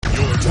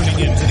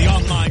into the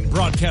online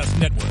broadcast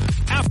network,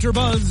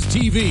 AfterBuzz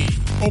TV.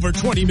 Over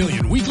 20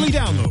 million weekly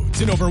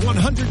downloads in over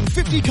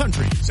 150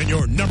 countries, and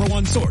your number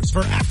one source for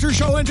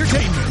after-show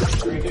entertainment.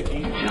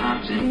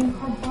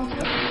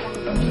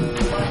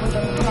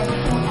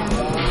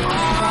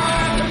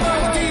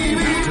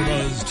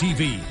 AfterBuzz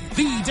TV,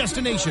 the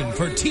destination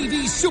for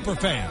TV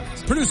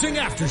superfans, producing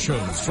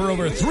aftershows for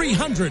over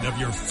 300 of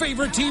your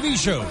favorite TV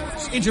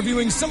shows,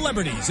 interviewing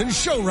celebrities and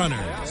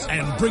showrunners,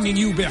 and bringing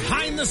you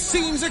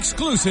behind-the-scenes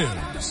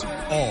exclusives.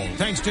 All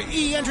thanks to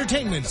E!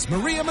 Entertainment's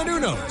Maria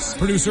Menounos,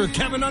 producer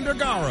Kevin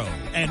Undergaro,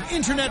 and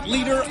internet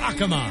leader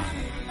Akamai.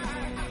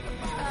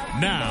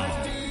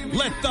 Now,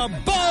 let the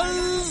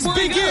buzz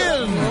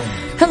begin!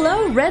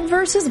 Hello, Red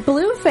vs.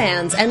 Blue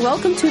fans, and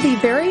welcome to the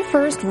very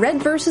first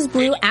Red vs.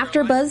 Blue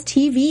AfterBuzz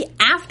TV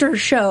After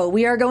Show.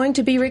 We are going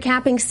to be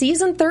recapping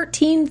Season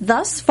 13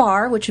 thus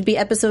far, which would be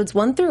episodes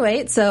 1 through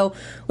 8, so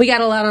we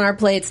got a lot on our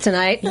plates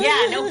tonight.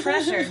 Yeah, no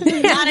pressure.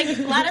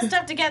 A lot of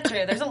stuff to get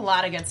through. There's a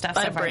lot of good stuff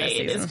so far this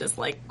season. It's just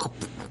like...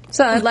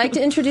 So I'd like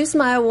to introduce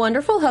my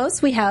wonderful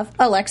hosts. We have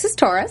Alexis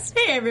Torres.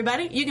 Hey,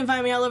 everybody. You can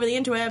find me all over the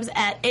interwebs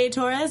at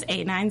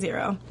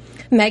atorres890.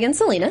 Megan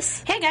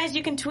Salinas. Hey guys,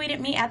 you can tweet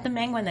at me at the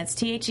Menguin. That's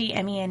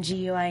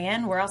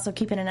TheMenguin. We're also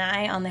keeping an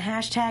eye on the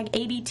hashtag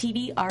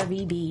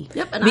ABTVRVB.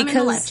 Yep, and I'm in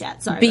the live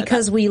chat. Sorry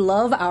because we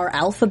love our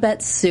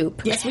alphabet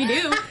soup. Yes, we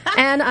do.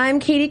 And I'm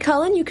Katie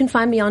Cullen. You can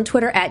find me on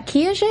Twitter at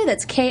Kiaxet.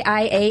 That's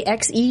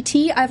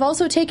Kiaxet. I've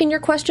also taken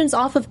your questions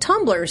off of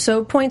Tumblr,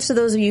 so points to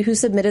those of you who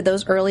submitted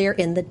those earlier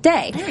in the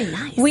day. Very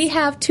nice. We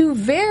have two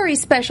very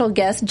special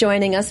guests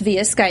joining us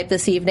via Skype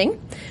this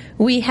evening.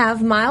 We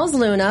have Miles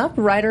Luna,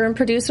 writer and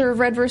producer of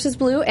Red vs.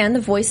 Blue and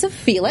the voice of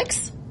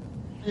Felix.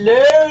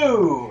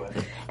 Hello!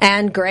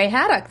 And Gray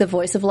Haddock, the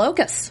voice of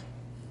Locus.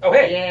 Oh,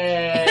 hey!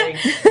 Yay!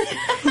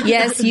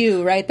 Yes,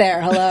 you, right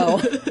there. Hello.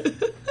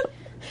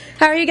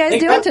 How are you guys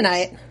doing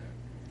tonight?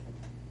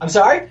 I'm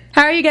sorry?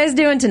 How are you guys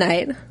doing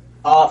tonight?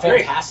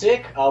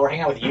 Fantastic. We're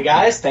hanging out with you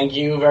guys. Thank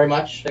you very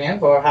much, Dan,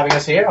 for having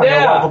us here on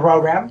your wonderful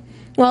program.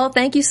 Well,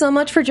 thank you so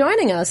much for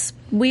joining us.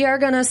 We are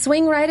going to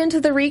swing right into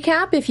the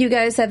recap. If you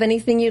guys have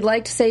anything you'd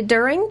like to say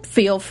during,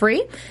 feel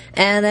free.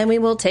 And then we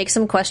will take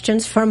some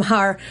questions from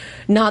our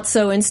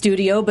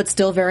not-so-in-studio, but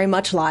still very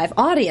much live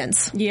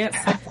audience. Yep.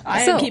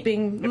 I am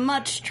keeping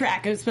much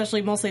track,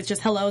 especially mostly it's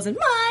just hellos and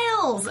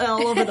Miles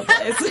all over the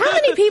place. How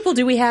many people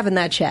do we have in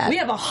that chat? We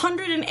have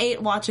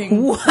 108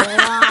 watching live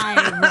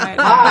right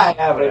now. Hi,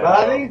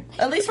 everybody.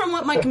 At least from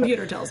what my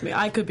computer tells me.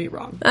 I could be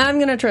wrong. I'm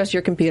going to trust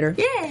your computer.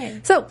 Yeah.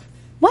 So,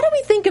 what do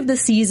we think of the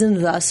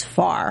season thus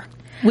far?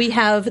 We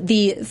have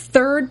the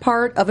third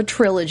part of a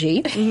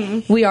trilogy.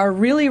 Mm-hmm. We are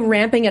really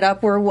ramping it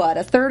up. We're,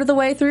 a third of the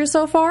way through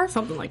so far?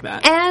 Something like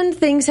that. And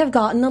things have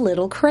gotten a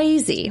little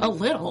crazy. A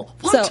little?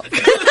 What? So,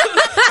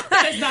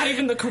 that is not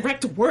even the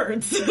correct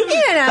words. Just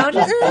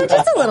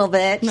a little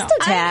bit. Just a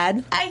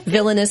tad.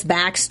 Villainous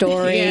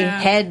backstory,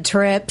 head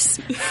trips,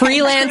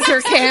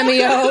 freelancer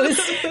cameos.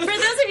 For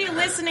those of you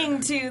listening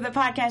to the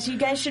podcast, you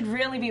guys should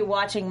really be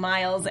watching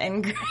Miles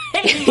and Gray.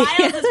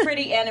 Miles is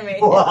pretty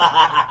animated.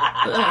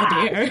 Oh,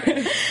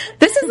 dear.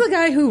 This is the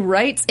guy who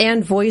writes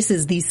and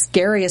voices the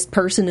scariest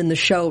person in the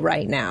show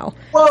right now.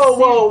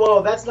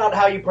 Whoa. That's not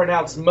how you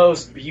pronounce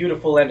most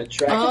beautiful and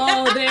attractive.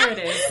 Oh, there it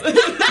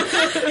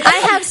is.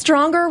 I have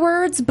stronger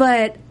words,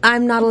 but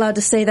I'm not allowed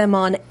to say them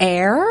on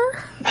air.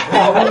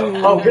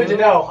 Oh, good to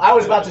know. I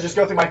was about to just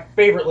go through my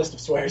favorite list of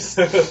swears.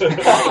 You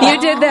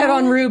did that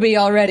on Ruby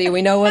already.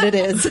 We know what it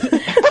is.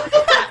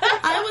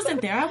 I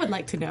wasn't there. I would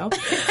like to know.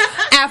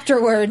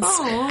 Afterwards.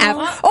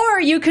 Or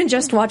you can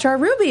just watch our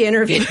Ruby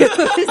interview.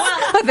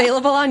 It's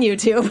available on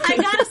YouTube. I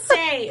gotta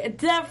say,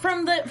 that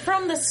from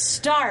the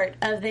start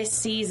of this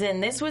season,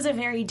 this was a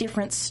very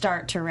different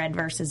start to Red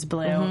vs.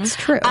 Blue. Mm-hmm. It's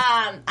true.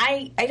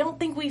 I don't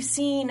think we've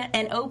seen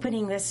an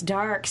opening this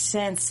dark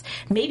since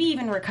maybe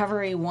even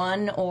Recovery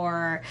 1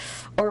 or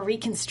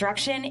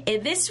Reconstruction.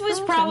 This was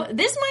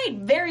this might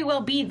very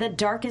well be the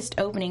darkest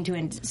opening to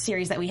a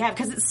series that we have,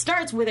 because it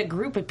starts with a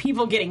group of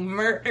people getting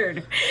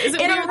murdered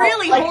in a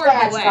really horrible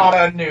that's way. Not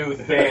a new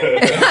thing.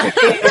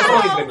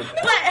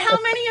 But how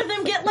many of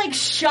them get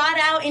shot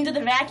out into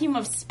the vacuum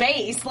of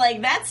space?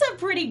 That's a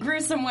pretty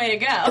gruesome way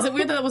to go. Is it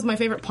weird that was my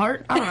favorite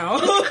part? I don't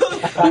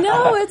know.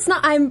 No, it's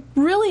not. I'm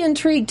really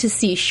intrigued to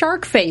see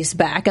Sharkface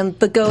back, and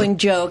the going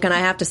joke, and I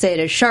have to say it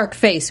is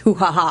Sharkface,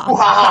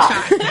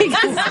 hoo-ha-ha.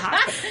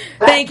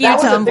 Thank you, that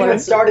was Tumblr. The thing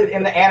that started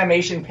in the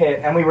animation pit,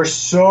 and we were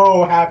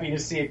so happy to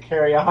see it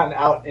carry on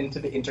out into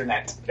the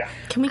internet. Yeah.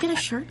 Can we get a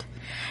shirt?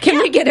 Can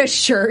we get a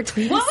shirt?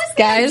 What was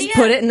the guys, idea?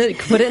 put it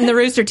in the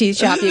Rooster Teeth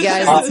shop, you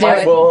guys. Let's do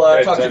it.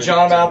 We'll talk to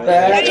John about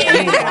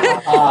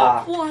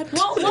that. What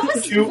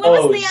was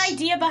the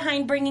idea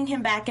behind bringing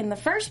him back in the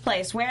first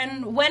place?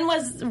 When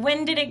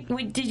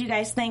did you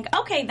guys think,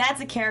 okay,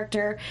 that's a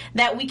character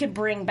that we could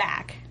bring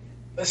back?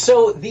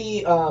 So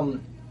the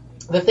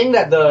thing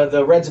that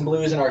the Reds and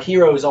Blues and our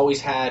heroes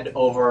always had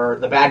over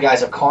the bad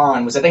guys of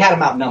Karn was that they had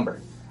them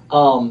outnumbered.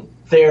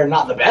 They're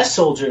not the best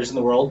soldiers in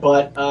the world,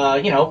 but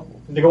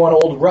they're going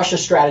old Russia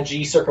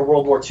strategy circa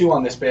World War II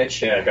on this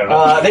bitch.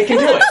 Yeah, they can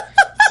do it.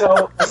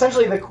 So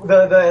essentially,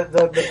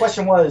 the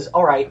question was,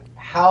 all right,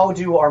 how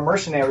do our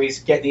mercenaries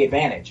get the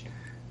advantage?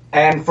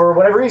 And for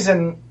whatever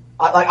reason,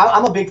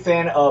 I'm a big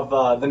fan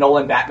of the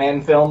Nolan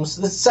Batman films.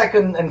 The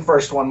second and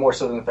first one more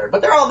so than the third,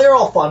 but they're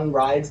all fun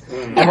rides.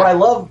 Mm-hmm. And what I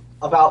love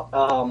about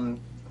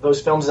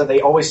those films is that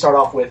they always start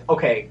off with,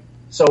 okay,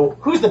 so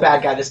who's the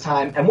bad guy this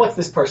time, and what's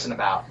this person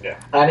about? Yeah.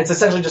 And it's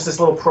essentially just this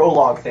little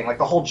prologue thing, like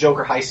the whole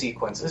Joker heist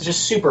sequence. It's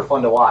just super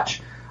fun to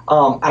watch.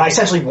 And I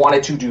essentially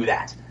wanted to do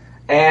that.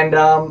 And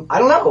I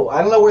don't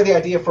know where the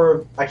idea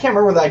I can't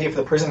remember where the idea for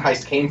the prison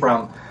heist came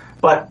from,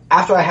 but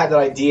after I had that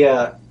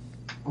idea,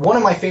 one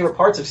of my favorite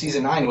parts of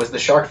Season 9 was the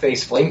shark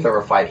face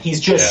flamethrower fight. He's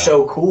just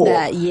so cool.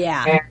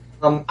 And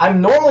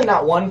I'm normally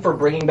not one for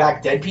bringing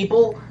back dead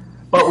people,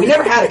 but we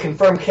never had a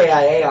confirmed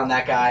KIA on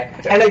that guy.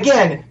 And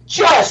again,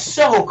 just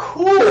so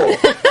cool.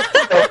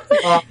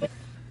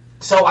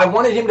 So I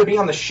wanted him to be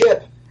on the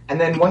ship, and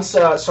then once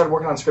I started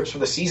working on scripts for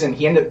the season,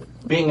 he ended up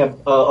being a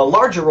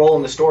larger role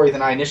in the story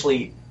than I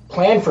initially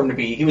planned for him to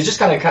be. He was just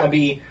kind of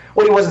be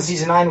what he was in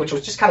Season 9, which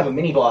was just kind of a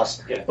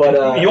mini-boss. Yeah.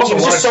 But he was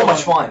just so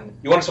much fun.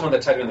 You wanted someone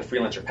that tied in the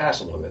freelancer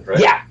pass a little bit, right?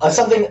 Yeah,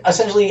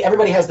 essentially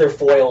everybody has their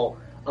foil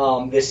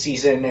this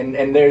season,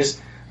 and there's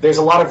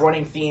a lot of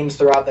running themes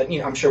throughout that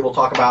I'm sure we'll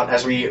talk about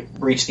as we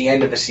reach the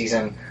end of the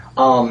season.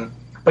 But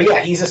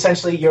yeah, he's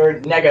essentially your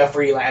nega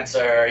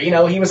freelancer.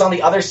 He was on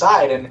the other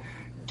side, and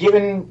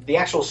given the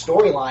actual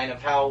storyline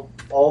of how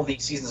all of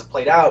these seasons have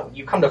played out,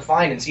 you come to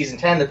find in Season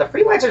 10 that the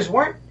freelancers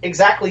weren't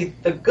exactly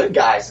the good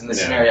guys in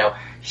this scenario.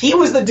 He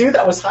was the dude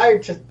that was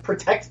hired to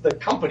protect the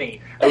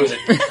company. He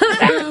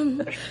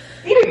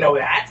didn't know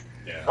that.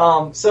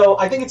 Yeah. So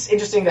I think it's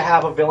interesting to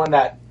have a villain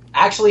that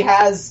actually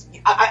has...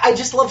 I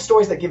just love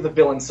stories that give the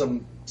villain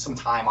some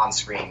time on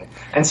screen.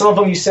 And some of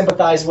them you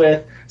sympathize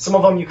with, some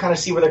of them you kind of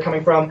see where they're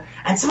coming from,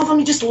 and some of them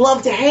you just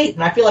love to hate.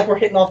 And I feel like we're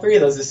hitting all three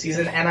of those this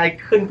season, and I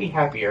couldn't be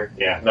happier.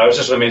 Yeah, no, it's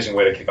just an amazing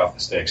way to kick off the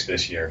stakes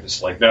this year.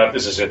 It's like, no,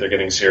 this is it. They're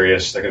getting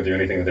serious. They're going to do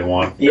anything that they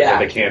want. Yeah.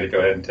 They can to go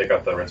ahead and take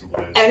out the Reds and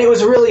Blues. And it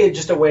was really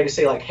just a way to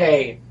say, like,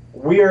 hey,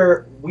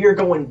 we're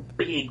going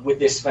big with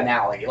this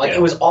finale. Like,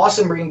 it was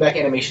awesome bringing back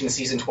animation in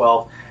Season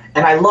 12.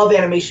 And I love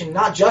animation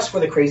not just for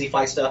the crazy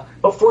fight stuff,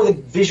 but for the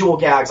visual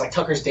gags like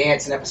Tucker's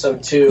Dance in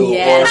Episode 2.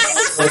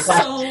 Yes. Or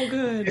so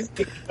good.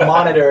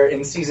 Monitor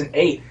in Season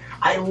 8.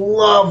 I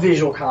love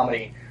visual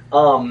comedy.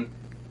 So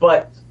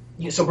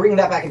bringing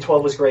that back in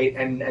 12 was great,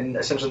 and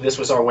essentially this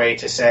was our way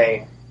to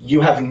say,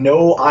 you have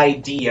no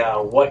idea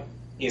what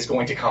is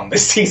going to come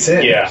this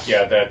season. Yeah,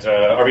 that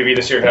RBB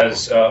this year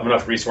has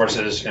enough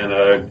resources and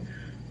a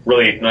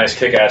really nice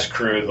kick-ass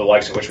crew, the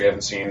likes of which we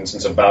haven't seen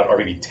since about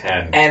RBB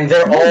 10. And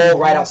they're all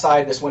right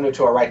outside this window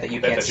to our right that you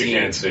can't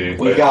see.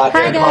 We've got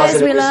Hi guys,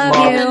 we love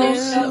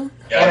you.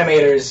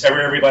 Animators.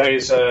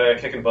 Everybody's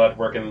kicking butt,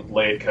 working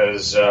late,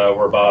 because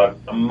we're about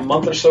a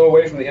month or so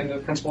away from the end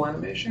of principal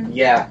animation.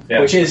 Yeah.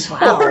 Which is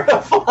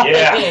horrifying.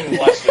 Yeah.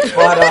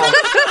 But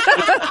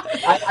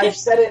I've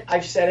said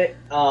it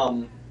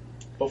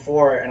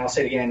before, and I'll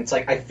say it again. It's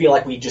like I feel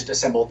like we just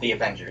assembled the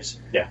Avengers.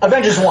 Yeah.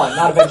 Avengers 1,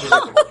 not Avengers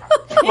 2.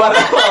 But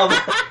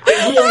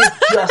it really is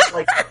just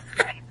like an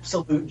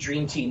absolute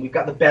dream team. We've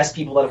got the best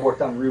people that have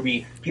worked on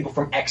RWBY, people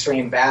from X-Ray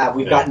and Vab.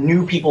 We've got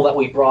new people that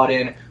we brought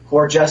in who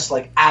are just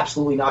like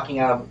absolutely knocking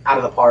out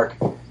of the park.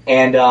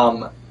 And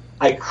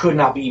I could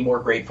not be more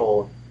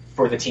grateful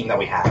for the team that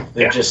we have.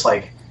 They're just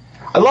like,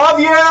 I love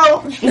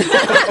you!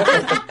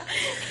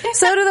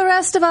 So do the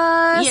rest of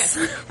us.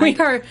 Yes. We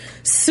are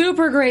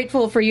super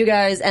grateful for you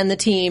guys and the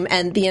team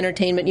and the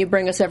entertainment you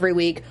bring us every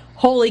week.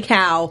 Holy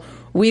cow.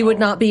 We would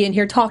not be in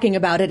here talking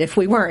about it if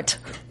we weren't.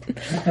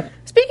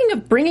 Speaking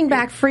of bringing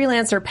back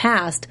Freelancer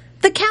Past,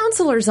 the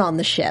counselor's on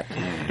the ship.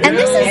 And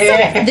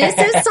this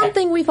is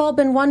something we've all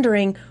been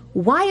wondering.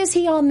 Why is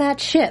he on that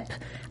ship?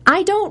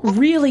 I don't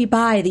really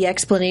buy the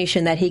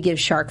explanation that he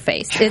gives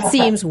Sharkface. It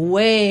seems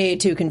way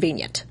too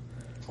convenient.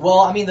 Well,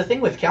 I mean, the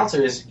thing with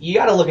Counselor is you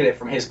got to look at it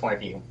from his point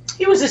of view.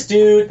 He was this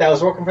dude that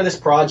was working for this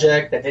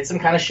project that did some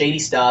kind of shady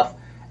stuff,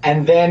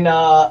 and then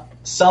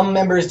some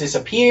members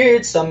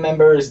disappeared, some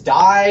members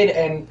died,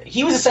 and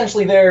he was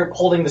essentially there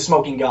holding the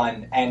smoking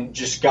gun and he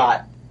just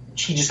got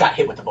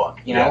hit with the book,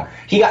 you know? Yeah.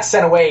 He got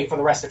sent away for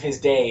the rest of his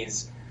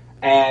days,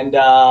 and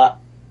I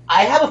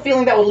have a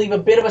feeling that would leave a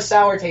bit of a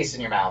sour taste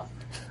in your mouth.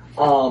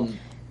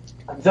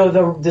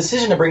 The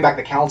decision to bring back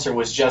the Counselor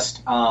was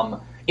just...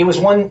 it was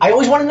one I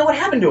always wanted to know what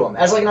happened to him.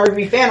 As like an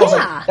RWBY fan, I was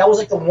like, that was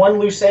like the one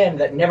loose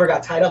end that never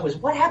got tied up was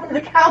what happened to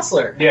the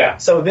Counselor? Yeah.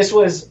 So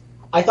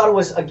I thought it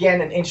was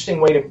again an interesting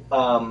way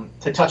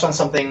to touch on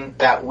something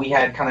that we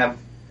had kind of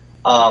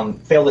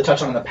failed to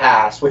touch on in the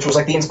past, which was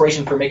like the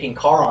inspiration for making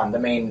Charon the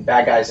main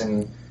bad guys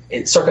in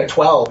Circa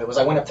 12. It was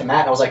I went up to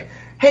Matt and I was like,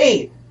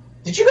 hey,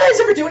 did you guys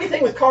ever do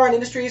anything with Charon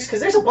Industries? Because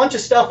there's a bunch of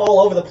stuff all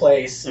over the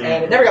place and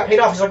it never got paid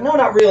off. He's like, no,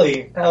 not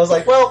really. And I was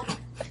like, well,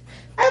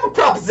 I have a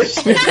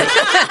proposition.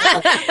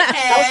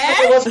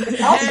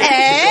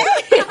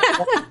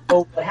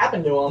 What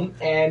happened to him?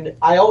 And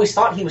I always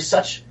thought he was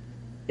such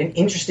an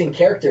interesting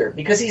character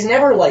because he's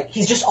never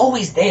he's just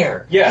always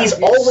there. Yeah, he's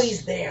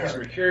always there. He's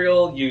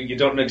mercurial. You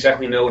don't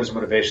exactly know what his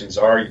motivations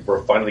are.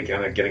 We're finally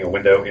kind of getting a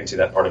window into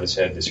that part of his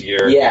head this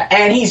year. Yeah,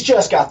 and he's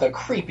just got the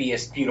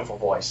creepiest, beautiful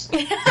voice.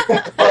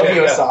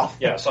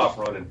 Soft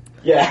Ronan.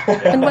 Yeah.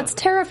 And what's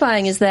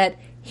terrifying is that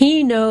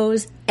he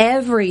knows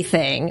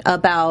everything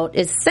about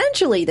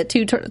essentially the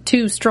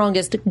two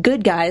strongest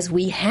good guys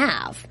we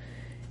have.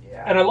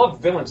 And I love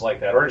villains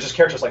like that, or just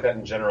characters like that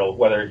in general,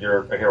 whether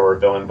you're a hero or a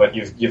villain. But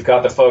you've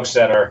got the folks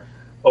that are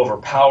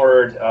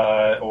overpowered,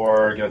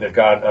 or they've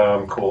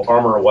got cool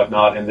armor or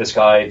whatnot, and this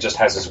guy just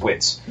has his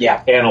wits.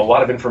 Yeah. And a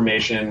lot of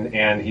information,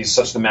 and he's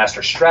such the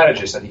master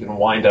strategist that he can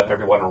wind up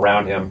everyone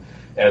around him,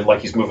 and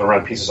like he's moving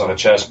around pieces on a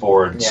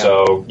chessboard. Yeah.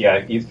 So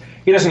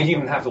he doesn't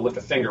even have to lift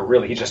a finger,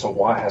 really. He just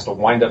has to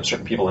wind up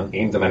certain people and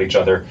aim them at each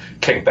other,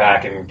 kick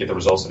back, and get the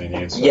results that he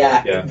needs. So,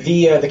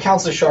 the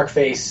Council of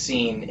Sharkface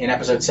scene in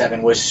Episode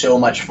 7 was so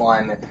much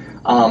fun,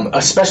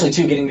 especially,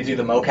 too, getting to do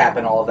the mocap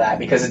and all of that,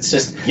 because it's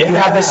just, you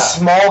have this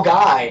small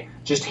guy,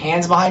 just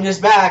hands behind his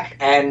back,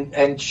 and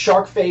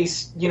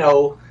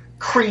Sharkface,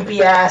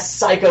 creepy-ass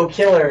psycho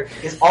killer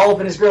is all up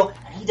in his grill,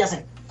 and he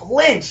doesn't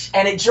flinch,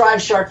 and it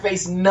drives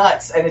Sharkface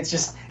nuts, and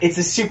it's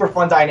a super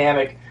fun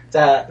dynamic.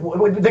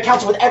 The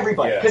council with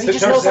everybody, because he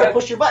just knows how to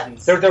push your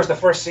buttons. There was the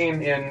first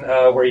scene in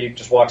where he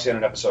just walks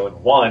in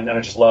Episode 1, and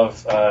I just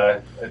love,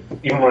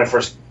 even when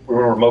we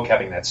were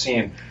mocapping that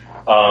scene,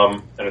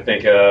 and I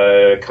think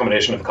a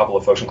combination of a couple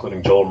of folks,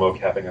 including Joel,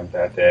 mocapping him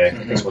that day. I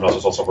think someone else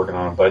was also working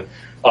on him, but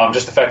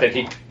just the fact that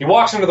he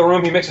walks into the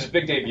room, he makes his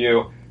big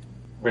debut,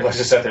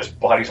 realizes that there's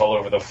bodies all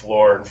over the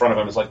floor in front of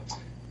him, is like,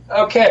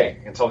 okay,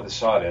 you can tell what the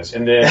shot is.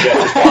 And then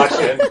just walks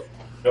in.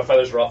 No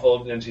feathers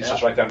ruffled, and he's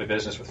just right down to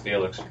business with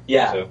Felix.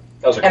 Yeah. So,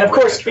 that was and of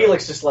course,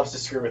 Felix just loves to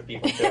screw with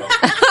people, too.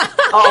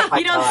 Oh,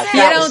 my God. You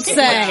don't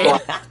say.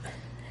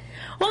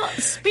 Well,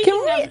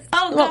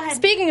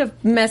 speaking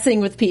of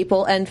messing with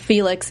people and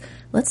Felix,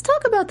 let's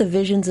talk about the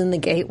visions in the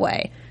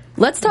Gateway.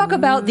 Let's talk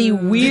about the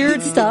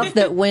weird stuff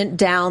that went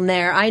down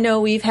there. I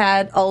know we've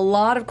had a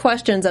lot of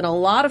questions and a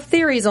lot of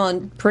theories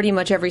on pretty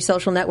much every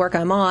social network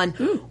I'm on.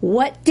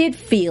 What did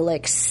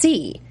Felix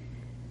see?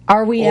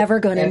 Are we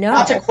ever going to know?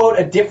 Not to quote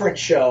a different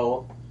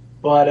show,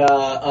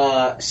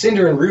 but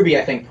Cinder and Ruby,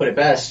 I think, put it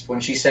best when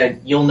she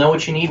said, "You'll know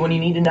what you need when you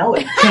need to know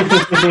it."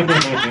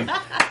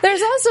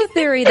 There's also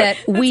theory that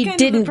we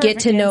didn't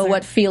get to know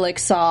what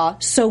Felix saw,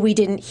 so we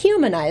didn't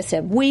humanize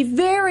him. We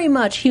very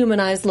much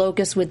humanized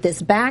Locus with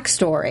this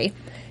backstory,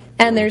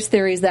 and there's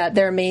theories that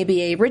there may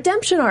be a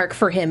redemption arc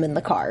for him in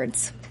the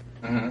cards.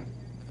 Mm-hmm.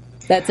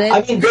 That's it.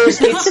 I mean,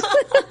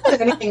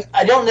 anything.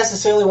 I don't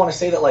necessarily want to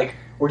say that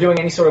we're doing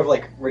any sort of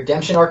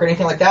redemption arc or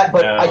anything like that,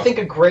 but I think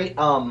a great,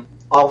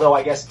 although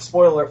I guess,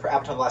 spoiler alert for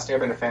Avatar: The Last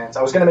Airbender fans,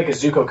 I was going to make a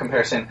Zuko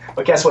comparison,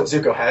 but guess what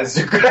Zuko has?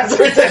 Zuko has a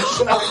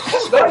redemption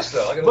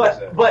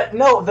arc. But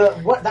no,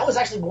 that was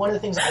actually one of the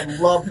things I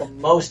loved the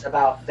most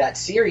about that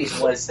series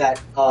was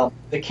that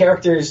the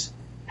characters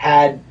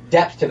had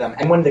depth to them,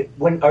 and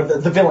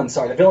the villains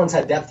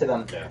had depth to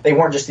them. Yeah. They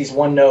weren't just these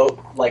one note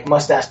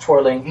mustache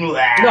twirling. No, they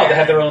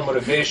had their own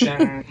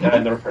motivation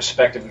and their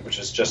perspective, which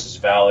is just as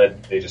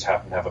valid. They just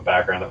happen to have a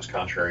background that was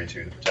contrary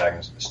to the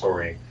protagonist of the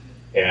story,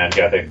 and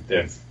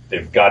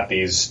they've got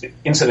these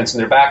incidents in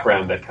their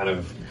background that kind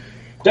of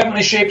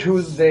definitely shaped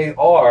who they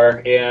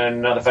are.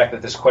 And now the fact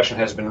that this question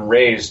has been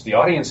raised, the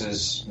audience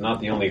is not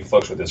the only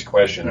folks with this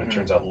question. Mm-hmm. It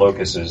turns out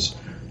Locus is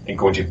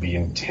going to be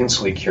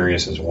intensely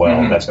curious as well.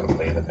 Mm-hmm. That's going to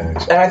play into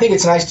things. And I think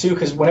it's nice, too,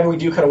 because whenever we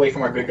do cut away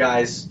from our good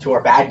guys to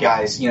our bad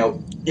guys,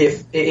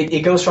 if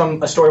it goes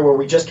from a story where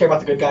we just care about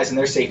the good guys and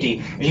their safety,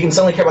 if you can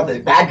suddenly care about the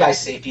bad guy's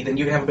safety, then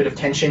you can have a bit of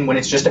tension when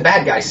it's just a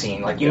bad guy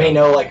scene. You may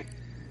know,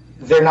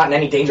 they're not in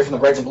any danger from the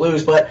Reds and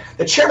Blues, but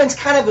the chairman's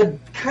kind of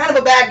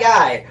a bad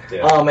guy.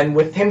 Yeah. And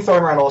with him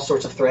throwing around all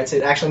sorts of threats,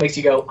 it actually makes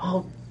you go,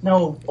 oh,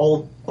 no,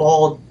 old,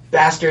 bald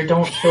bastard,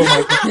 don't kill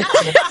my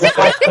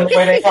the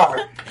way they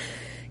are.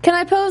 Can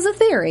I pose a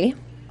theory?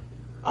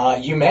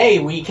 You may.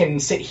 We can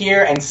sit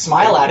here and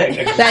smile at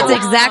it. That's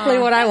exactly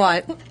what I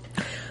want.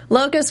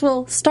 Locus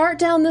will start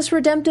down this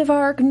redemptive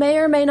arc, may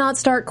or may not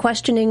start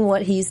questioning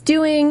what he's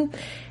doing,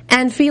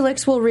 and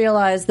Felix will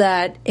realize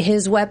that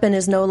his weapon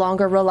is no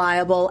longer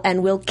reliable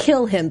and will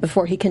kill him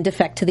before he can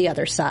defect to the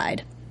other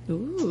side.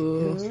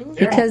 Ooh.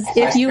 Because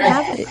if you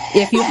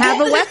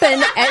have a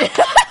weapon...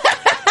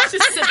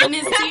 Just sipping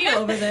his tea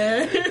over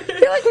there. I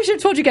feel like we should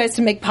have told you guys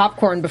to make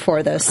popcorn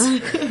before this.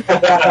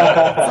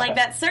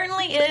 That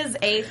certainly is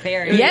a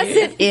theory. Yes,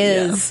 it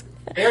is.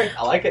 Yeah.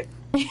 I like it.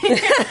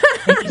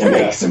 To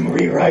make some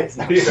rewrites.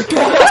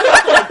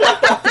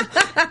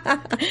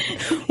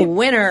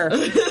 Winner.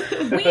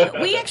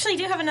 We actually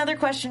do have another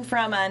question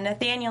from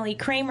Nathaniel E.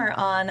 Kramer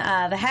on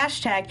the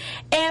hashtag.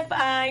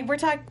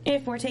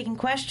 If we're taking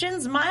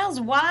questions,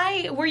 Miles,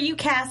 why were you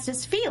cast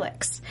as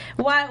Felix?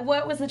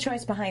 What was the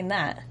choice behind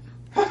that?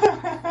 He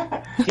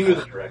was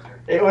the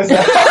director. It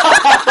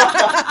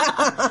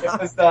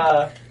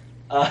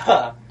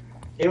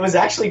was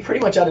actually pretty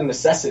much out of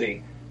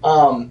necessity.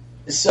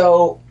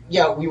 So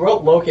yeah, we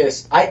wrote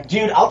Locust.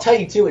 I'll tell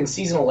you too. In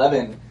season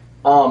 11,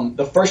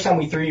 the first time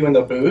we threw you in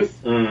the booth,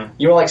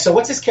 you were like, so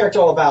what's this character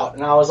all about?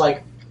 And I was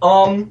like,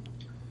 well,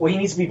 he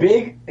needs to be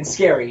big and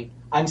scary.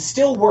 I'm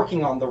still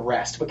working on the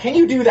rest, but can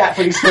you do that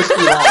for these first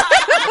few lines?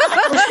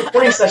 First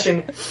recording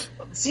session,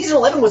 season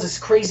 11 was this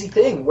crazy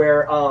thing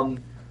where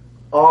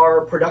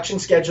our production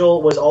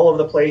schedule was all over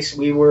the place.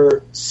 We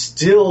were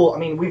still, I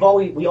mean, we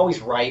always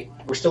write.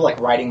 We're still like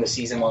writing the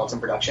season while it's in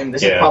production.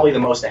 This is probably the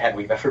most ahead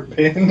we've ever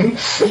been.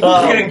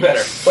 Getting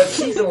better. But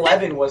season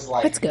 11 was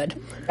like, that's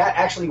good. That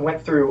actually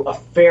went through a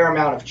fair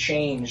amount of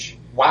change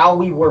while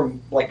we were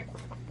like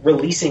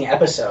releasing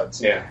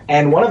episodes. Yeah.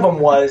 And one of them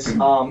was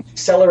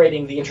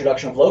accelerating the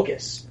introduction of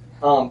Locus.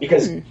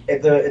 Because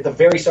at the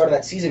very start of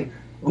that season,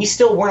 we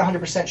still weren't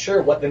 100%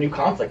 sure what the new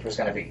conflict was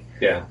going to be.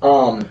 Yeah.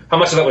 How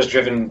much of that was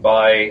driven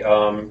by...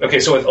 okay,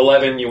 so with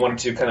 11, you wanted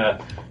to kind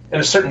of, in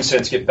a certain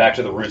sense, get back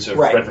to the roots of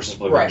Red versus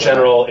Blue. In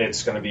general,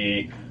 it's going to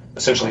be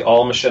essentially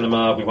all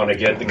machinima. We want to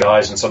get the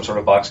guys in some sort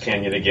of box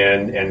canyon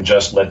again and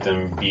just let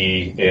them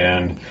be.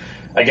 And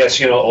I guess,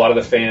 a lot of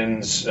the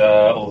fans, a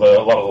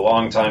lot of the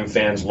longtime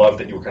fans loved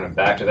that you were kind of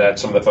back to that.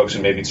 Some of the folks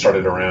who maybe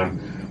started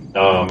around...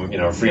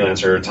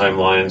 freelancer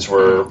timelines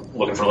were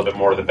looking for a little bit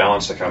more of the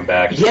balance to come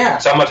back. Yeah.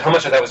 So how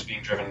much of that was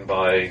being driven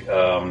by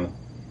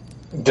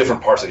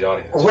different parts of the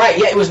audience? Right.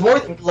 Yeah. It was more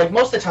like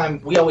most of the time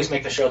we always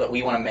make the show that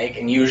we want to make,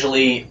 and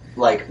usually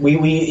like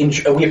we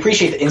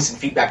appreciate the instant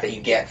feedback that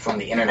you get from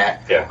the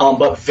internet. Yeah.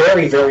 But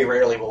very, very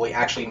rarely will we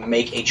actually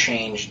make a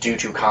change due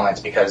to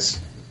comments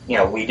because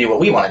we do what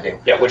we want to do.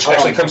 Yeah, which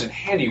actually comes in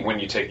handy when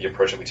you take the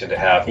approach that we tend to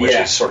have, which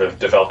is sort of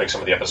developing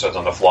some of the episodes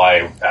on the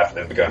fly after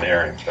they've begun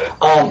airing.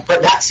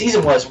 But that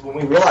season was when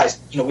we realized,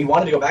 we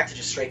wanted to go back to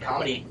just straight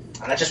comedy,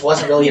 and that just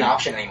wasn't really an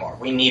option anymore.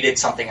 We needed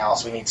something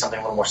else. We needed something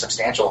a little more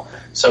substantial.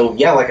 So,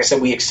 yeah, like I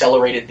said, we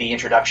accelerated the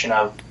introduction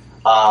of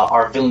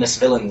our villainous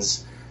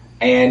villains.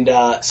 And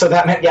so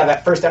that meant,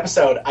 that first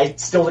episode, I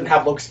still didn't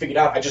have Locus figured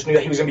out. I just knew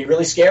that he was going to be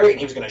really scary, and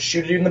he was going to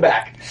shoot a dude in the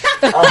back.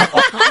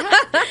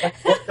 I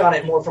worked on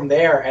it more from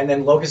there, and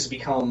then Locus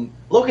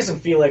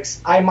and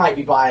Felix, I might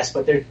be biased,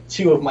 but they're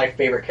two of my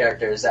favorite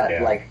characters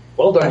that,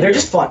 well done. They're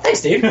just fun.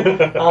 Thanks, dude.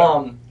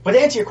 But to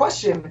answer your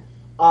question,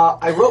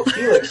 I wrote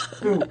Felix,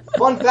 who,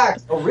 fun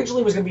fact,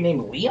 originally was going to be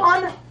named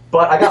Leon,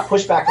 but I got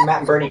pushback from Matt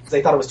and Bernie because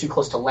they thought it was too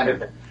close to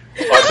Leonard.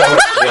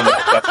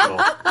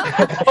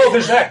 Oh,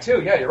 there's that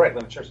too. Yeah, you're right.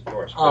 Leonard Schertz, of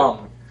course.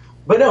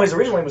 But no, his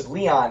original name was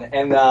Leon,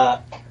 and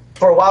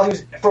for a while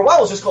it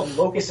was just called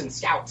Locus and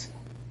Scout,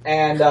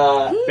 and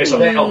based on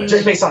the helmet.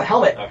 Just based on the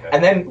helmet. Okay.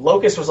 And then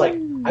Locus was like,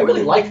 I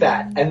really like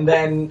that, and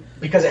then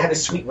because it had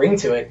this sweet ring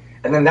to it,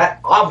 and then that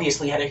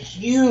obviously had a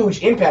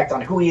huge impact on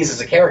who he is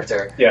as a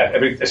character. Yeah,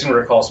 I seem to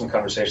recall some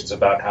conversations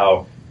about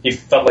how he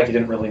felt like he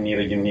didn't really need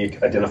a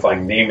unique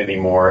identifying name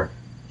anymore.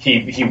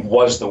 He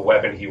was the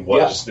weapon, he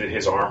was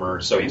his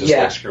armor, so he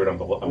just screwed him.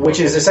 Which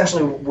is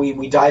essentially,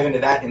 we dive into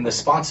that in the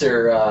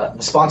sponsor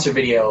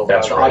video,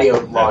 the audio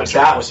logs.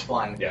 That was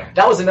fun. Yeah.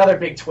 That was another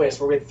big twist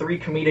where we had 3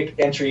 comedic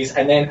entries,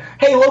 and then,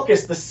 hey,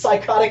 Locus, the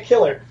psychotic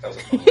killer. That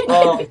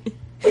was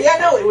but yeah,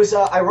 no, it was,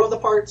 I wrote the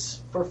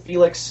parts for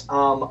Felix.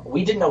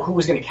 We didn't know who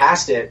was going to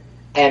cast it,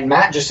 and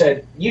Matt just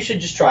said, you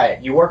should just try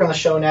it. You work on the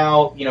show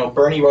now.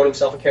 Bernie wrote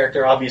himself a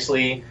character,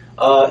 obviously.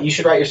 You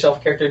should write yourself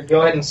a character.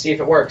 Go ahead and see if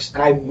it works.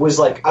 And I was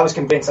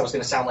convinced I was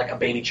going to sound like a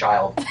baby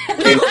child.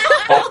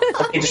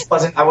 It just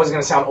wasn't. I wasn't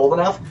going to sound old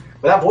enough.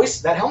 But that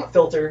voice, that helmet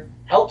filter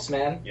helps,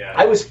 man. Yeah.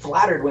 I was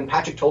flattered when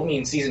Patrick told me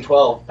in season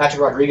 12.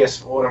 Patrick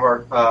Rodriguez, one of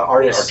our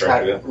artists,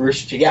 art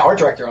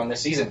director on this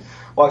season,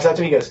 walks up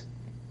to me and goes,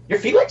 "You're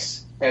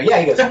Felix?" Yeah.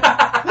 He goes, "No way!"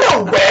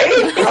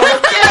 And I was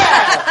like,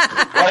 "Yeah."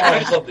 I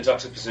just love the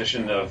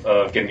juxtaposition of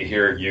getting to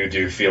hear you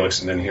do Felix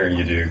and then hearing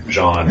you do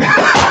Jean.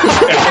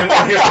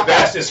 and here's the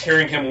best is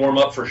hearing him warm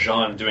up for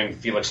Jean doing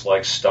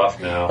Felix-like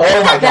stuff now.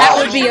 Oh my god, that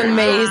would be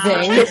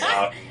amazing.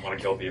 Want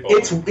to kill people.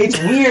 It's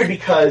weird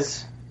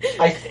because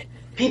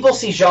people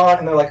see Jean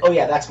and they're like, oh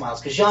yeah, that's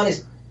Miles, because Jean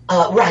is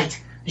right.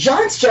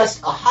 Jean's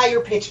just a higher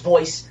pitched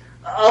voice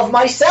of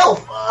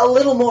myself, a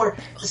little more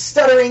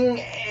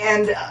stuttering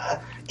and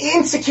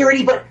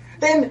insecurity, but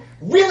then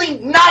really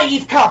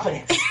naive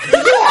confidence.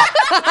 Yeah.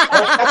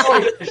 That's all I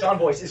get the Jean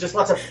voice. It's just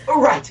lots of,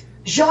 right,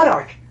 Jean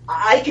arc.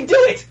 I can do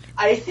it,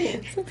 I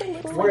think.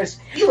 Whereas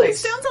Felix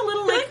sounds a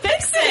little like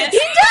Fix-It. He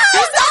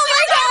does! Oh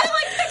my god!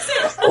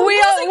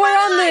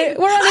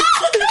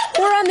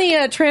 We're on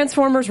the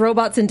Transformers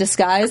Robots in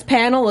Disguise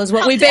panel is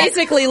what we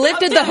basically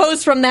lifted the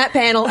host from that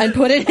panel and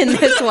put it in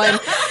this one.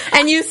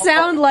 And you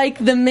sound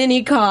like the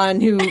mini-con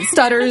who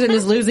stutters and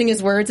is losing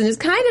his words and is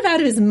kind of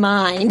out of his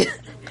mind.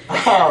 But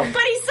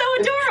he's so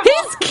adorable.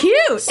 He's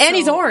cute! And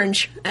he's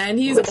orange. And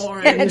he's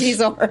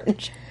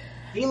orange.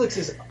 Felix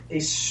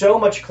is so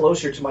much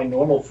closer to my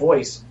normal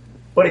voice,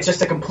 but it's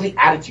just a complete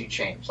attitude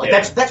change.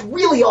 That's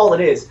really all it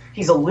is.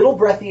 He's a little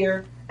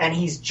breathier, and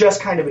he's just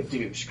kind of a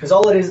douche. Because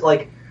all it is,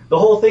 the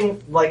whole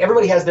thing,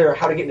 everybody has their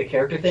how to get into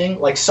character thing.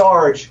 Like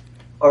Sarge,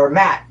 or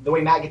Matt, the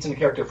way Matt gets into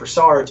character for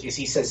Sarge is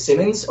he says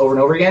Simmons over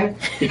and over again,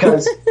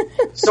 because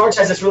Sarge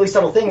has this really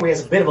subtle thing where he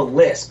has a bit of a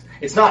lisp.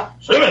 It's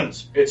not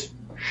Simmons, it's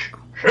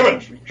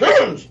Simmons,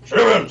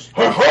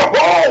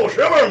 ho,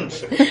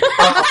 Simmons.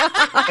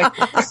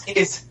 This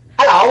is,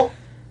 hello,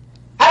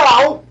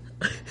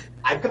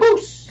 I'm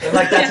Caboose. And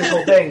like, that's his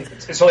whole thing.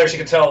 It's hilarious. You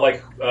can tell,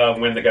 like,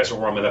 when the guys are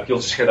warming up, you'll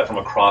just hear that from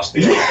across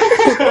the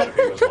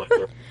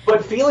audience.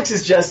 But Felix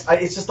is just,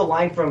 it's just a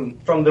line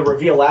from the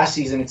reveal last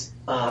season. It's,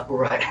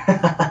 right.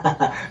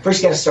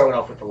 First you gotta start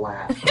off with the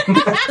laugh.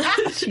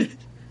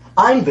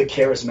 I'm the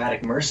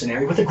charismatic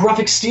mercenary with a gruff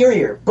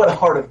exterior, but a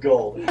heart of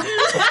gold.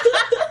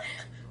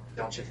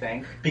 Don't you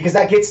think? Because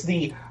that gets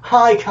the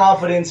high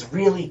confidence,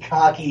 really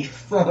cocky,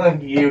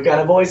 you kind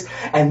of voice,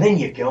 and then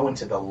you go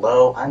into the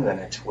low, I'm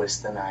gonna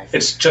twist the knife.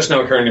 It's just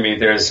now occurring to me,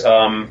 there's,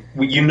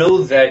 you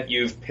know that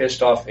you've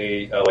pissed off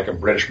a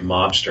British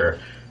mobster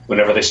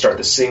whenever they start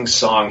the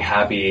sing-song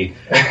happy,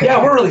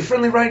 yeah, we're really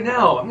friendly right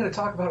now. I'm going to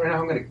talk about right now,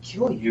 I'm going to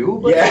kill you.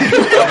 But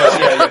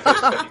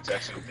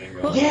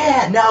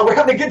yeah, no, we're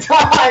having a good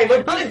time.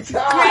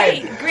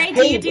 Great.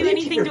 Do you do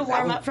anything to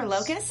warm up for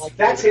Locust?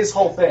 That's his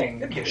whole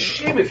thing. It'd be a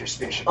shame if your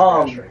spaceship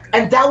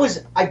and that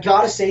was, I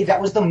gotta say, that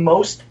was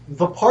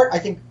the part I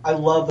think I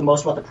love the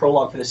most about the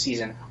prologue for this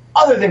season,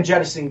 other than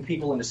jettisoning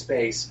people into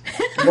space,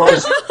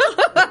 was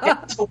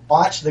to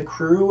watch the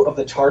crew of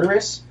the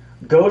Tartarus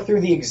go through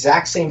the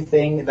exact same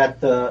thing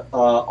that the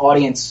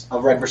audience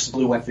of Red vs.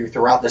 Blue went through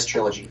throughout this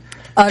trilogy.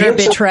 Utter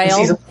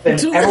betrayal.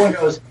 Everyone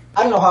goes,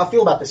 I don't know how I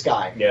feel about this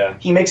guy. Yeah.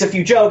 He makes a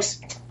few jokes.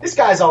 This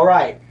guy's all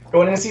right.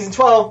 Going into season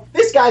 12,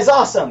 this guy's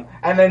awesome.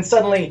 And then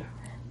suddenly,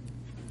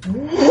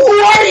 who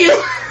are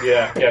you?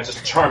 Yeah,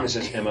 just charm is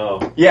his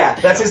MO. Yeah,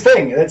 that's his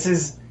thing.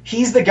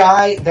 He's the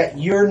guy that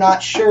you're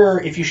not sure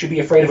if you should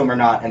be afraid of him or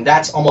not, and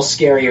that's almost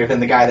scarier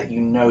than the guy that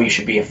you know you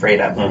should be afraid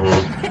of.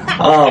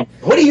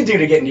 Mm-hmm. What do you do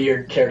to get into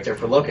your character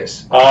for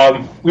Locust?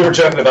 We were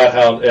joking about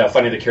how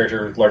funny the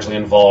character largely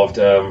involved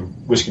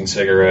whiskey and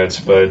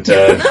cigarettes, but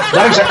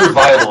not exactly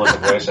viable as a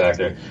voice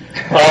actor.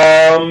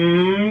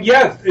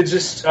 It's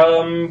just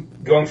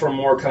going for a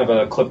more kind of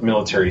a clipped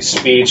military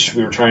speech.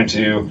 We were trying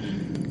to...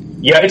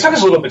 Yeah, it took us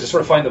a little bit to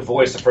sort of find the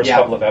voice the first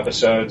couple of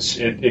episodes.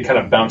 It kind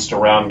of bounced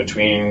around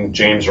between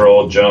James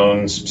Earl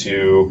Jones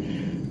to,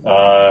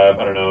 I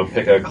don't know,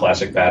 pick a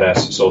classic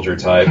badass soldier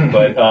type.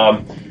 But,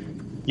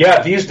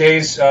 these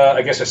days,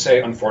 I guess I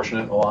say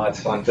unfortunate a lot.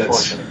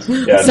 Unfortunate.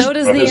 So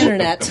does the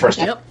internet.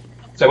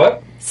 Say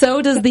what?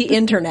 So does the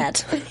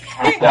internet.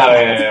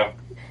 Yeah.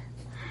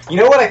 You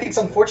know what I think is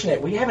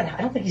unfortunate?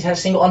 I don't think he's had a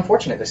single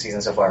unfortunate this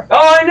season so far.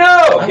 Oh, I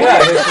know!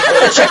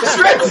 Yeah. Check the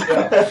script!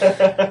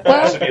 That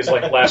has to be his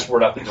last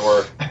word out the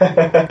door.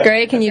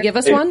 Gray, can you give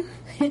us one?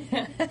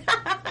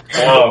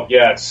 Oh,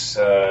 yeah, it's...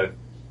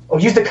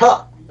 use the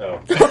cup!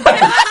 Oh.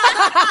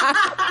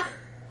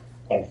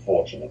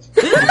 Unfortunate.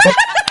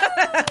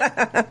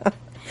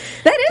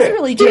 That is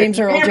really James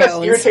Earl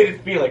Jones.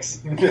 Irritated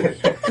Felix.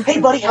 Hey,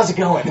 buddy, how's it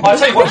going? I'll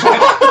tell you what,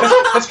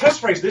 his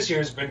catchphrase this year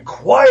has been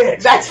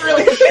quiet. That's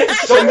really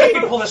So maybe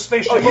pull the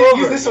spaceship over.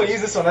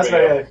 Use this one. That's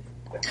right.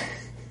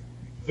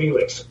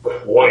 Felix,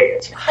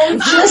 quiet. I'm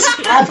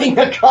just having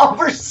a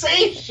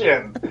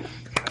conversation.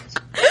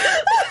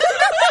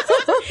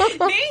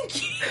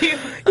 Thank you.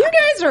 You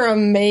guys are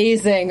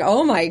amazing.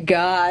 Oh my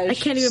gosh. I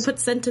can't even put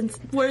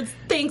words.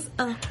 Thanks.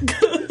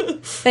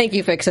 Thank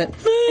you, Fix It.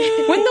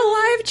 When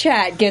the live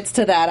chat gets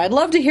to that, I'd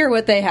love to hear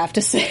what they have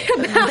to say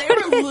about They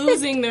were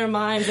losing their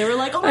minds. They were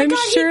like, oh my I'm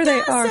god, sure he they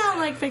does are. sound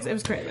like Fix It. It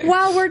was crazy.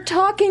 While we're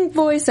talking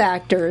voice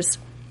actors,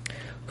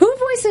 who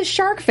voices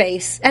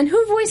Sharkface and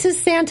who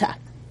voices Santa?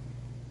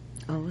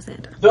 Oh,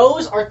 Santa.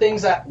 Those are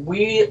things that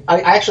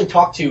I actually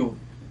talked to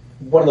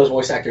one of those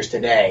voice actors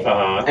today,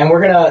 and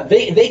we're gonna.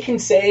 They can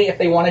say if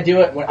they want to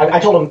do it. I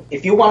told them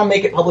if you want to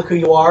make it public who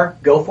you are,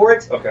 go for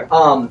it. Okay.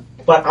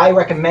 But I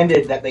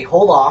recommended that they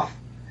hold off,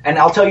 and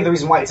I'll tell you the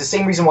reason why. It's the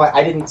same reason why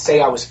I didn't say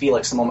I was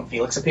Felix the moment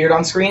Felix appeared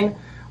on screen,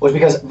 was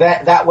because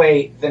that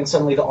way then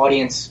suddenly the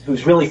audience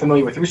who's really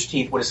familiar with Rooster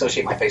Teeth would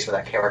associate my face with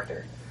that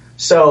character.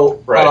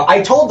 So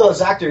I told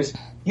those actors,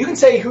 you can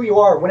say who you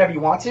are whenever you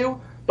want to,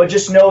 but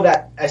just know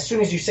that as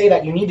soon as you say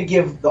that, you need to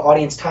give the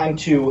audience time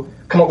to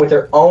come up with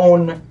their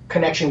own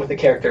connection with the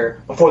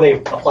character before they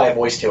apply a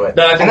voice to it.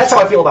 No, and that's how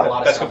I feel about a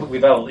lot of stuff. That's completely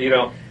valid.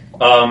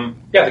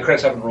 The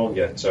credits haven't rolled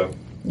yet, so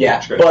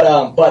yeah. But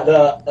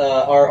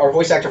our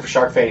voice actor for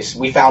Sharkface,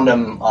 we found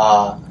him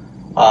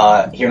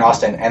here in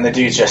Austin, and the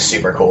dude's just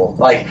super cool.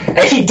 Like, and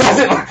he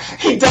doesn't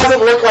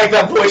look like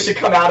that voice should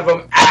come out of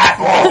him at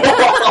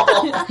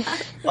all.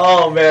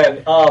 Oh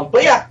man.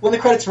 But yeah, when the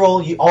credits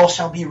roll, you all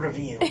shall be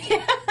revealed.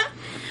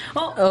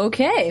 Well,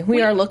 okay,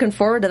 we are looking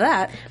forward to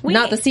that.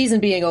 Not the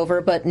season being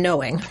over, but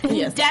knowing.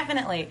 Yes,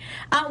 definitely.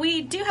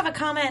 We do have a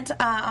comment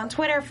on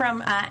Twitter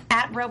from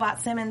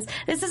 @RobotSimmons.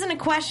 This isn't a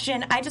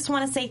question. I just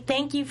want to say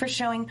thank you for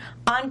showing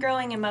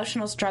ongoing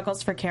emotional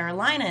struggles for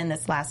Carolina in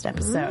this last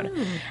episode.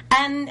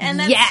 And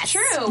that's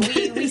true.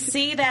 We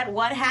see that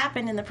what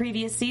happened in the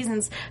previous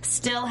seasons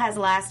still has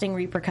lasting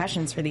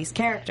repercussions for these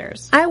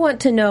characters. I want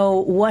to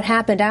know what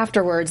happened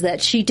afterwards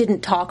that she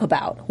didn't talk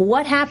about.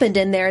 What happened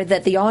in there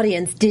that the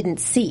audience didn't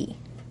see?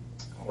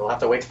 We'll have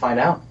to wait to find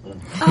out.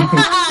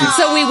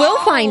 So we will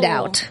find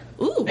out.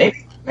 Ooh.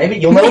 Maybe. Maybe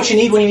you'll know what you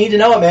need when you need to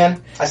know it,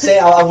 man. I say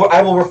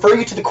I will refer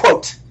you to the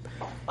quote.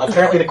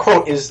 Apparently, the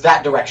quote is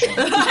that direction.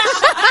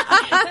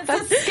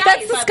 That's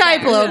the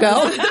Skype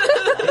logo.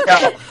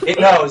 It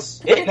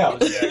knows. It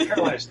knows. Yeah,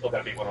 Carolina's still got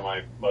to be one of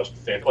my most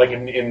favorite. Like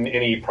in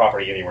any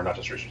property anywhere, not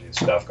just Rooster Teeth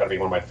stuff, got to be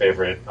one of my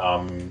favorite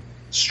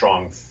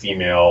strong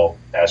female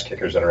ass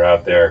kickers that are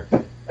out there.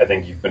 I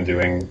think you've been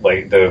doing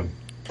like the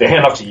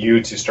hand off to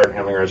you to start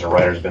handling her as a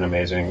writer has been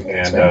amazing,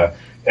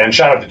 and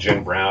shout out to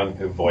Jen Brown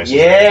who voices.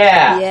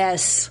 Yeah.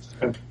 Yes. It's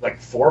been like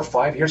 4 or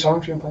 5 years. How long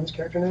have you been playing this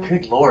character now?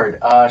 Good lord.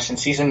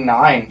 Since season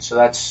 9, so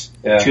that's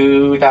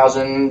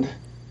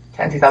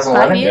 2010,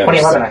 2011,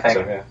 2011, I think.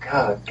 So, yeah.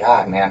 Good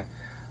God, man.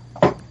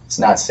 It's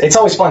nuts. It's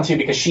always fun too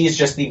because she's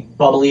just the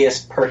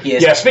bubbliest,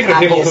 perkiest, Yeah, speaking of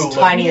people who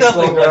tiniest look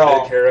little nothing like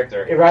girl. the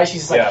character. Right?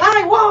 She's just like,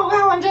 hi,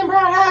 whoa, I'm Jim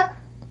Brown. Hi.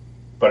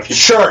 But if you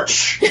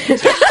Church.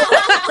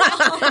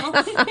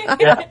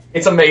 Yeah,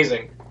 it's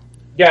amazing.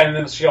 Yeah, and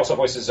then she also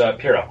voices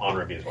Pyrrha on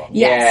Ruby as well.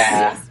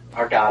 Yeah,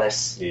 our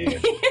goddess. Yeah.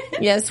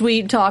 Yes,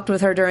 we talked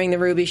with her during the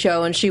Ruby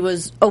show, and she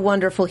was a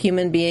wonderful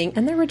human being.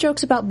 And there were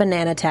jokes about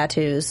banana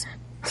tattoos,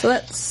 so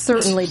that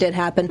certainly did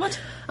happen.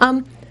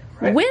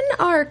 Right. When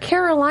are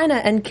Carolina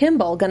and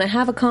Kimball going to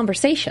have a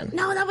conversation?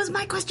 No, that was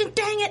my question.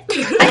 Dang it!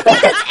 I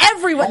think that's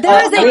everyone.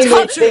 There is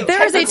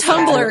a they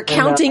Tumblr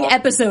counting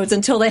episodes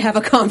until they have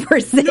a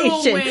conversation.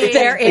 No way.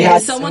 There They had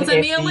is. Someone send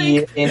me a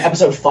link. in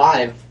episode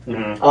 5,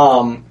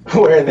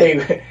 where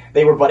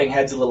they were butting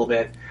heads a little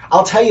bit.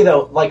 I'll tell you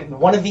though, like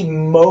one of the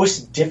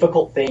most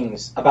difficult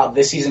things about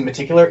this season in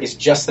particular is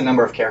just the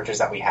number of characters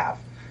that we have.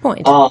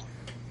 Point.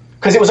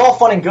 Because it was all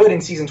fun and good in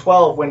season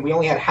 12 when we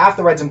only had half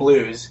the Reds and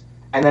Blues,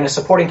 and then a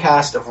supporting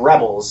cast of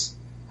Rebels,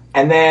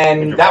 and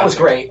then that was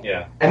great.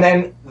 Yeah. And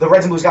then the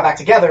Reds and Blues got back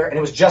together, and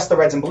it was just the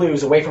Reds and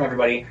Blues away from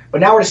everybody.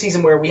 But now we're in a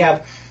season where we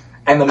have,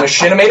 and the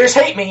Machinimators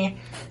hate me,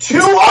 2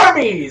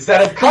 armies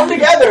that have come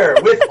together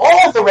with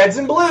all the Reds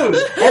and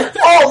Blues and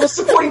all the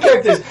supporting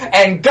characters.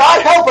 And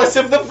God help us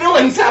if the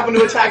villains happen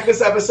to attack this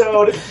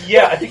episode.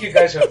 Yeah, I think you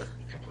guys have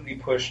completely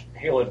pushed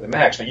Halo to the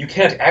max. Now, you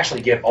can't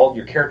actually get all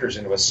your characters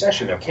into a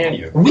session now, can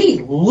you? We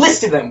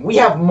listed them. We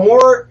have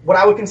more what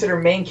I would consider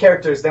main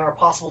characters than are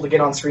possible to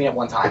get on screen at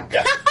one time.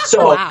 Yeah.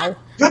 So, Wow.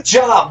 Good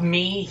job,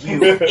 me,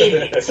 you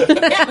idiot.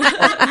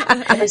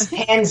 It has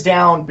hands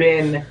down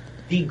been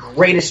the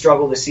greatest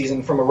struggle this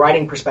season from a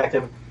writing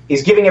perspective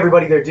is giving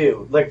everybody their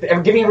due. Like,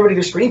 giving everybody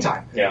their screen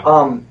time.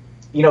 Yeah.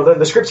 You know,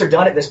 the scripts are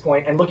done at this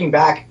point, and looking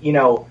back, you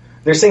know,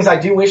 there's things I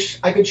do wish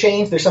I could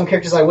change. There's some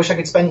characters I wish I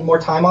could spend more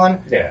time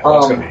on. Yeah,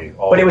 well, that's gonna be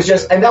all but it was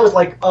just, good. and that was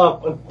like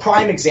a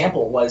prime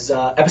example was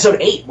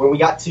episode 8, where we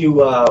got to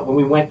when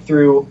we went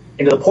through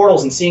into the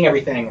portals and seeing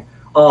everything.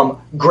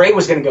 Gray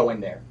was going to go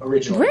in there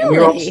originally. And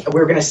Really? we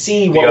were going to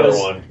see The what other was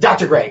one.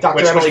 Dr. Gray, Dr.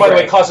 Which, Emily by the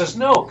Gray. way, causes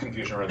no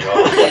confusion around the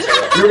audience.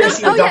 We were going to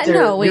see what Oh, yeah, Dr.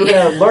 no, we were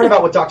going to learn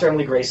about what Dr.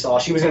 Emily Gray saw.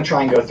 She was going to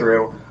try and go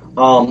through.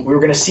 We were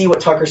going to see what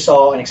Tucker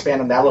saw and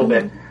expand on that a little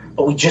bit.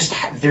 But we just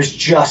there's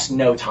just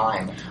no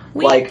time.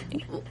 Like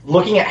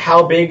looking at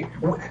how big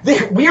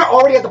we are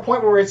already at the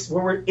point where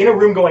we're in a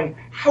room going,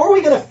 how are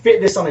we going to fit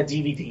this on a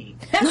DVD?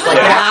 Like, that's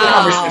the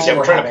conversation Yeah,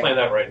 we're trying to having. plan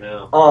that right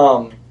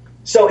now.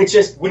 So it's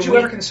just. Would you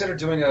ever consider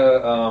doing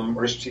a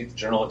Rooster Teeth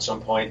journal at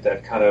some point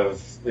that kind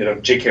of, you know,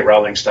 J.K.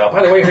 Rowling style?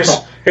 By the way,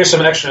 here's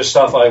some extra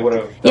stuff I would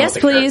have done. Yes, with the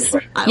please.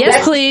 characters, right? Yes,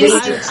 That's please. the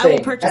dangerous I will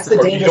thing. purchase That's it. the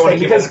Or you dangerous don't wanna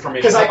thing give that because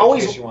information I out in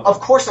always, case you want of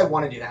to. course, I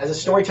want to do that as a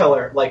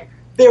storyteller. Like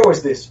there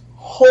was this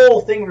whole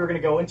thing we were going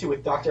to go into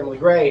with Dr. Emily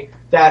Gray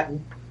that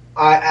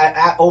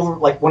I over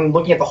like when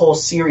looking at the whole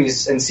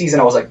series and season,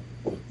 I was like,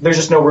 there's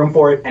just no room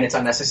for it and it's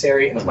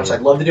unnecessary. And as much as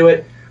I'd love to do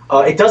it,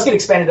 it does get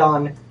expanded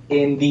on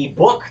in the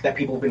book that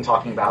people have been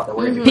talking about. That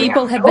we're gonna be doing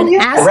People out. have been The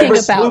Red asking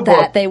versus Blue about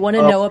that. book, They want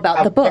to know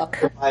about the book.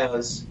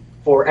 bios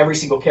for every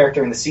single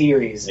character in the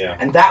series. Yeah.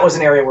 And that was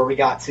an area where we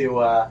got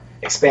to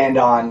expand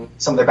on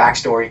some of their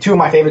backstory. 2 of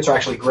my favorites are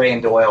actually Gray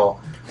and Doyle.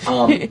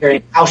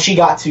 How she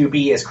got to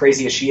be as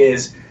crazy as she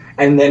is.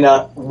 And then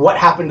what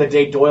happened the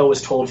day Doyle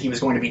was told he was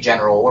going to be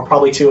general were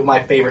probably 2 of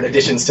my favorite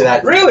additions to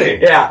that.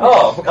 Really? Yeah.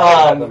 Oh, okay.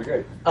 That'd be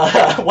great.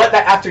 What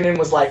that afternoon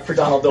was like for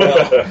Donald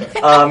Doyle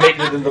made it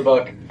into the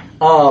book.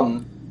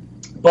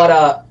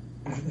 But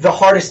the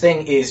hardest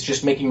thing is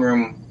just making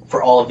room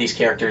for all of these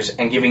characters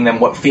and giving them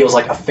what feels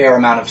like a fair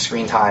amount of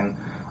screen time.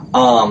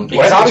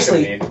 Because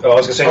obviously, I was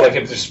going to say, like,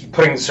 if just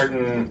putting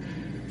certain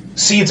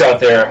seeds out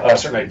there,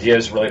 certain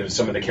ideas related to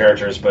some of the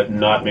characters, but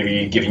not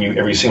maybe giving you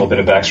every single bit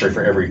of backstory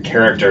for every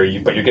character.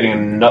 But you're getting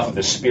enough of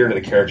the spirit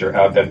of the character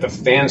out that the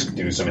fans can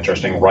do some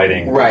interesting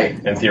writing, Right.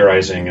 and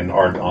theorizing and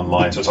art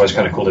online. So it's always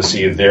kind of cool to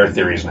see their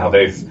theories and how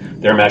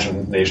their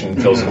imagination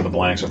fills in the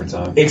blanks over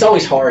time. it's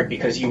always hard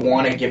because you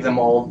want to give them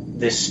all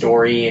this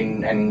story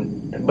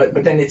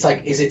but then it's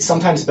like, is it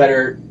sometimes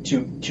better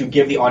to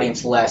give the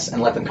audience less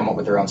and let them come up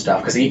with their own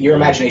stuff? Because your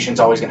imagination is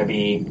always going to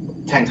be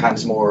 10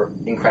 times more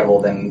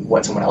incredible than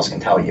what someone else can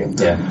tell you.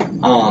 Yeah.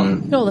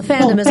 No, the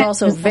fandom is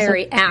also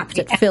very apt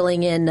at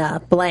filling in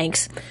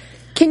blanks.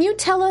 Can you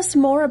tell us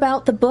more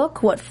about the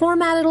book? What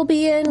format it'll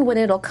be in? When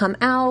it'll come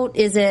out?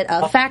 Is it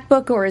a fact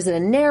book or is it a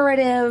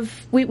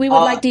narrative? We would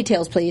like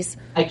details, please.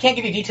 I can't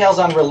give you details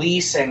on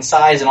release and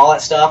size and all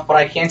that stuff, but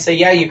I can say,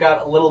 you've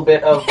got a little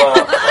bit of... Honestly,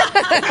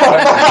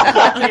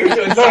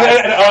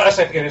 I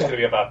think it is going to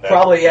be about that.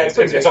 Probably, yeah. It's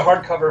a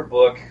hardcover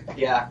book.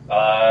 Yeah.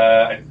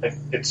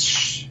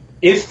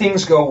 If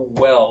things go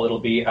well,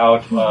 it'll be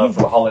out for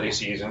the holiday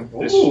season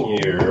this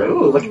year.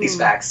 Ooh, look at these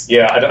facts.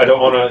 Yeah, I don't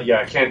want to... Yeah,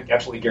 I can't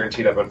absolutely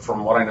guarantee that, but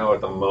from what I know at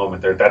the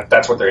moment,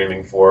 that's what they're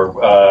aiming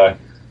for.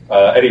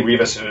 Eddie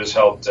Rivas, who has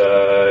helped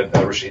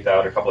Rashid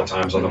out a couple of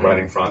times on the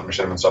writing front,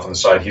 Machinima and stuff on the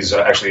side, he's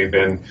actually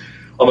been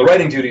on the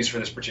writing duties for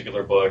this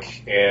particular book,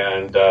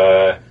 and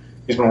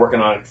he's been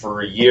working on it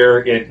for a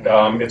year.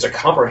 It's a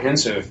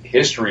comprehensive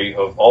history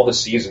of all the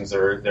seasons.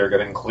 They're going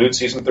to include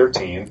season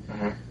 13.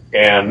 Mm-hmm.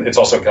 And it's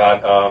also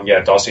got,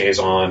 dossiers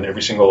on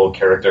every single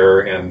character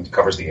and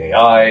covers the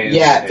AIs.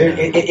 Yeah,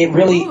 it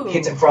really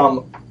hits it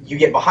from, you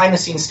get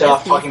behind-the-scenes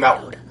stuff talking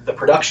about the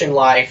production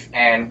life,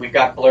 and we've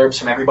got blurbs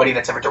from everybody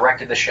that's ever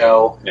directed the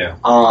show. Yeah.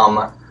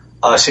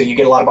 So you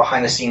get a lot of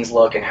behind-the-scenes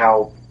look and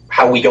how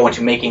we go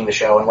into making the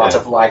show, and lots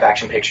of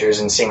live-action pictures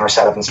and seeing our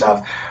setup and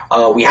stuff.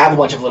 We have a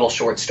bunch of little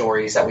short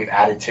stories that we've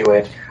added to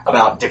it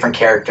about different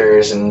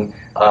characters and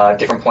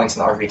different points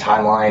in the RV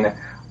timeline.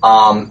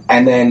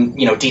 And then,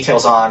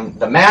 details on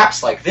the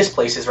maps, like this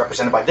place is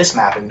represented by this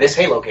map in this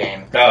Halo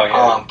game. Oh,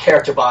 yeah.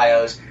 Character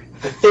bios.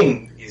 The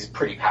thing is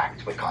pretty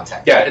packed with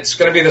content. Yeah, it's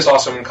going to be this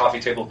awesome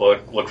coffee table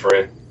book. Look for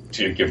it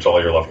to give to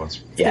all your loved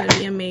ones. It's going to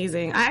be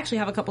amazing. I actually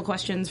have a couple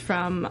questions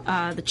from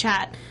the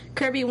chat.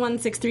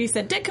 Kirby163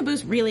 said, did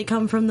Caboose really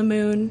come from the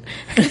moon?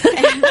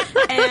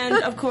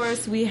 and, of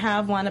course, we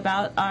have one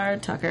about our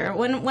Tucker.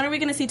 When are we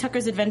going to see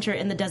Tucker's adventure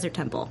in the Desert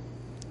Temple?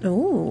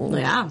 Ooh.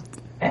 Yeah.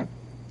 I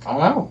don't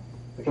know.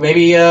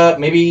 Maybe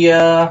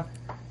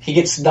he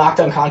gets knocked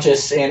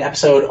unconscious in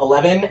episode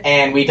 11,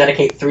 and we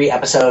dedicate 3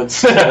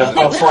 episodes of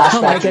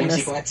flashback dream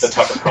sequence. The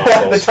Tucker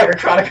Chronicles. The Tucker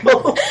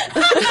Chronicles.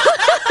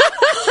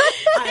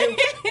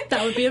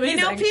 That would be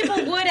amazing.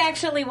 People would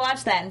actually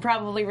watch that and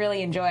probably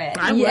really enjoy it.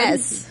 I would.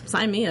 Yes.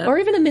 Sign me up. Or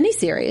even a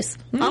miniseries.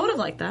 I would have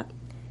liked that.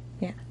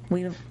 Yeah.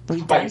 We've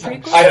done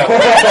prequels. I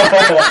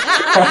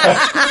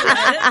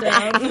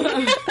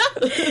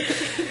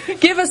know.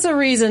 Give us a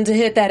reason to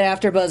hit that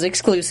AfterBuzz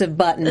exclusive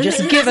button.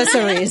 Just give us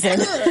a reason.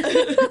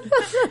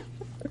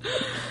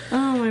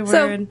 Oh, my word.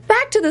 So,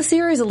 back to the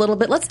series a little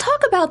bit. Let's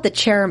talk about the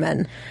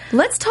chairman.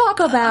 Let's talk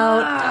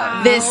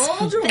about this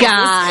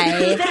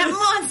guy.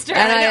 That monster.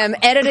 And I am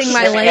editing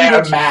my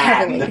language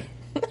heavily.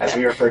 As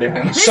we refer to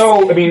him.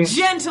 So, I mean...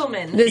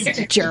 Gentleman. This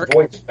jerk.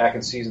 Voice back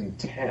in season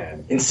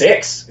 10. In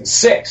 6. In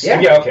 6?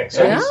 Yeah. Okay.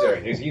 So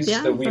he's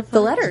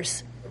the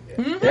letters.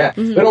 Yeah.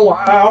 It's been a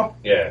while.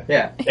 Yeah.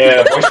 Yeah.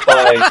 Voiced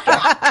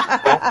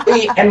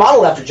by... and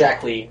modeled after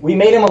Jack Lee. We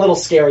made him a little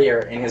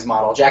scarier in his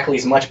model. Jack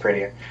Lee's much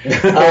prettier.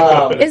 Isn't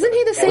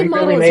he the same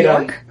model really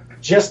as York?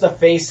 Just the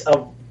face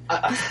of...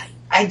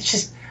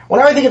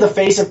 Whenever I think of the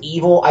face of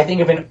evil, I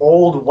think of an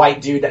old white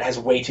dude that has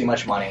way too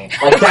much money.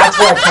 Like, that's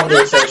what I come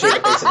to associate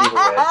the face of evil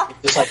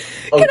with. Just like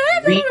Can I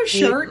have a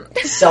shirt?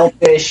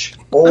 Selfish,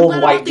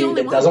 old white dude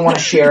that doesn't want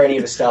to share any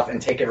of his stuff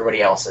and take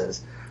everybody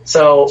else's.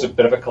 So it's a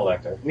bit of a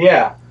collector.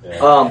 Yeah.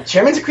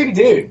 Chairman's a creepy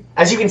dude.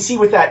 As you can see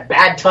with that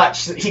bad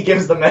touch that he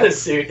gives the meta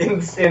suit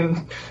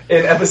in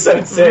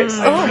episode 6.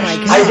 Oh my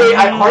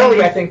god.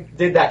 Harley, I think,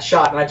 did that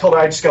shot, and I told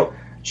her,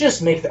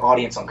 just make the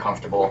audience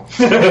uncomfortable.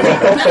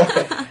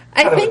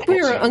 I think we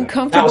were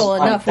uncomfortable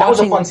enough. That was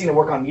a fun scene to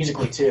work on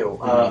musically, too.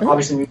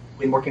 Obviously, we've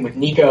been working with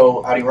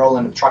Nico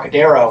Audi-Roland of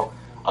Trocadero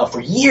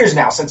for years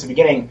now, since the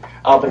beginning.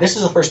 But this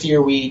is the first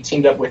year we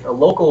teamed up with a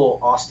local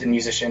Austin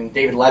musician,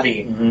 David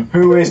Levy,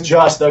 who is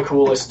just the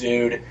coolest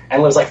dude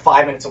and lives like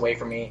 5 minutes away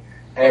from me.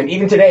 And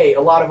even today,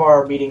 a lot of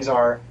our meetings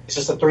it's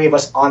just the 3 of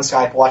us on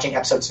Skype watching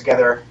episodes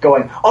together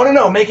going, oh,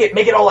 no, make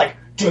it all like,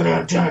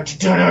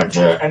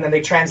 and then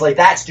they translate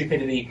that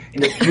stupidity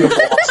into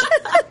beautiful awesome.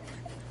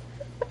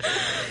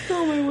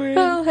 Oh, my word.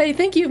 Well, I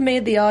think you've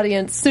made the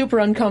audience super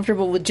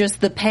uncomfortable with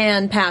just the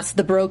pan past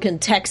the broken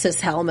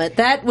Texas helmet.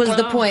 That was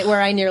the point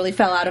where I nearly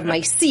fell out of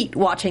my seat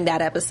watching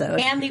that episode.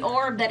 And the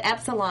orb that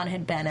Epsilon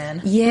had been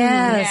in.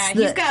 Yes.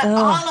 Yeah, he's got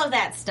all of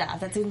that stuff.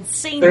 That's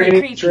insanely creepy. Are there any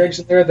creepy. Easter eggs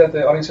in there that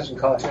the audience hasn't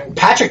caught?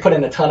 Patrick put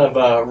in a ton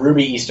of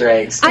Ruby Easter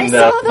eggs. I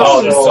saw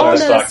those on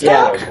the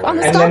stock and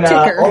then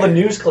ticker. all the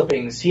news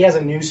clippings. He has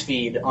a news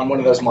feed on one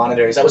of those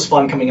monitors. That was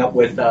fun coming up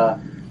with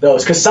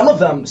those, because some of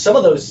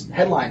those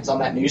headlines on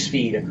that news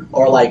feed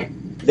are like,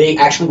 they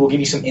actually will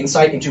give you some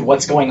insight into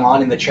what's going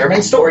on in the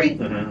chairman story.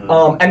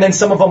 And then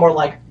some of them are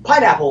like,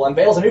 Pineapple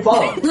unveils a new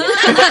phone.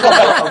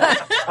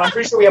 I'm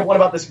pretty sure we have one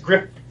about the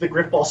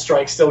Griffball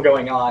strike still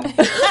going on.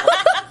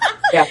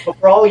 Yeah, but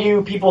for all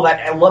you people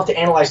that love to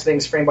analyze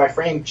things frame by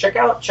frame, check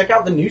out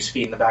the news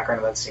feed in the background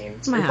of that scene.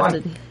 It's pretty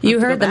fun. You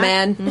heard the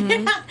man.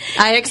 Mm-hmm.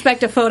 I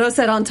expect a photo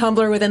set on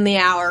Tumblr within the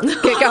hour.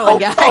 Get going,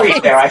 guys. Oh,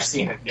 yeah, I've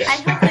seen it. Yeah. I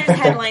hope there's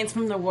headlines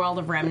from the world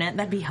of Remnant.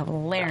 That'd be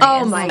hilarious.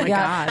 Oh my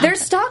god. Their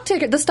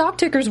the stock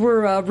tickers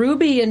were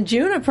Ruby and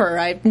Juniper.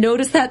 I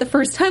noticed that the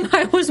first time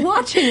I was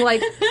watching.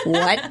 Like,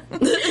 what?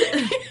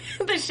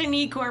 The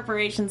Shani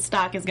Corporation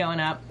stock is going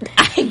up.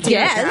 I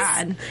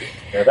guess.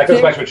 Yeah, that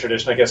goes back to a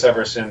tradition, I guess,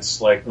 ever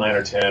since like 9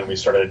 or 10, we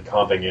started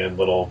comping in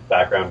little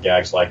background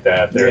gags like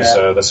that. There's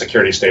the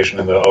security station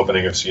in the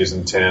opening of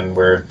season 10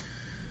 where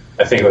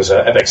I think it was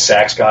Epic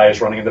Sax guy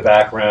is running in the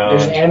background.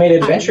 There's an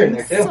animated adventure in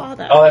there, too.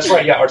 Oh, that's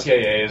right. Yeah,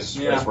 RTAA is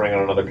running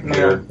on another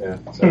computer.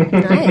 Yeah. So.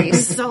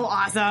 Nice. So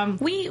awesome.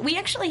 We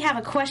actually have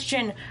a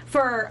question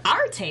for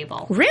our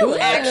table. Really?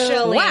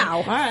 Actually.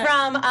 Wow. Right.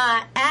 From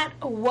at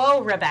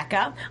Whoa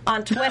Rebecca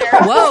on Twitter.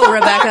 Whoa,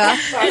 Rebecca.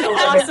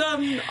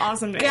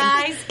 Awesome name.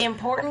 Guys,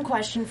 important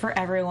question for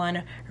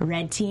everyone.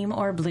 Red team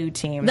or blue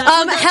team?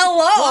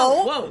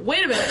 Hello. Whoa,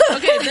 wait a minute.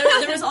 Okay,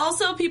 there was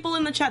also people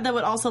in the chat that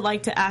would also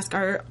like to ask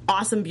our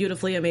awesome,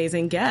 beautifully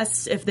amazing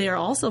guests if they are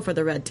also for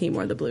the red team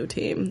or the blue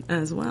team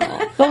as well.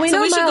 Well, we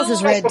know should Miles go-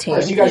 is red team.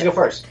 You guys go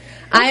first.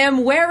 I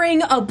am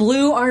wearing a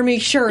blue army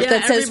shirt Yeah,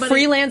 that says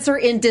everybody- freelancer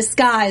in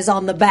disguise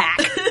on the back.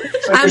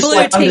 So I'm you're blue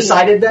like team.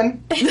 undecided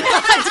then?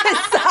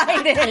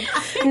 Undecided.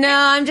 No,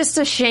 I'm just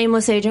a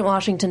shameless Agent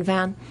Washington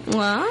fan.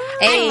 Wow.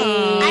 Hey.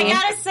 I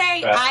gotta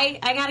say,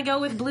 I gotta go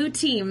with blue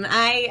team.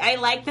 I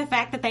like the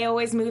fact that they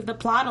always move the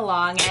plot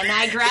along, and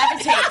I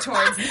gravitate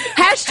towards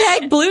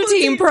Hashtag blue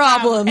team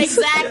problems.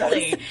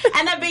 exactly.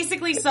 And that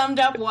basically summed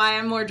up why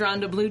I'm more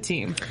drawn to blue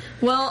team.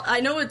 Well, I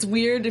know it's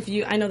weird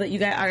I know that you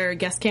guys, our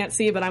guests can't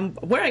see, but I'm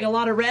wearing a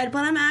lot of red,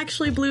 but I'm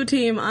actually blue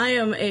team. I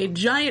am a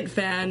giant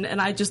fan,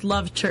 and I just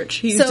love Church.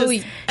 He's So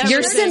just you're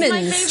everything.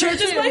 Simmons.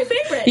 Church is my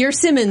favorite. You're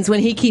Simmons when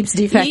he keeps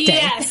defecting.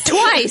 Yes.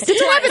 Twice. Did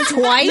it happen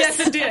twice? Yes,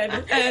 it did,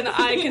 and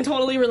I can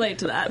totally relate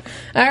to that.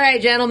 All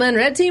right, gentlemen.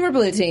 Red team or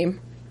blue team?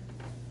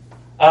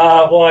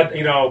 Well,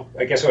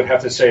 I guess I would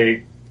have to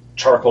say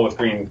charcoal with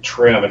green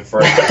trim at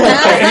first. But,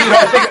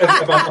 I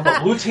think I'm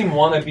a blue team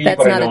wannabe, That's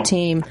but not I know a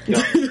team.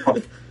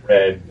 I'm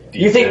red.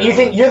 You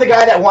think you're the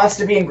guy that wants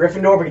to be in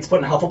Gryffindor but gets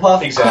put in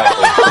Hufflepuff?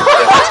 Exactly.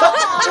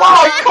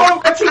 Wow, you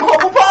call him Team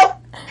Hufflepuff?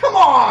 Come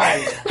on!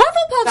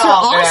 Hufflepuffs are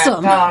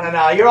awesome. Man.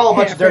 No. You're all a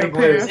bunch of dirty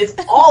blues. It's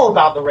all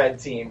about the red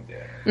team.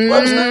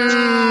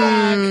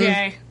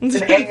 Okay.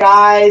 And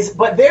AIs,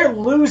 but they're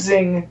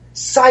losing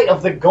sight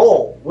of the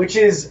goal, which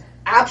is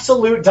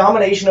absolute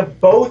domination of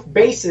both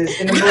bases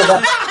in the middle of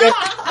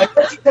that. And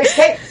red team takes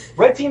cake.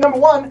 Red team number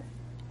one,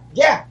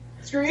 yeah,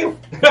 screw you.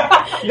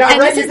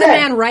 And this is the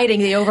man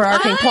writing the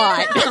overarching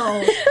plot.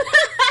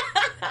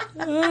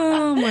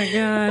 Oh my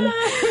god.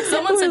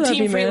 Someone said love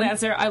Team you, man.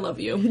 Freelancer. I love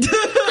you.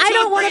 I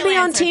don't want to be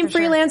on Team for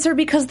sure. Freelancer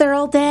because they're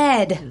all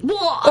dead.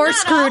 Or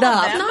screwed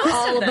up. Not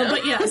all of them,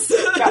 but yes.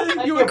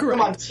 You were correct.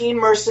 Come on, Team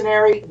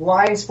Mercenary,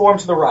 lines form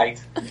to the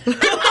right.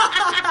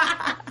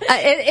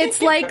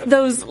 It's like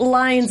those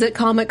lines at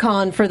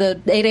Comic-Con for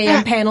the 8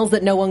 a.m. panels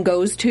that no one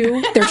goes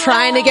to. They're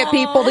trying to get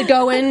people to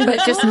go in, but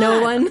just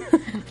no one.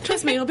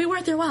 Trust me, it'll be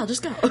worth your while.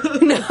 Just go.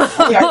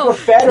 Yeah, we're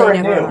fed or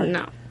They never new.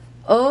 No.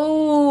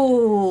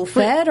 Oh,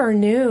 fed or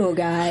new,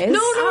 guys? No.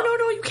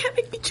 You can't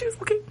make me choose.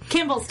 Okay.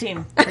 Kimball's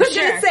team. I was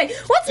Sure. going to say,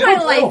 what's my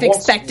life well-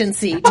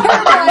 expectancy?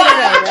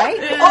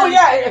 Right? Oh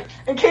yeah,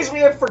 in case we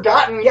have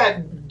forgotten, Are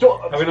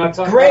we not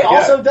talking Gray about it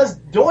yet? also does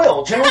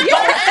Doyle. General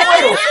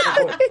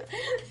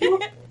Doyle.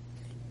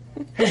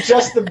 Who's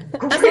just the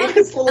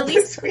greatest little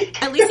this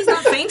week. At least he's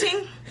not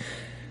fainting.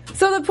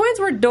 So the points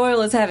where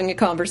Doyle is having a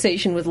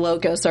conversation with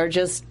Locus are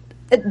just...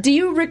 Do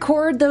you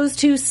record those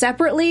two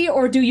separately,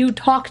 or do you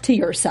talk to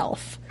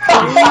yourself?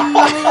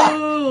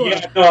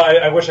 Yeah, no,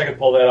 I wish I could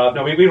pull that off.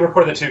 No, we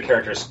recorded the two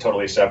characters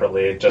totally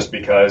separately, just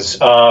because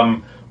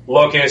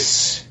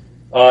Locus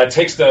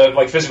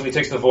physically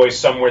takes the voice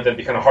somewhere that'd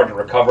be kind of hard to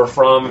recover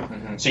from.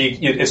 Mm-hmm. So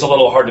it's a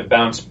little hard to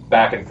bounce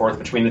back and forth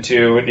between the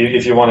two.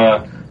 If you want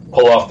to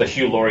pull off the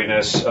Hugh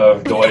Laurie-ness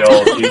of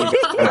Doyle, you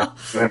kind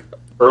of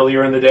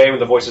earlier in the day when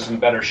the voice is in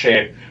better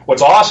shape.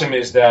 What's awesome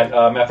is that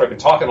after I've been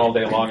talking all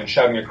day long and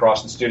shouting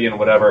across the studio and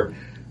whatever,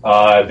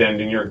 then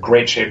you're in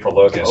great shape for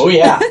Locus. Oh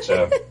yeah.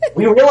 So.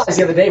 We realized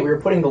the other day we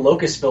were putting the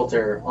Locust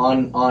filter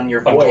on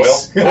your On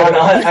voice. Doyle?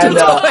 At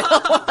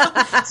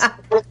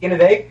the end of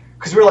the day,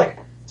 because we were like,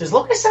 does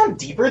Locust sound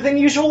deeper than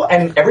usual?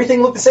 And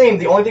everything looked the same.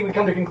 The only thing we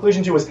come to a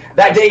conclusion to was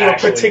that day you were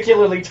Actually-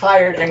 particularly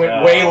tired and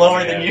went way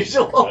lower than yeah.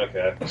 usual.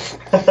 Okay.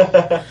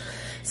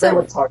 So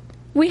it's hard.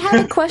 We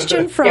had a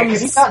question Yeah, from...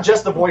 because he's not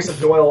just the voice of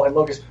Doyle and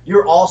Locust.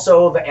 You're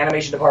also the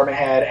animation department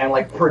head and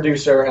like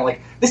producer and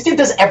like this dude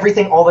does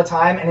everything all the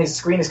time, and his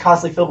screen is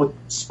constantly filled with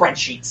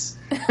spreadsheets.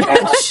 And,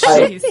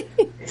 Jeez.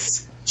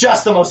 it's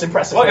just the most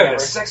impressive Look thing at ever.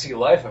 this sexy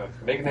life of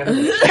making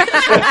animation.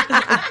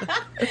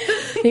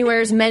 He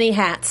wears many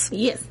hats.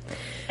 Yes.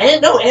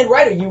 And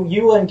Ryder,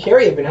 you and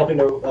Carrie have been helping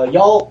to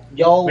y'all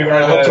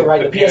helped to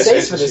write the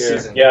PSAs for this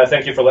season. Yeah,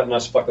 thank you for letting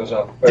us fuck those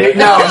up.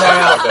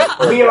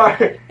 No. We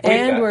are,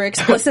 and we're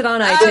explicit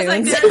on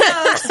iTunes.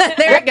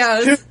 There it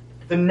goes.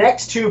 The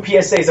next 2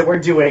 PSAs that we're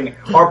doing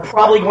are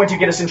probably going to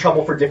get us in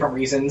trouble for different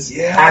reasons,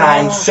 yeah. And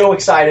I'm so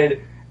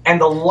excited.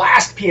 And the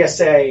last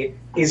PSA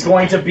is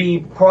going to be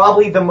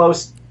probably the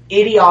most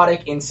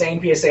idiotic, insane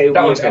PSA we've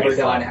ever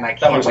done, and I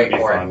can't wait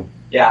for it.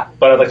 Yeah.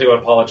 But I'd like to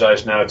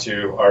apologize now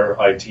to our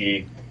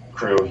IT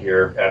crew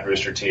here at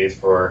Rooster Teeth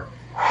for...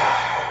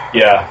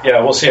 Yeah,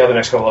 we'll see how the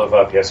next couple of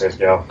PSAs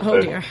go. Oh,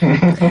 dear.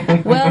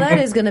 Well, that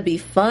is going to be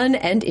fun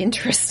and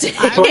interesting.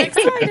 I'm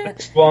excited.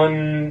 Next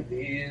one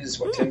is,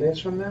 10 days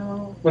from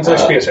now? When's the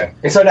next PSA?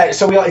 It's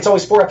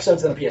always 4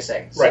 episodes and a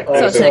PSA. Right. So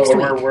it's next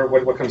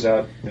week. What comes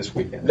out this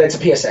weekend? That's a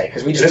PSA,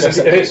 because we just...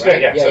 It is,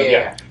 right?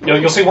 Yeah.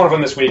 You'll see one of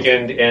them this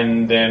weekend,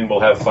 and then we'll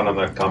have fun on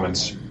the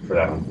comments for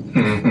that one.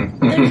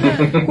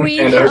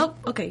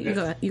 Okay,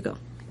 you go.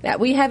 Yeah,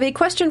 we have a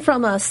question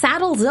from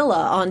Saddlezilla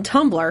on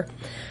Tumblr.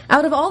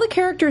 Out of all the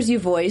characters you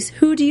voice,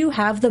 who do you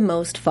have the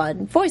most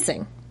fun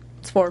voicing?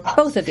 It's for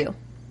both of you.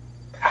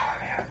 Oh,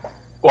 man.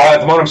 Well,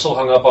 at the moment, I'm still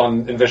hung up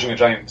on envisioning a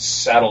giant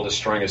saddle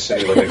destroying a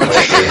city like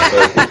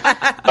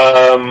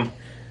a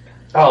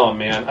oh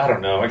man, I don't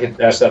know. I get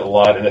asked that a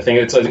lot, and the thing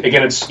it's a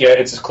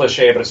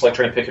cliche, but it's like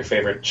trying to pick your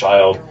favorite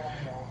child.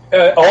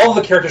 All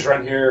the characters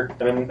around here,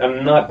 and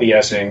I'm not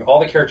BSing. All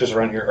the characters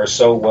around here are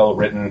so well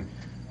written.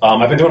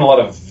 I've been doing a lot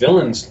of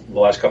villains the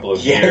last couple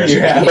of years,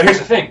 but here's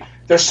the thing.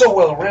 They're so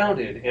well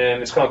rounded,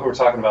 and it's kind of like what we were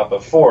talking about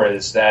before.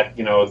 Is that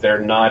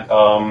they're not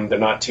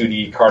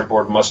 2D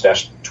cardboard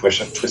mustache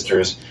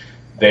twisters.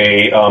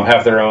 They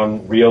have their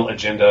own real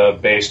agenda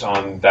based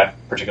on that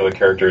particular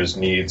character's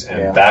needs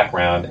and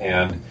background,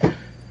 and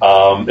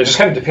it just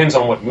kind of depends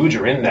on what mood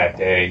you're in that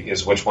day.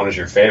 Is which one is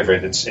your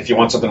favorite? It's if you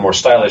want something more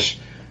stylish,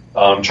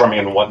 charming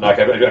and whatnot.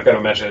 I've got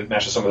to match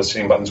some of the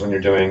sitting buttons when you're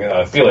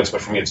doing Felix,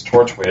 but for me it's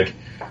Torchwick.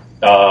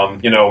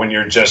 When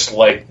you're just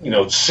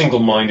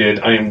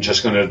single-minded, I am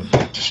just going to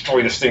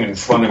destroy this thing in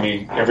front of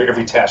me.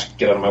 Every task,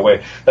 get out of my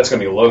way. That's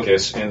going to be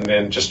Locus. And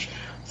then just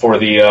for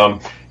the,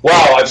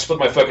 I've split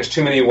my focus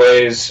too many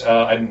ways.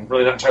 I'm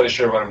really not entirely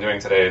sure what I'm doing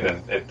today.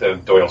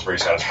 Then Doyle's very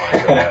satisfying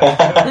for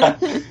that.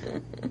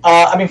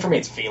 For me,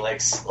 it's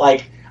Felix.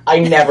 I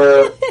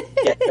never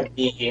get to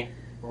be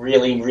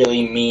really,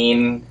 really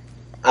mean.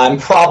 I'm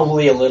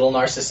probably a little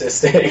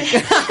narcissistic.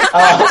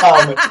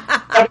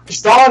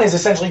 Sean is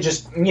essentially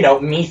just,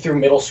 me through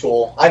middle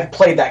school. I've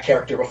played that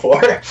character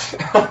before.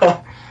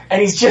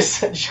 And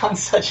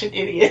Sean's such an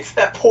idiot.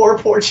 That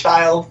poor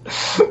child.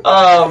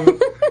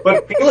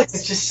 But Felix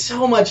is just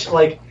so much,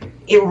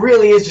 it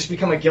really is just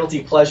become a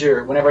guilty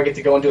pleasure whenever I get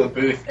to go into a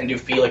booth and do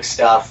Felix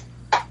stuff.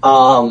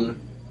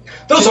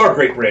 Those are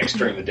great breaks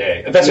during the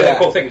day. That's the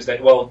cool thing is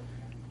that,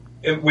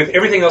 with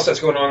everything else that's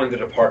going on in the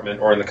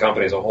department or in the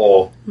company as a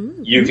whole,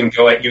 you can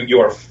go you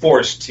are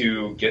forced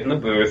to get in the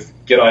booth,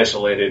 get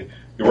isolated.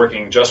 You're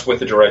working just with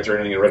the director,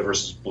 and in Red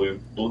versus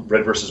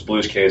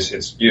Blue's case,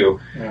 it's you.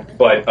 Yeah.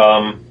 But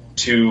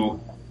to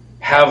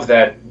have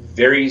that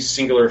very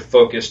singular,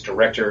 focused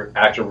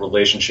director-actor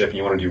relationship, and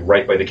you want to do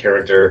right by the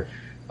character,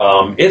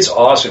 it's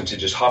awesome to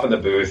just hop in the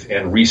booth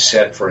and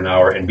reset for an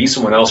hour and be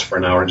someone else for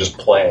an hour and just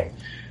play.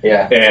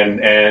 Yeah,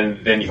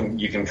 and then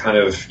you can kind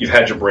of you've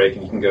had your break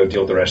and you can go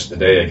deal with the rest of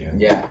the day again.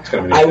 Yeah, it's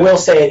gonna be I will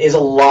say it is a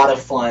lot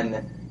of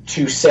fun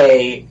to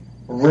say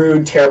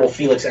rude, terrible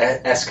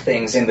Felix-esque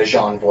things in the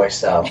Jean voice,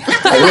 though.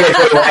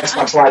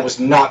 Xbox Live was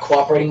not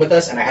cooperating with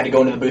us, and I had to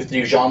go into the booth to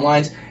do Jean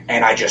lines,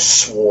 and I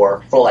just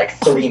swore for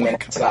 30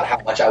 minutes about how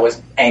much I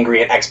was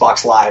angry at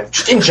Xbox Live,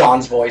 just in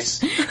Jean's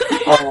voice.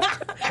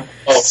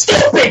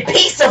 Stupid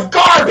piece of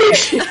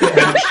garbage! You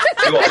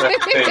also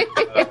have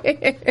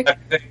to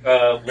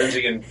thank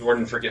Lindsay and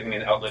Jordan for giving me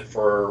an outlet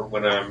for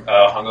when I'm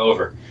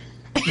hungover.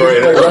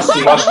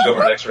 Watching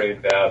over an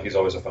X-rated Valve, he's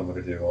always a fun one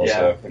to do.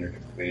 Also, when you're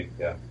complete,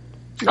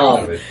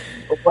 I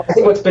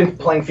think what's been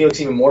playing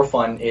Felix even more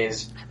fun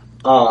is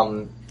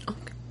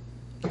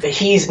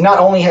he's not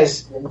only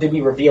did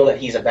we reveal that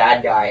he's a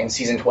bad guy in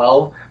season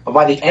 12, but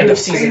by the end of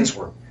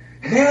season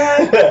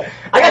I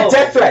got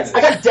death threats.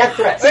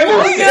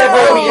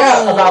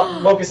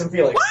 About Locus and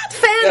Felix. What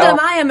fandom?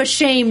 I am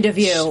ashamed of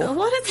you.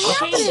 What is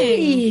happening?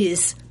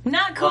 Jeez.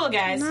 Not cool,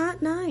 guys.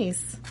 Not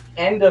nice.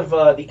 The end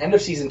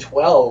of season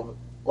 12.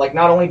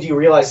 Not only do you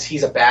realize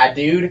he's a bad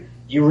dude,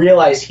 you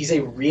realize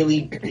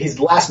his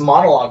last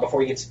monologue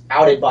before he gets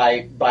outed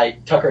by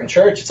Tucker and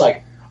Church. It's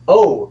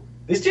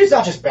this dude's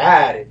not just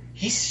bad.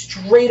 He's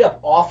straight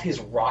up off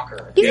his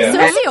rocker. He's a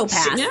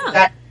sociopath.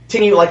 That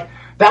continue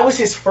that was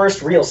his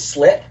first real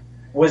slip.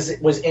 Was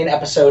in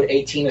episode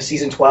 18 of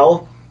season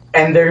 12,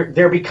 and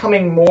they're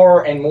becoming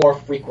more and more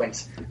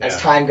frequent as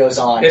time goes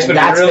on. It's been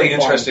really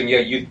interesting. Yeah,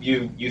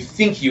 you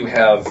think you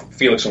have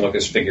Felix and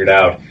Locus figured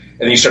out, and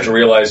then you start to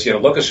realize,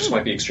 Locus just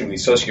might be extremely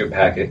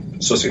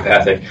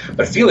sociopathic,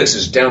 but Felix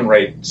is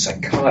downright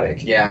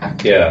psychotic. Yeah.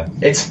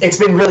 It's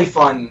been really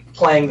fun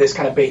playing this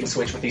kind of bait and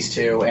switch with these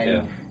two,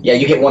 and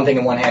you get one thing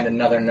in one hand and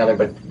another in another.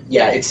 But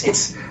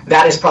it's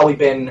that has probably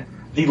been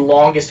the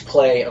longest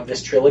play of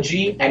this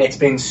trilogy, and it's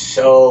been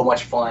so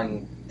much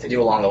fun to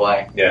do along the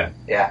way. Yeah.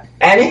 Yeah.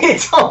 And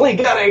it's only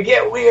gonna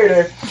get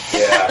weirder.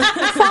 Yeah.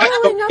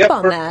 Following up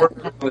on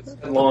that.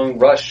 With a long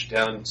rush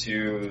down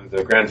to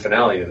the grand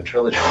finale of the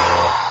trilogy.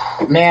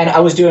 Man,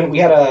 we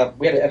had an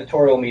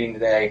editorial meeting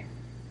today,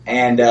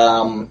 and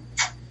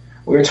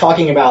we were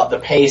talking about the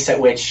pace at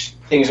which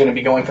things are going to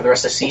be going for the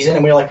rest of the season,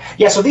 and we were like,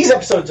 yeah, so these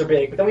episodes are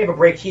big, but then we have a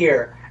break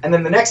here, and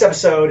then the next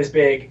episode is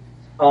big,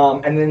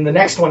 and then the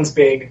next one's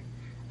big,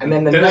 and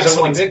then next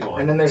one's big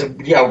one, and then there's a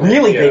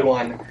really big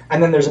one,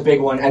 and then there's a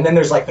big one, and then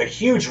there's like the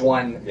huge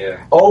one.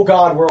 Yeah. Oh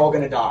God, we're all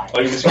going to die.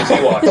 Oh, you just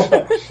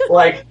watch.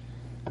 Like,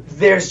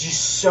 there's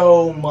just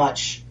so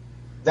much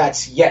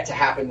that's yet to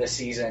happen this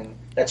season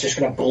that's just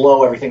going to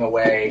blow everything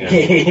away.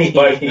 Yeah.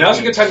 But now's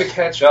a good time to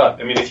catch up.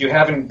 I mean, if you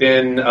haven't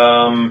been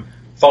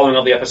following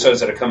all the episodes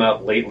that have come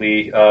out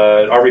lately,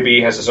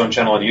 RVB has his own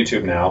channel on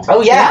YouTube now.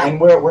 Oh yeah,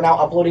 and we're now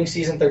uploading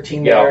season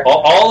 13 there. Yeah,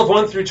 all of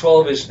 1 through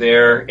 12 is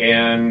there,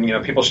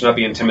 and people should not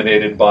be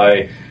intimidated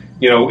by,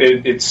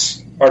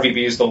 it's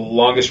RVB is the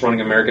longest running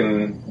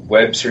American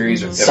web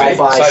series of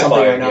sci-fi, something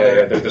or another.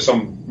 Yeah, there's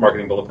some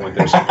marketing bullet point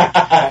there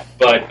somewhere.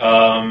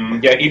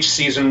 But each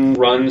season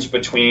runs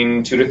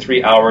between 2 to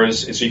 3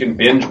 hours, so you can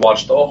binge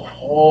watch the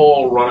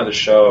whole run of the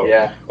show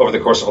over the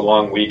course of a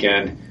long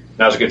weekend.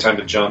 Now's a good time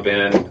to jump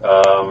in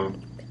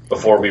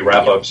before we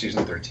wrap up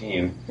season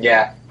 13.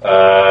 Yeah.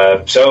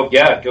 So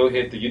go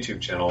hit the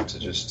YouTube channel to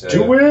just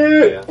do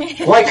it.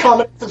 Yeah. Like,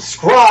 comment,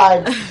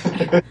 subscribe.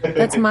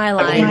 That's my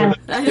line.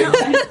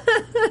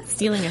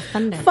 Stealing a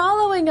thunder.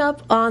 Following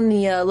up on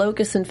the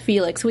Locus and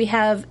Felix, we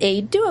have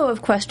a duo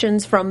of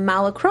questions from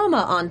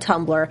Malachroma on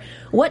Tumblr.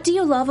 What do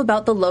you love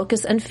about the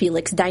Locus and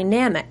Felix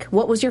dynamic?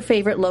 What was your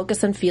favorite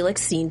Locus and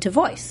Felix scene to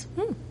voice?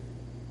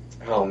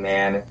 Oh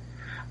man,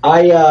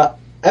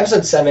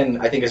 Episode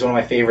 7, I think, is one of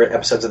my favorite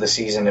episodes of the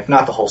season, if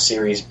not the whole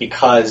series,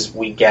 because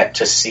we get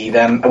to see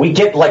them. We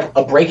get, like,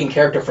 a breaking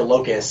character for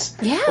Locus.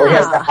 Yeah. Where he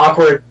has that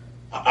awkward,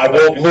 I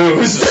won't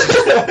lose.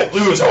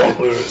 I won't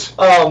lose.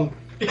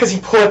 Because he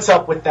puts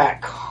up with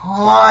that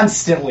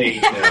constantly.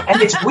 Yeah.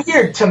 And it's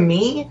weird to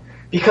me,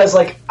 because,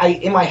 like,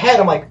 in my head,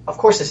 I'm like, of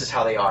course this is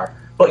how they are.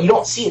 But you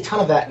don't see a ton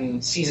of that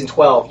in Season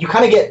 12. You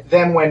kind of get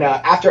them when,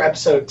 after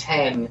Episode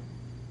 10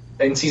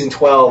 in Season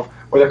 12,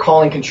 where they're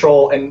calling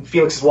control, and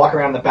Felix is walking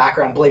around in the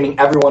background blaming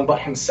everyone but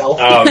himself.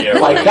 Oh, yeah.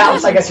 Like, that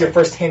was, I guess, your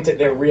first hint at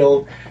their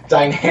real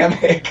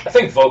dynamic. I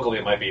think vocally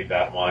it might be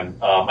that one.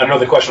 I know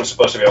the question was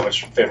supposed to be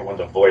which favorite one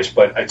to voice,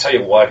 but I tell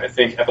you what, I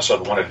think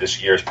Episode 1 of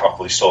this year is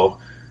probably still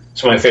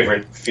some of my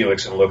favorite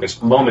Felix and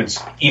Locus moments,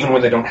 even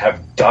when they don't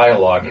have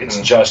dialogue. Mm-hmm. It's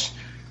just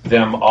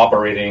them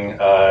operating,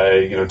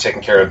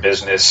 taking care of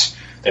business.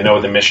 They know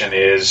what the mission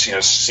is,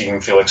 seeing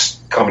Felix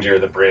commandeer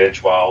the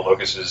bridge while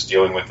Locus is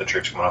dealing with the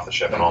troops coming off the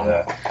ship and all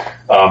that.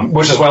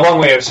 Which is my long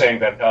way of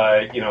saying that,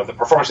 the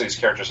performance of these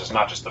characters is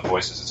not just the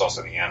voices, it's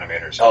also the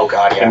animators. Oh,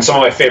 God, yeah. And some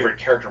of my favorite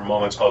character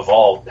moments of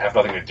all have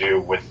nothing to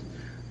do with,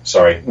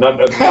 not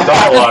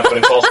dialogue, but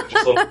it's also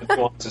just little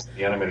influences that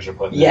the animators are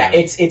putting in. Yeah,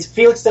 it's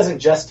Felix doesn't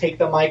just take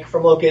the mic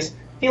from Locus.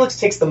 Felix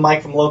takes the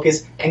mic from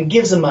Locus and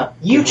gives him a,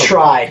 you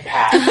tried,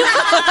 Pat.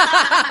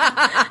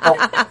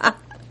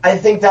 I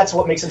think that's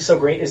what makes them so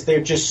great, is they're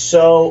just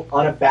so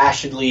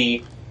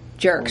unabashedly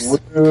jerks,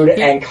 rude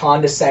and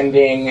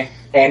condescending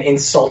and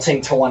insulting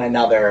to one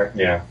another.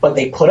 Yeah. But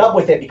they put up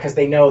with it because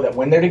they know that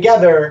when they're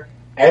together,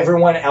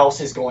 everyone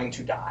else is going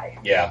to die.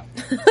 Yeah.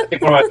 I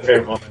think one of my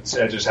favorite moments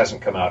just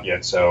hasn't come out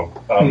yet, so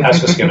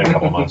ask us again in a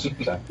couple months.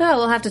 So. Oh,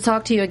 we'll have to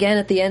talk to you again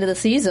at the end of the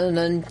season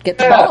and get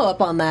the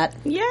follow-up on that.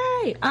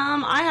 Yay!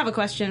 I have a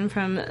question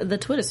from the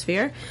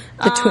Twittersphere.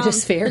 The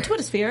Twittersphere? The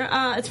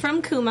Twittersphere. It's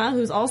from Kuma,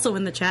 who's also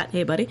in the chat.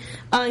 Hey, buddy.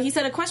 He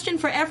said, a question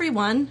for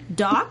everyone,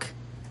 Doc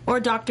or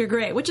Dr.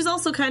 Gray, which is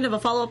also kind of a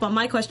follow-up on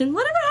my question.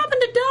 Whatever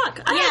happened to Doc?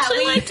 I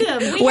actually liked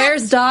him.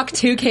 Where's Doc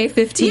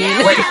 2K15?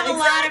 Yeah, we have a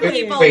lot of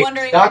people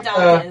wondering where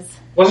Doc is.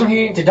 Wasn't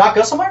he? Did Doc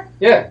go somewhere?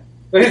 Yeah.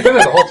 Well, he's been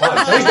there the whole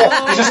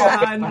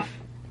time.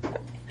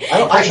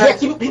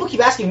 People keep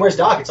asking, where's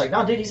Doc? It's like,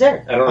 no, dude, he's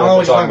there. I don't know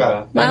what you're talking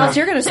about. Miles,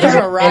 you're going to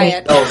start a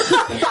riot.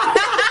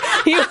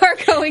 You are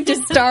going to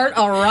start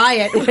a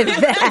riot with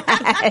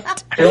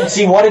that. I don't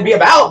see what it'd be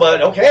about,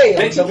 but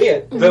okay, so be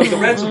it. The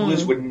Reds and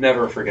Blues would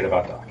never forget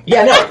about Doc.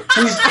 Yeah, no.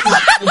 You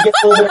get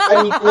a little bit of red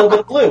and a little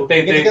bit of blue.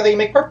 They get together, you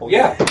make purple.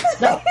 Yeah.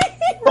 No.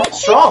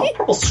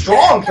 Purple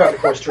strong throughout the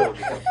course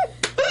trilogy.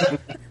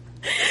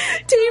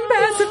 Team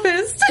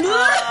pacifist.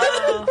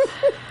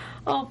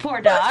 Oh,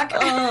 poor Doc.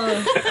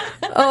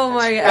 Oh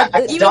my God.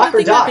 Doc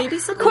or Doc?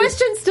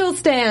 Question still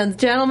stands.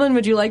 Gentlemen,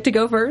 would you like to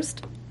go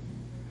first?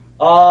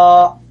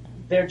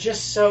 They're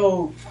just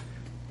so...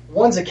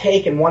 One's a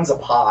cake and one's a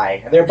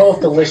pie. And they're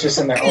both delicious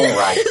in their own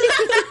right.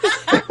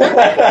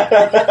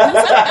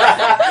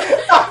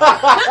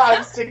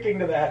 I'm sticking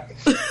to that.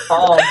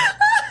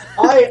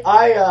 I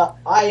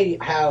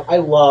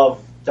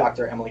love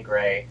Dr. Emily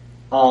Gray.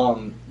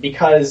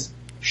 Because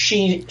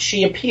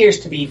she appears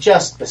to be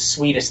just the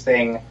sweetest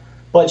thing,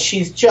 but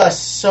she's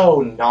just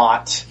so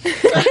not.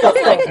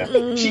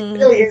 She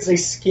really is a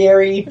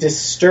scary,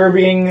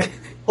 disturbing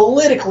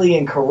politically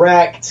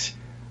incorrect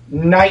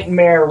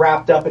nightmare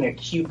wrapped up in a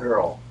cute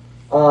girl.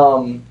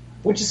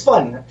 Which is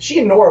fun. She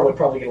and Nora would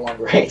probably get along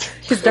great.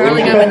 Because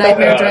Darling, I'm a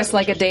nightmare dressed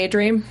like a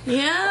daydream.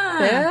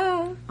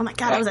 Yeah. Oh my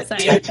god, I was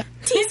excited.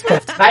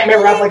 T-Swift.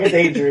 Nightmare wrapped like a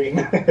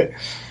daydream.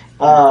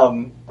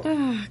 Oh,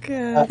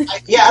 good.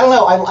 I don't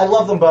know. I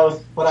love them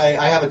both, but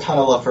I have a ton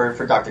of love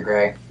for Dr.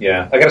 Gray.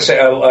 Yeah, I gotta say,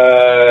 I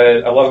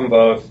love them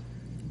both.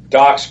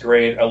 Doc's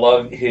great. I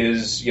love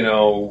his,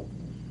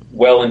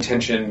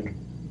 well-intentioned,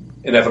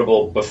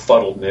 inevitable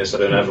befuddledness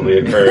that inevitably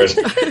occurs.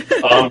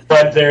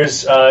 But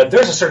there's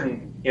a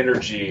certain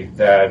energy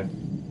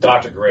that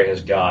Dr. Gray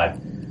has got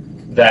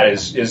that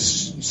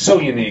is so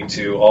unique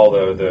to all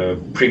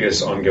the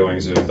previous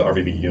ongoings of the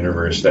RVB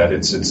universe that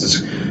it's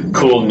this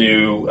cool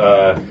new.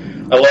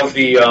 I love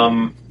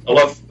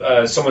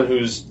someone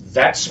who's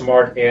that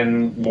smart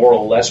and more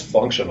or less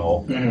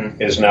functional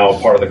is now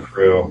part of the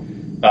crew.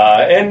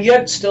 And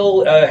yet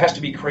still has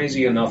to be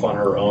crazy enough on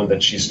her own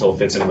that she still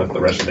fits in with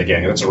the rest of the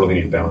gang. That's a really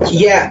neat balance.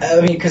 Yeah,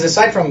 I mean, because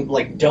aside from,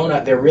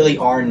 Donut, there really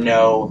are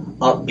no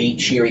upbeat,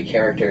 cheery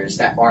characters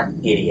that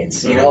aren't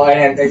idiots, you know?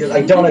 And,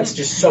 Donut's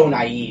just so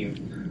naive.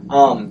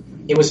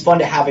 It was fun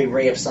to have a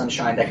ray of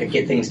sunshine that could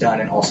get things done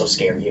and also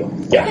scare you.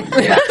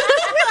 Yeah.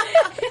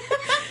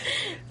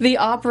 The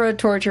opera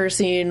torture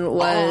scene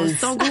was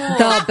so cool.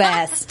 the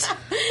best.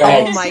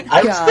 Thanks. Oh my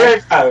I was god.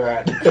 very proud of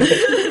that.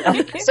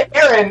 It's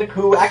Aaron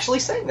who actually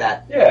sang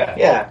that. Yeah.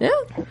 Yeah.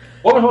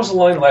 What was the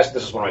line last?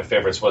 This is one of my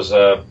favorites. Was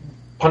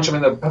punch him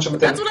in the. That's what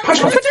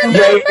punch him I in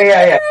the.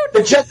 Yeah.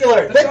 The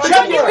jugular. The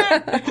jugular.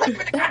 Punch him in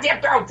the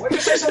goddamn throat. Why did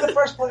you say so in the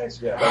first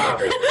place? Yeah, that was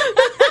great.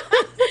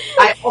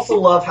 I also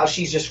love how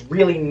she's just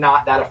really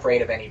not that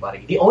afraid of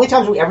anybody. The only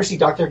times we ever see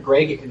Dr.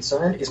 Gray get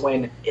concerned is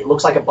when it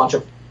looks like a bunch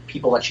of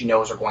people that she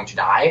knows are going to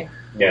die.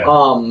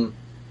 Yeah.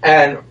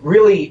 And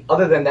really,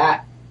 other than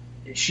that,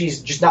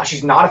 she's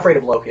not afraid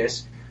of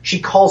Locust. She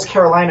calls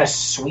Carolina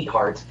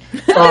sweetheart.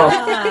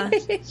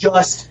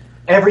 Just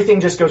everything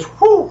just goes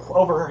whoo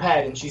over her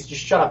head, and she's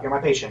just, shut up, you're my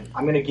patient.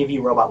 I'm going to give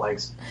you robot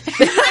legs.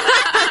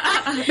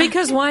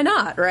 Because why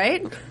not,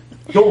 right?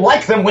 You'll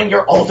like them when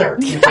you're older.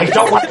 I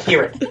don't want to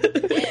hear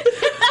it.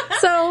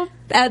 So,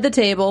 at the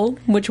table,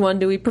 which one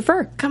do we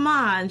prefer? Come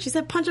on. She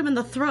said punch him in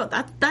the throat.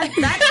 That's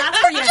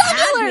where you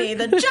had me.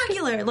 The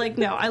jugular.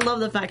 No, I love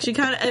the fact. She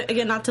kind of,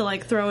 again, not to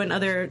throw in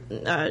other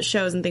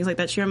shows and things like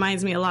that, she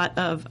reminds me a lot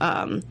of,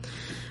 oh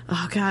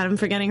god, I'm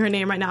forgetting her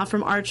name right now,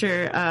 from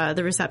Archer,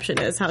 the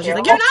receptionist. How she's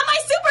like, you're not my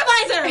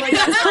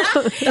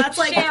supervisor! That's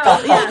like,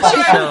 Cheryl. Yeah,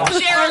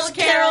 Cheryl,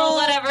 Carol,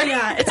 whatever.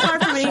 Yeah, it's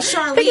hard for me.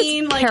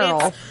 Charlene,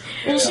 Carol.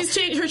 Well, she's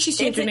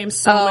changed her name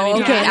so many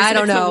times. Okay, I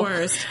don't It's know. The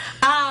worst.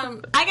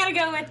 I gotta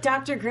go with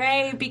Dr.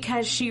 Gray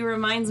because she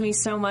reminds me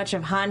so much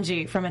of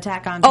Hanji from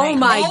Attack on Titan. Oh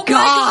my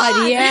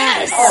god,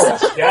 yes!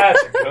 Oh, yeah,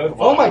 it's a good one.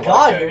 Oh my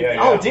god. Yeah.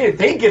 Oh, dude,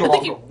 they get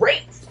along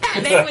great.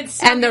 They would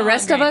still And the get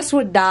rest along of us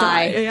would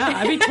die. Yeah,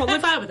 I'd be totally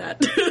fine with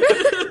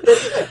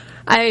that.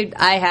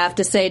 I have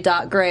to say,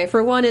 Doc Gray,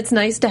 for one, it's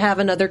nice to have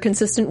another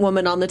consistent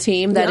woman on the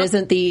team that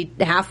isn't the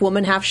half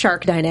woman, half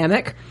shark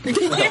dynamic.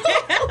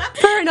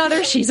 For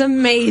another, she's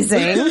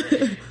amazing.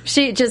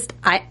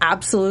 I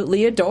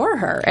absolutely adore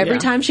her. Every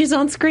time she's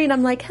on screen,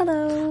 I'm like,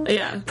 hello.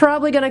 Yeah.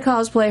 Probably going to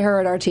cosplay her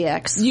at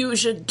RTX. You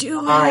should do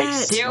it.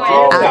 Nice. Do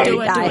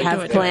it. I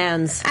have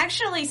plans.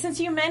 Actually,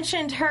 since you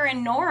mentioned her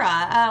and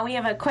Nora, we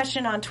have a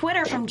question on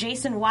Twitter from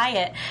Jason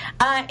Wyatt.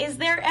 Is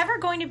there ever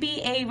going to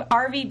be a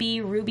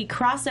RVB Ruby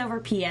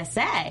crossover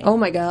PSA? Oh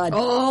my god.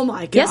 Oh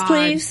my god. Yes,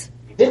 please.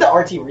 We did the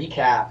RT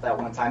recap that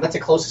one time. That's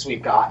the closest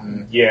we've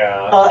gotten.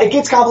 Yeah. It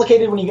gets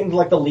complicated when you get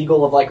into the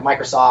legal of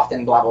Microsoft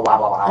and blah blah blah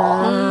blah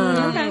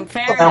blah. Okay,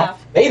 fair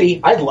enough. Maybe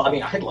I'd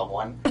love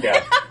one.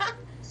 Yeah.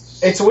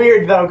 It's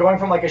weird though, going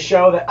from a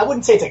show that I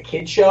wouldn't say it's a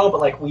kid show, but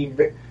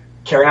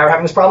Carrie and I were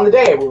having this problem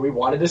today where we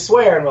wanted to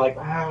swear and we're like,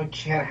 we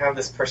can't have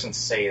this person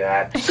say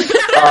that.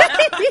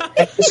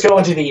 And just go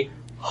into the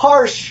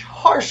harsh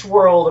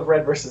world of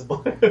Red versus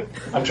Blue.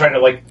 I'm trying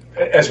to,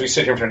 as we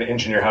sit here, I'm trying to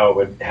engineer how it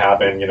would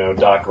happen.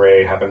 Doc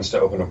Gray happens to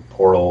open a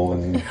portal,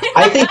 and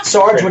I think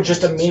Sarge would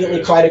just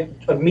immediately try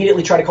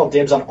to call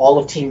dibs on all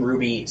of Team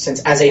Ruby,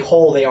 since as a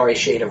whole they are a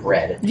shade of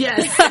red.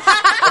 Yes.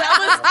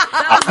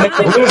 That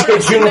Blues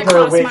get Juniper,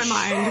 crossed which my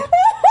mind.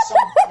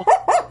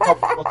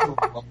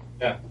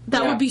 yeah.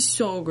 That would be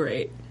so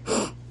great.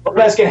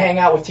 Lopez can hang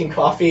out with Team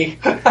Coffee.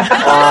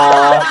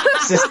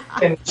 Sis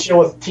can chill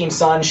with Team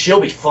Sun.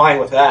 She'll be fine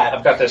with that.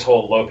 I've got this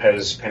whole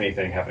Lopez Penny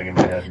thing happening in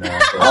my head now.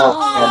 So.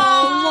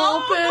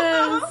 Oh,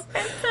 Lopez.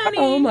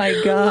 Oh my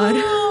god.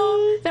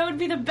 That would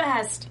be the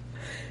best.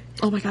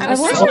 Oh my god. I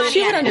wonder if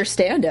she would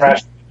understand it.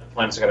 Crash.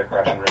 Planet's got to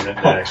crash and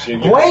Remnant next.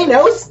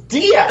 Buenos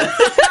dias.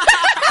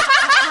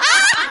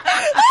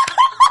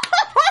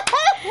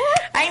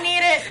 I need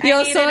it. Yo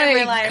I need it in my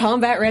soy life.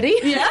 combat ready?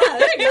 Yeah,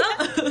 there you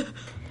go.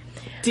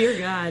 Dear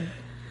God.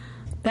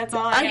 That's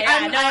all I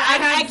can't no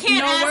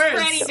ask words. for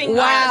anything.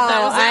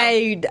 Wow,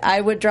 more.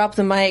 I would drop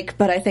the mic,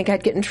 but I think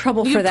I'd get in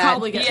trouble for You'd that.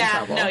 probably get in Yeah,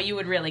 trouble. no, you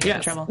would really get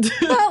in trouble.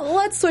 Well,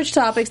 let's switch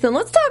topics then.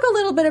 Let's talk a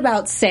little bit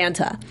about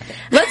Santa.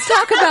 Let's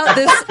talk about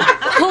this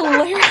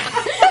hilarious...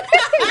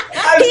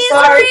 He's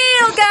sorry.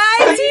 real,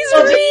 guys! He's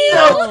so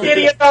real!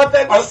 kidding about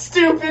that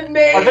stupid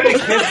name. Are there any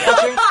kids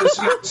watching?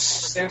 Because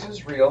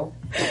Santa's real.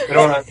 They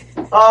don't want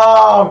to.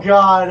 Oh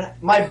God!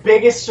 My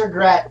biggest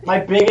regret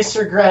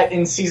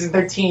in season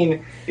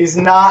 13 is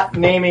not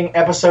naming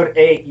episode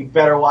 8. You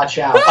better watch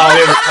out.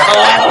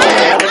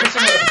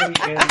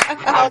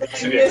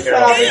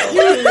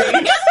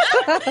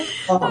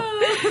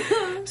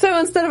 So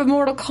instead of a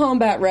Mortal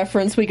Kombat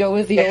reference, we go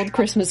with the old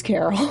Christmas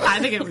Carol. I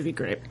think it would be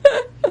great.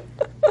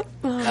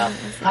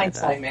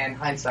 Hindsight, man.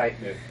 Hindsight.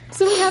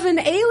 So we have an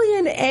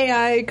alien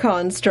AI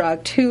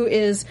construct who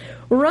is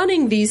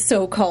running these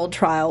so-called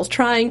trials,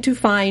 trying to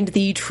find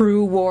the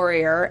true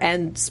warrior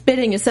and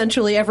spitting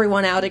essentially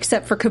everyone out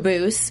except for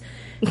Caboose,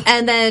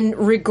 and then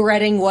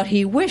regretting what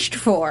he wished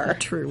for.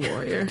 True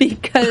warrior.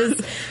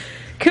 Because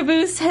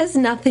Caboose has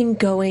nothing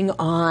going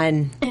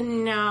on.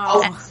 No.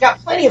 Oh, he's got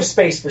plenty of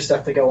space for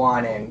stuff to go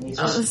on in. He's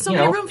just, So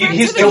many room for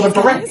He's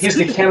activities, He's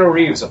the Keanu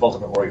Reeves of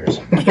Ultimate Warriors.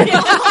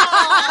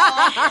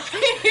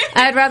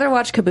 I'd rather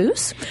watch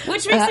Caboose.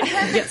 Which makes it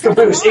perfect for the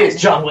Caboose one.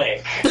 is John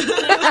Wick. Give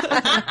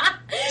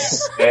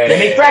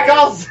me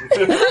Freckles!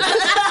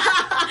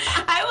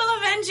 I will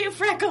avenge you,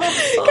 Freckles.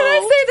 Can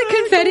I say the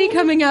confetti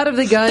coming out of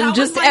the gun That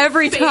just was my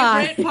every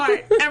time? favorite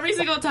part. Every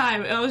single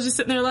time. I was just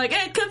sitting there like,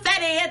 hey,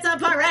 confetti, it's a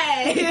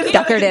parade.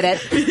 Ducker did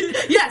it.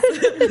 Yes.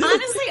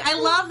 Honestly, I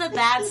love that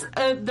that's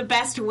the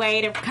best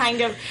way to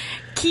kind of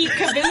keep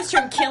Caboose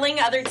from killing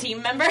other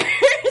team members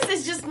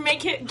is just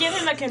give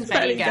him a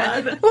confetti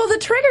gun. Well, the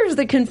trigger's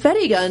the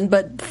confetti gun,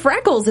 but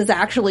Freckles is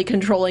actually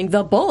controlling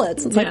the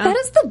bullets. It's like, Yeah. that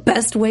is the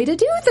best way to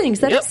do things.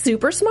 That is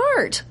super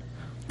smart.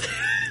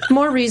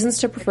 More reasons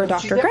to prefer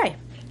Dr. Gray.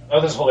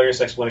 Oh, this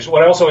hilarious explanation.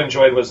 What I also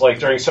enjoyed was like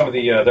during some of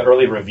the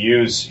early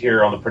reviews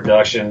here on the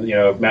production. You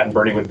know, Matt and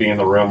Bernie would be in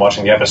the room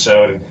watching the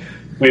episode, and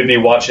we'd be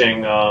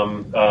watching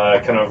kind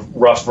of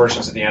rough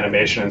versions of the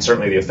animation, and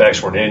certainly the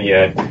effects weren't in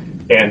yet,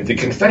 and the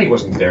confetti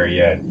wasn't there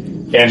yet.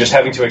 And just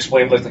having to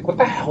explain, like, what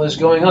the hell is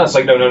going on? It's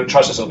like, no,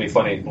 trust us, it'll be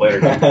funny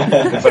later.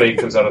 Confetti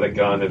comes out of the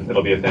gun, and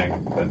it'll be a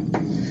thing. But,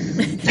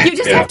 You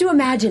just have to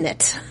imagine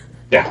it.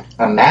 yeah.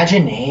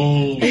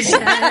 Imagination.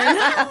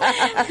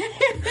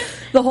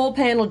 The whole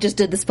panel just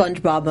did the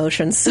SpongeBob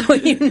motion, so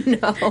you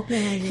know.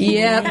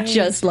 Yep,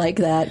 just like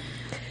that.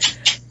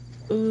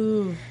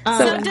 Ooh.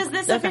 So does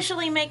this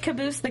officially make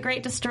Caboose the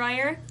Great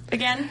Destroyer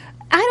again?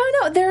 I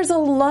don't know. There's a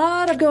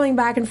lot of going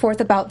back and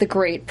forth about the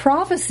Great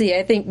Prophecy.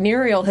 I think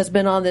Muriel has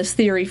been on this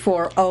theory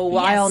for a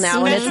while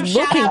now, and it's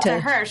Shout looking out to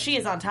her. She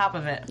is on top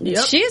of it.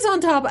 She's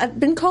on top. I've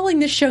been calling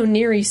this show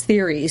Neri's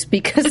Theories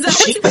because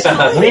She's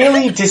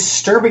really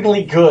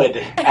disturbingly good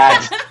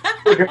at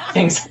figuring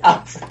things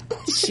out.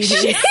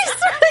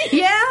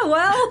 yeah,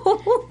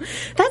 well,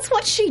 that's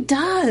what she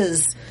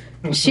does.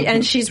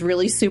 She's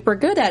really super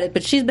good at it,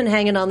 but she's been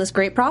hanging on this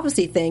Great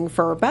Prophecy thing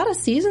for about a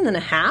season and a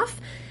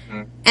half,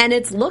 and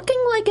it's looking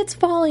like it's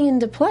falling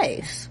into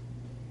place.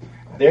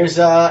 There's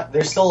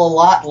still a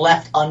lot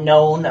left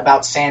unknown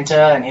about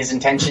Santa and his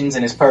intentions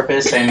and his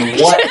purpose and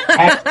what.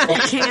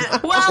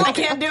 I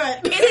can't do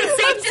it. Is it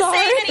safe to say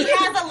that he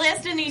has a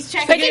list and he's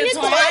checking it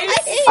twice?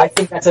 I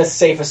think that's a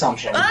safe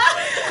assumption.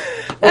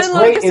 What's And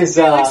great Lucas is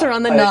and Felix are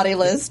on the naughty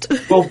list.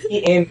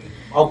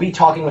 I'll be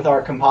talking with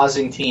our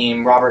compositing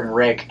team, Robert and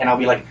Rick, and I'll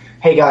be like,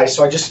 "Hey guys,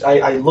 so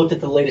I looked at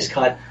the latest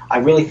cut. I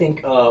really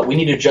think we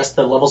need to adjust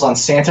the levels on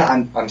Santa.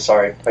 I'm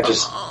sorry,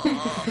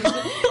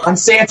 on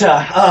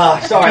Santa.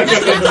 Sorry, I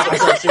can't take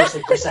myself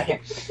seriously for a second.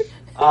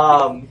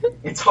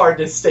 It's hard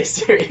to stay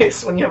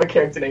serious when you have a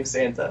character named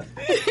Santa.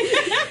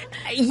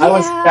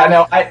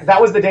 That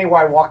was the day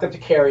where I walked up to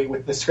Carrie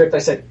with the script. I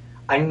said,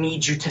 I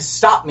need you to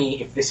stop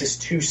me if this is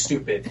too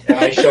stupid. And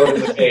I showed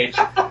him the page.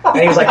 And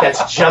he was like,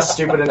 that's just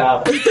stupid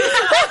enough.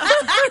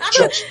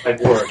 Just my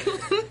word.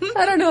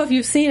 I don't know if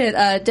you've seen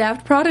it.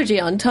 Daft Prodigy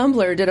on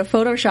Tumblr did a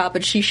Photoshop,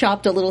 and she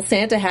shopped a little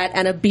Santa hat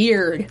and a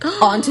beard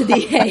onto the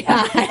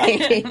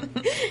AI.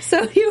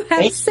 So you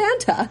have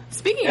Santa.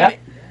 Speaking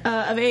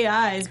of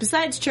AIs,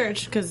 besides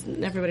Church, because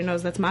everybody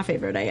knows that's my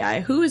favorite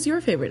AI, who is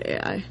your favorite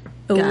AI?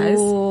 Guys?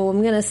 Oh,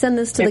 I'm going to send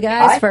this to the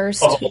guys first.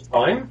 The whole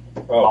time?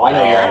 Oh, I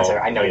know your answer.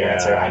 I know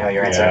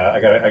your answer.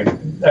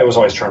 Yeah, I was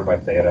always charmed by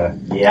Theta.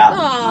 Yeah.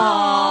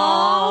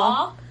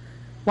 Aww.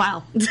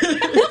 Wow.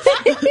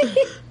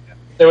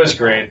 It was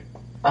great.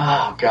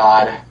 Oh,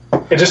 God.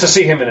 And just to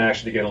see him in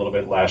action again a little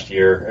bit last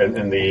year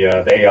in the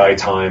AI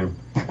time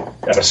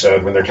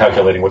episode when they're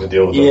calculating what to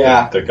deal with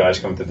the guys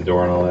coming through the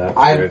door and all that.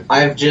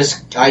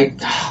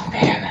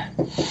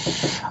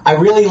 I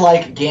really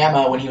like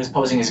Gamma when he was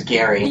posing as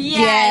Gary.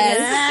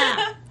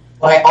 Yes.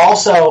 But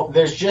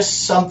there's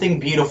just something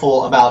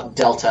beautiful about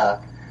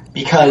Delta,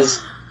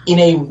 because in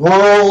a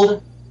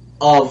world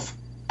of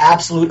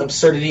absolute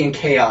absurdity and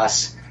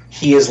chaos,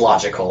 he is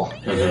logical.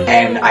 Mm-hmm.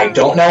 And I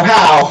don't know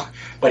how,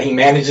 but he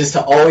manages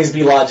to always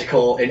be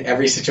logical in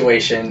every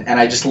situation, and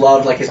I just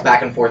loved his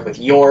back and forth with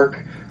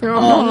York.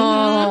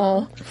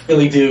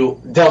 Really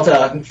do.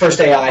 Delta,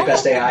 first AI,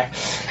 best AI.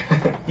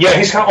 Yeah,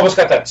 he's kind of almost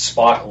got that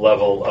Spock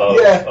level of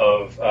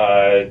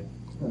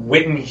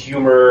wit and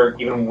humor,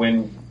 even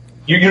when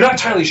you're not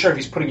entirely sure if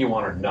he's putting you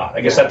on or not.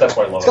 I guess that's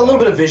what I love. He's got a little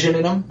bit of vision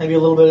in him, maybe a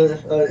little bit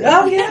of a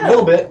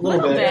little bit,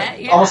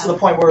 yeah. almost to the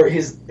point where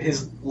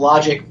his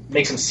logic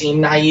makes him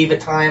seem naive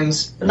at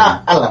times. But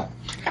not, I don't know.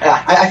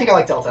 I think I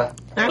like Delta.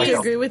 I would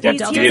agree with you.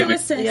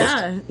 Delta.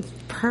 Yeah,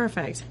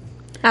 perfect.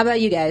 How about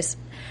you guys?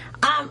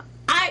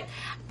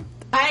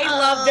 I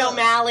loved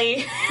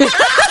O'Malley.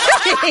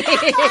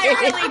 I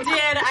really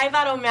did. I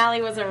thought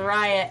O'Malley was a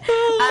riot.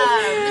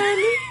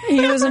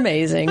 He was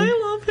amazing. I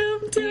love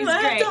him too.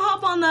 I have to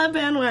hop on that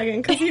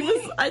bandwagon because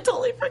I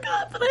totally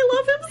forgot, but I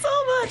love him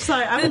so much.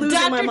 Sorry, I'm losing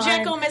my mind. Dr.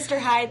 Jekyll, Mr.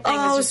 Hyde thing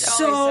was just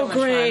so always so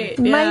much great.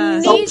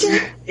 fun.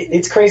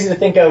 It's crazy to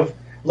think of.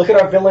 Look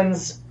at our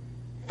villains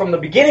from the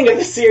beginning of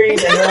the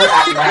series and where we're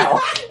at now.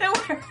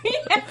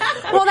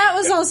 Well, that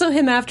was also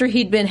him after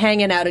he'd been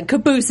hanging out in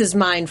Caboose's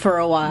mind for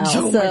a while.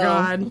 Oh my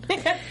god.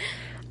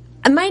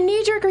 My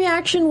knee-jerk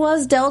reaction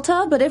was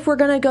Delta, but if we're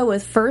going to go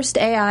with first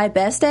AI,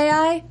 best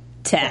AI,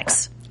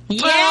 Tex.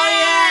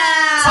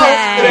 Yeah!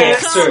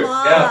 Tex. Come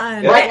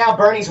on. Yeah. Right now,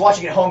 Bernie's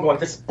watching at home going,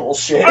 this is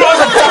bullshit.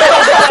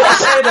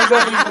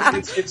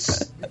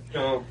 It's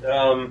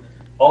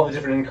all the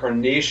different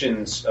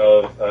incarnations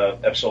of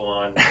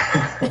Epsilon.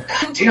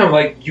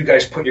 Damn, you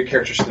guys put your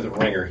characters through the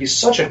ringer. He's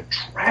such a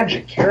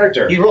tragic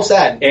character. He's real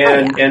sad.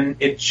 And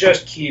it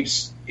just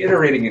keeps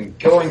iterating and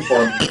going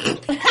for him.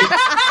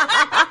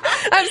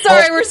 I'm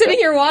sorry, we're sitting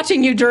here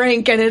watching you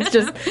drink, and it's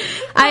just...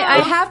 I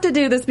have to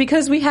do this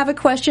because we have a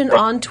question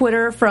on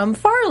Twitter from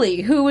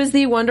Farley, who is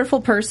the wonderful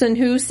person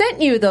who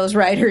sent you those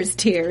writer's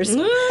tears.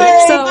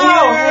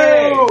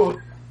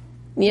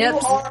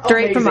 Yep,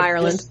 straight from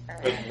Ireland.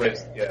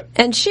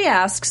 And she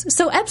asks,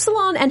 so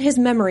Epsilon and his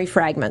memory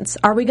fragments,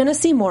 are we going to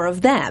see more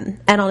of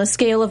them? And on a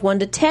scale of 1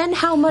 to 10,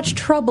 how much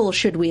trouble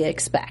should we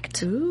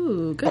expect?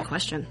 Ooh, good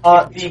question.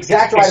 The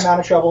exact right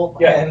amount of trouble.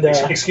 Yeah, and,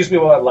 excuse me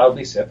while I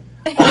loudly sip.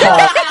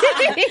 Yeah,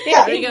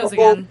 There he goes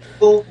again.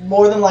 We'll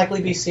more than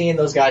likely be seeing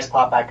those guys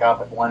pop back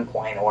up at one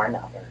point or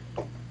another.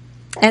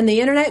 And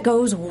the internet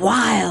goes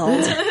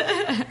wild.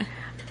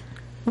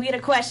 We had a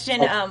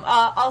question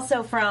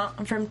also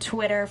from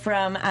Twitter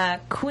from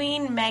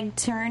Queen Meg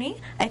Turney,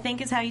 I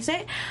think is how you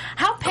say it.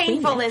 How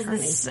painful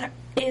is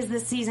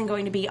this season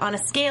going to be on a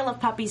scale of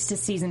puppies to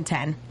season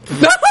 10? Why?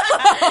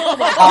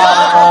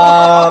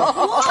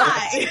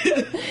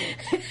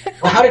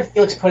 Well, how did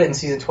Felix put it in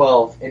season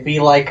 12? It'd be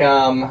like,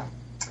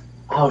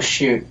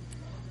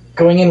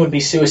 going in would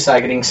be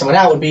suicide, getting someone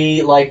out would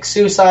be like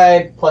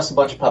suicide plus a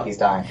bunch of puppies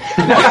dying. Take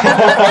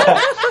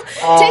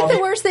the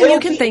worst thing you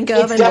can think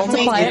of and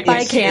multiply it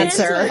by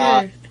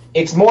cancer.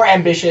 It's more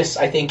ambitious,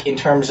 I think, in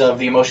terms of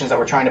the emotions that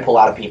we're trying to pull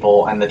out of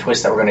people and the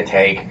twist that we're going to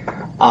take.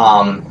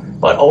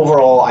 But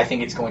overall, I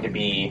think it's going to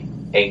be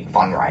a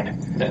fun ride.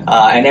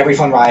 And every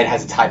fun ride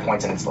has its high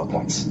points and its low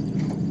points.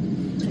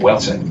 Well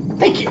said.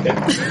 Thank you. Like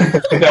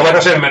I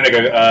said a minute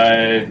ago,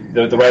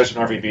 the writers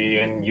from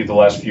RVB and you the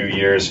last few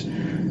years,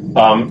 some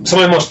of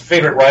my most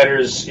favorite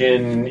writers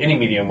in any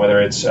medium, whether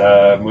it's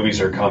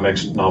movies or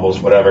comics, novels,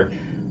 whatever,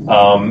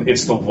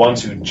 it's the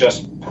ones who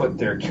just put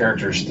their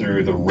characters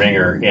through the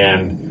ringer,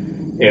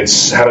 and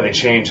it's how do they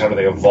change, how do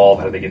they evolve,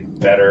 how do they get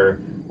better,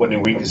 what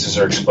new weaknesses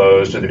are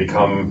exposed, do they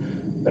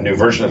become a new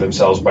version of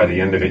themselves by the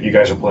end of it. You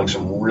guys are pulling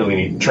some really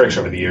neat tricks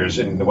over the years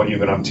in what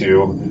you've been up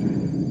to.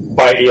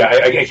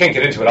 I can't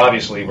get into it,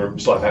 obviously, we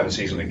still have half a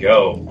season to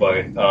go,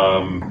 but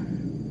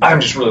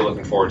I'm just really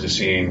looking forward to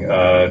seeing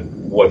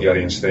what the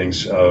audience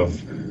thinks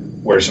of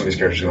where some of these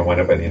characters are going to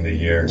wind up by the end of the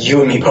year.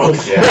 You and me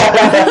both.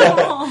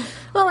 Yeah.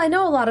 Well, I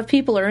know a lot of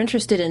people are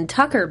interested in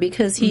Tucker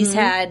because he's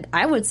had,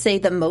 I would say,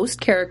 the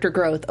most character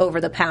growth over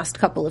the past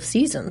couple of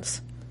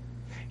seasons.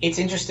 It's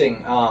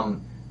interesting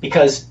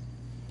because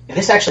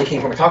this actually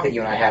came from a talk that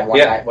you and I had one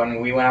night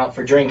when we went out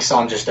for drinks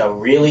on just a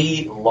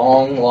really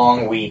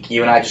long week.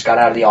 You and I just got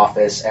out of the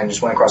office and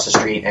just went across the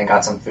street and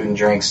got some food and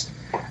drinks.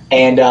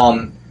 And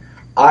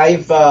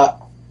I've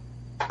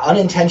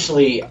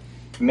unintentionally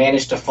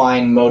managed to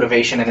find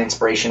motivation and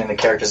inspiration in the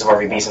characters of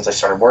RVB since I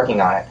started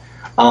working on it.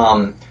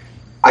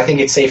 I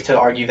think it's safe to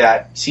argue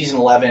that Season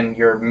 11,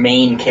 your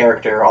main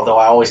character, although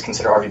I always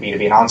consider RVB to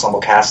be an ensemble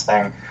cast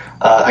thing,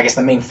 I guess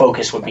the main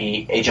focus would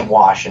be Agent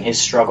Wash and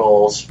his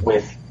struggles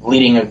with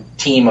leading a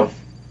team of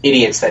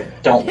idiots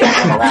that don't get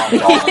him around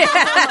at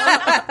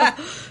all.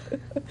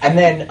 And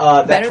then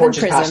that torch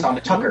is passed on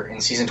to Tucker in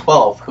Season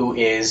 12, who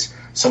is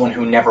someone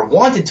who never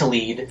wanted to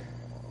lead,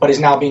 but is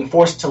now being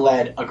forced to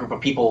lead a group of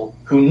people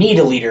who need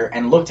a leader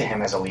and look to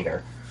him as a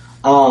leader.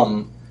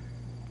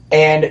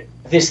 And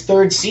this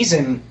third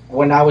season,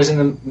 when I was in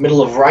the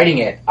middle of writing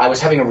it, I was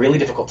having a really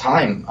difficult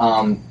time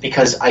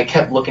because I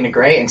kept looking at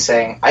Gray and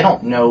saying, I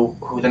don't know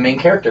who the main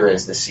character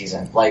is this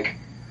season. Like,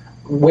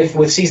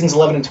 with seasons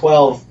 11 and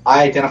 12,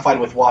 I identified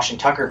with Wash and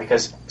Tucker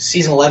because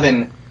season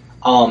 11,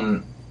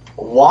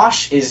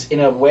 Wash is, in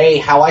a way,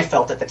 how I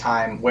felt at the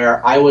time,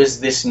 where I was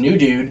this new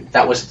dude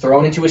that was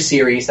thrown into a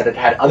series that had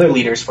had other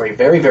leaders for a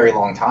very, very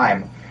long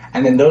time.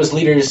 And then those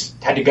leaders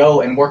had to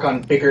go and work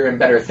on bigger and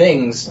better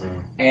things.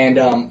 And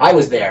I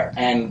was there.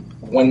 And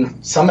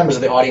when some members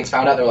of the audience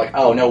found out, they were like,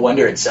 oh, no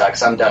wonder it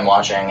sucks. I'm done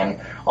watching.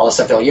 And all this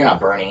stuff, they're like, you're not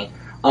Bernie.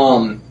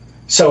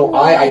 So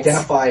I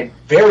identified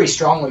very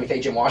strongly with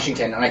Agent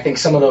Washington. And I think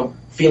some of the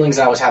feelings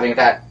I was having at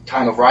that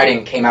time of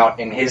writing came out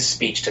in his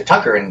speech to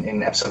Tucker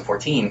in episode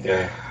 14.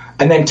 Yeah.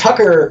 And then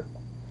Tucker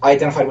I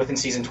identified with in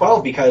season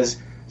 12 because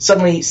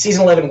suddenly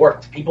season 11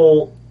 worked.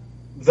 People,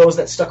 those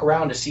that stuck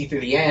around to see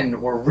through the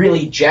end, were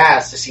really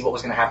jazzed to see what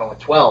was going to happen with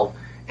 12.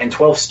 And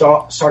 12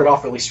 started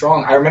off really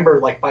strong. I remember,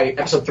 like, by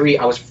episode 3,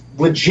 I was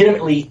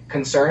legitimately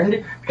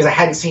concerned because I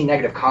hadn't seen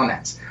negative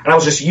comments. And I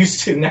was just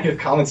used to negative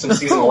comments from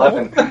season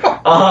 11.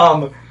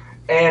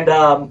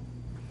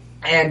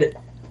 And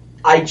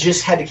I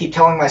just had to keep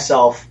telling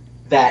myself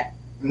that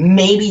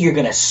maybe you're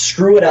going to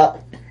screw it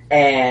up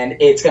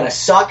and it's going to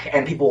suck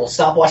and people will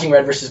stop watching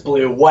Red vs.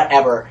 Blue,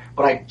 whatever,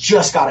 but I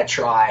just got to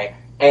try.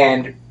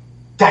 And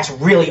that's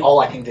really all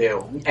I can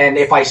do. And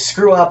if I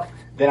screw up,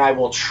 then I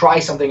will try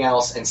something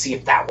else and see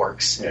if that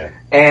works. Yeah.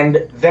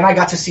 And then I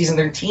got to season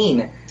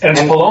 13. And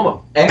it's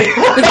Paloma. And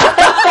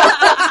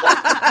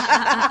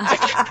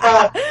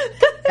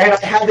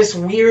I had this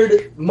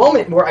weird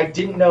moment where I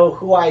didn't know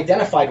who I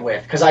identified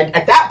with. Because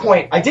at that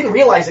point, I didn't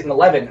realize it in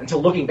 11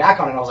 until looking back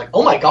on it. I was like,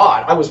 oh my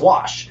god, I was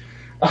Wash.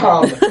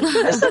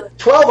 So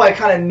 12, I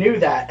kind of knew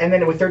that. And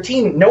then with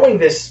 13, knowing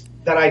this,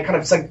 that I kind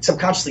of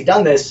subconsciously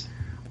done this,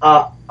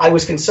 I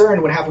was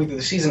concerned when halfway through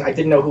the season I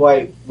didn't know who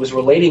I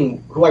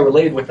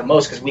related with the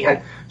most, because we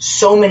had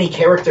so many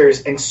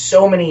characters and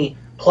so many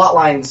plot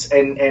lines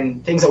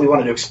and things that we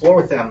wanted to explore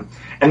with them.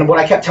 And what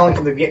I kept saying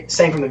from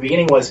the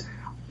beginning was,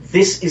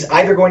 this is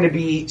either going to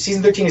be,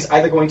 season 13 is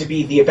either going to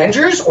be The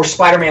Avengers or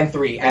Spider-Man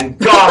 3. And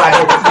God, I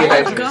hope it's The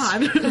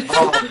Avengers.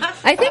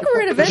 I think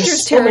we're in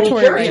Avengers so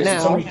territory right now.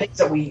 So many things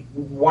that we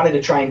wanted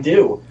to try and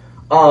do.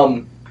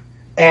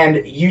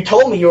 And you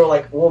told me, you were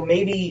like, well,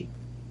 maybe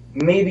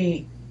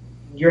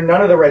you're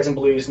none of the Reds and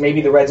Blues. Maybe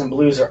the Reds and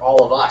Blues are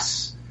all of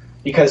us,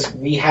 because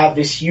we have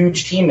this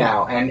huge team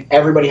now, and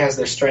everybody has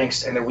their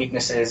strengths and their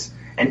weaknesses,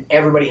 and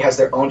everybody has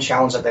their own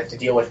challenge that they have to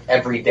deal with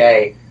every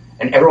day,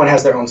 and everyone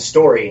has their own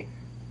story.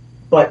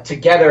 But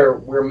together,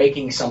 we're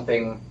making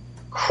something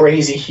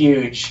crazy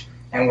huge,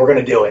 and we're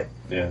going to do it.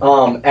 Yeah.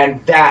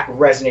 And that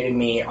resonated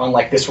me on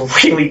like this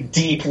really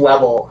deep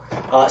level.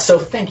 So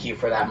thank you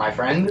for that, my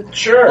friend.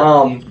 Sure.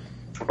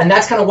 And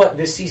that's kind of what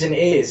this season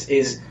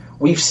is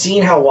we've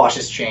seen how Wash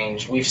has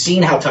changed. We've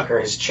seen how Tucker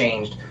has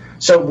changed.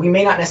 So we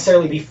may not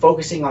necessarily be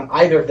focusing on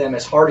either of them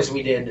as hard as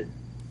we did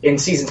in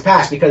seasons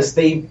past, because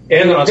they're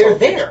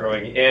there.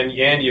 Growing.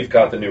 And you've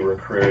got the new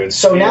recruits.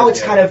 So now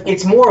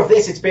it's more of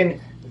this.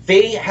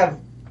 They have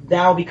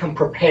now become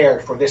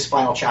prepared for this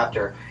final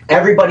chapter.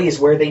 Everybody is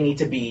where they need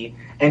to be.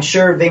 And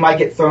sure, they might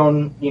get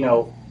thrown,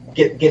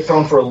 get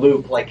thrown for a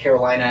loop like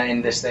Carolina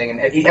in this thing. And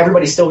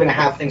everybody's still going to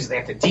have things that they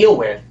have to deal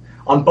with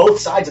on both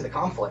sides of the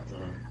conflict.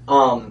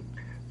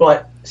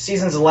 But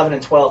seasons 11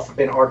 and 12 have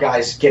been our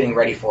guys getting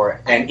ready for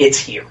it, and it's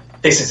here.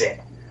 This is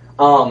it.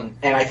 And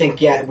I think,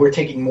 we're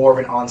taking more of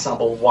an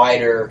ensemble,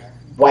 wider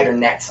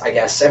net, I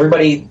guess.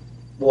 Everybody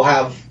will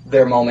have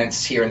their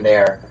moments here and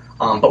there,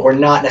 but we're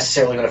not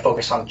necessarily going to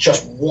focus on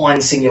just one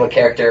singular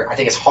character, I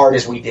think, as hard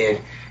as we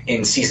did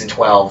in season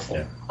 12,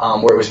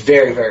 where it was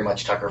very, very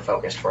much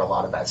Tucker-focused for a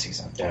lot of that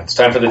season. Yeah, it's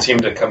time for the team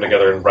to come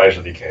together and rise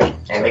to the occasion.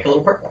 And make a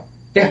little purple.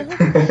 Yeah.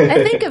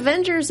 I think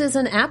Avengers is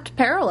an apt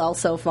parallel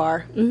so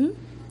far. Mm-hmm.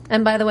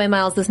 And by the way,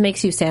 Miles, this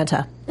makes you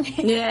Santa.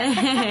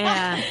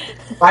 Yeah.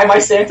 Why am I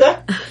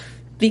Santa?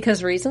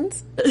 Because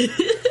reasons.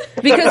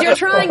 Because you're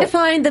trying to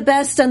find the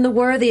best and the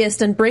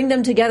worthiest and bring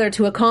them together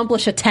to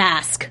accomplish a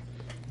task.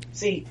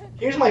 See,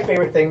 here's my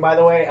favorite thing, by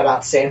the way,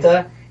 about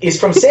Santa, is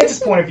from Santa's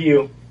point of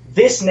view,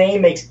 this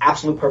name makes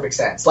absolute perfect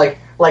sense. Like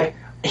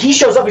he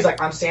shows up, he's like,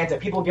 I'm Santa.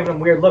 People giving him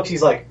weird looks.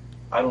 He's like,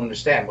 I don't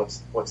understand.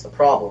 What's the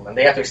problem? And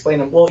they have to explain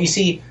to him, well, you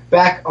see,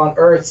 back on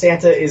Earth,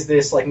 Santa is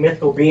this like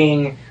mythical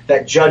being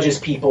that judges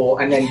people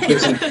and then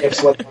gives them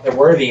tips whether they're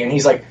worthy. And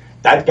he's like,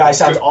 that guy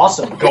sounds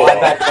awesome.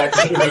 That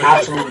seems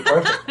absolutely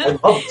perfect. I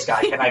love this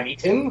guy. Can I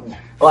meet him?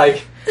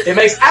 Like, it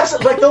makes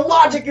absolutely, like, the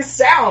logic is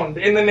sound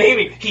in the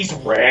naming. He's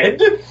red.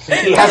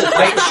 He has a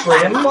white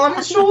trim on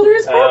his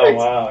shoulders. Perfect.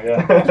 Oh, wow,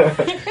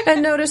 yeah.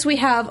 And notice we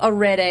have a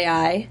red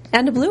AI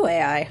and a blue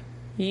AI.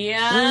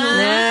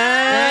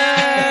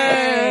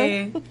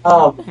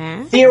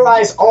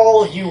 Theorize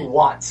all you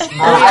want.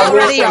 I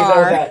will say,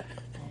 though, that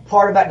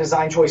part of that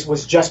design choice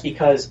was just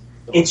because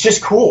it's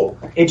just cool.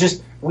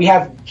 We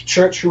have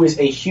Church, who is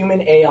a human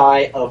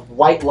AI of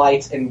white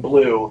lights and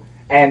blue,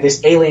 and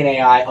this alien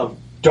AI of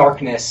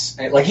darkness.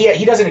 Like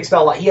he doesn't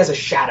expel light; he has a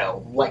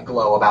shadow, like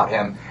glow about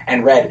him,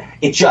 and red.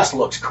 It just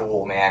looks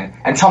cool, man.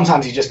 And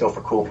sometimes you just go for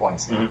cool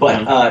points. Mm-hmm.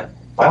 But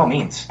by all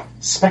means,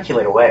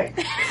 speculate away.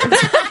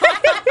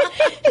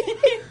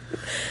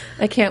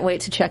 I can't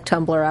wait to check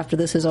Tumblr after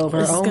this is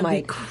over. Oh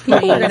my God,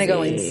 we're going to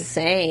go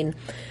insane.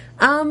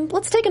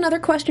 Let's take another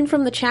question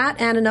from the chat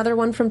and another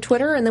one from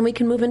Twitter, and then we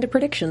can move into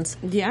predictions.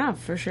 Yeah,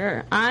 for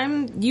sure.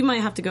 You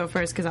might have to go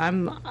first because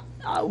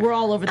we're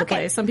all over the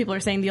place. Some people are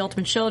saying the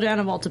Ultimate Showdown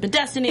of Ultimate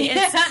Destiny.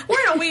 We're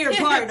in a weird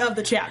part of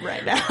the chat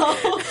right now.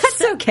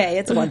 That's okay.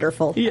 It's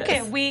wonderful. Yes.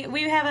 Okay,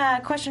 we have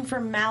a question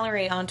from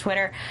Mallory on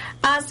Twitter.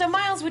 So,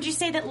 Miles, would you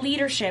say that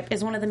leadership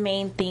is one of the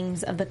main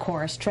themes of the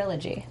Chorus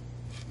trilogy?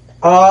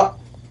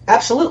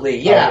 Absolutely,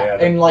 yeah.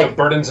 The, and like the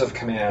burdens of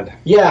command.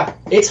 Yeah,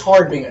 it's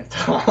hard being a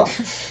top.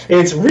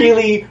 It's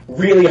really,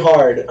 really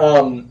hard.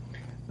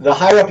 The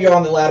higher up you're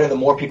on the ladder, the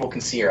more people can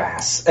see your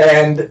ass,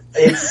 and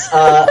it's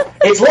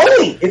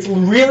lonely. It's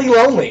really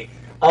lonely.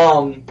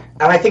 And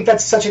I think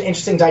that's such an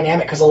interesting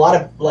dynamic because a lot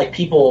of like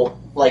people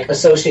like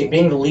associate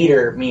being the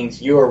leader means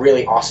you're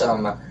really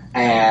awesome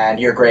and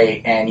you're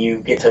great and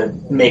you get to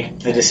make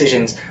the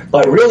decisions.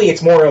 But really,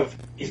 it's more of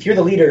if you're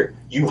the leader,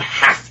 you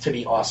have to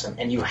be awesome,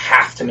 and you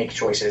have to make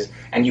choices,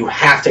 and you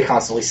have to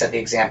constantly set the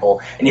example.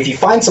 And if you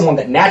find someone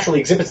that naturally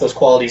exhibits those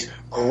qualities,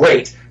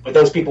 great, but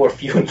those people are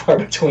few and far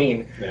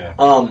between. Yeah.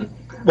 Well,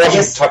 I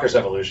guess Tucker's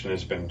evolution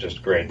has been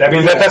just great. I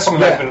mean, that's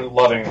something I've been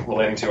loving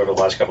relating to over the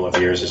last couple of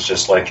years. It's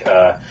just like,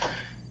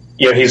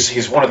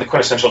 he's one of the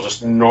quintessential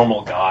just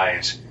normal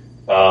guys,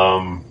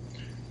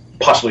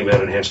 possibly with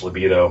an enhanced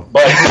libido,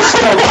 but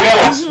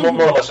he's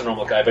more or less a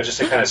normal guy. But just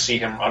to kind of see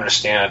him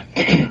understand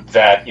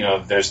that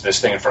there's this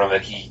thing in front of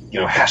him that he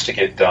has to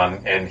get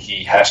done, and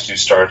he has to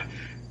start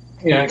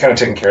kind of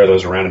taking care of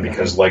those around him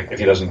because like if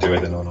he doesn't do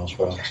it, then no one else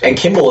will. So. And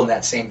Kimball in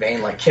that same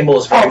vein, like Kimball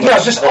is very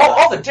much just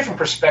all the different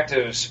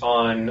perspectives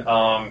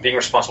on being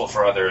responsible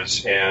for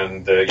others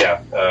and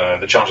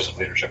the challenges of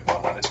leadership and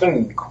whatnot. It's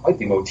been quite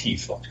the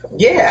motif the last couple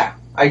of years.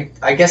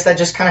 I guess that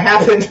just kind of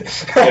happened.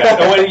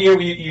 And when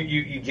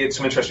you get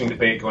some interesting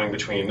debate going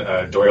between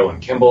Doyle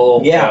and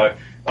Kimball. Yeah.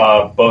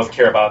 Both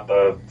care about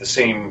the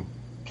same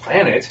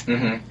planet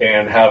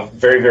and have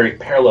very, very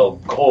parallel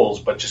goals,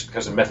 but just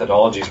because the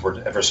methodologies were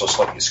ever so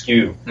slightly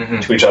askew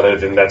to each other,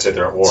 then that's it,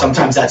 they're at war.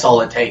 Sometimes that's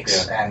all it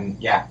takes. Yeah. And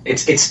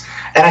it's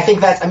and I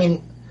think that, I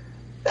mean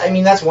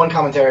that's one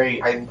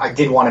commentary I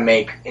did want to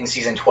make in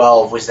season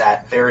 12 was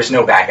that there is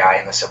no bad guy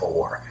in the Civil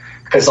War.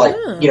 Because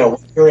when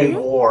you're in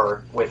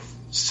war with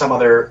some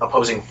other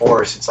opposing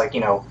force, it's like,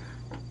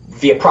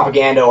 via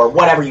propaganda or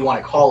whatever you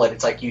want to call it,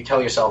 it's like you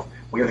tell yourself,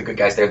 we're the good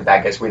guys, they're the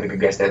bad guys, we're the good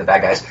guys, they're the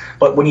bad guys.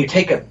 But when you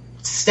take a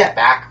step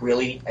back,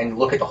 really, and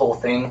look at the whole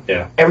thing,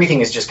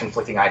 everything is just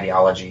conflicting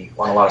ideology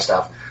on a lot of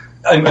stuff.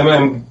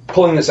 I'm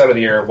pulling this out of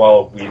the air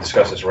while we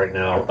discuss this right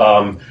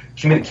now.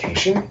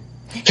 Communication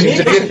seems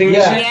to be a thing.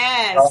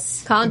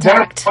 Yes.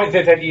 Contact.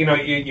 That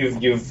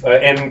you've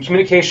and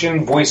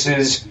communication,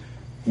 voices,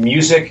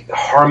 music,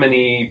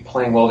 harmony,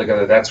 playing well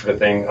together, that sort of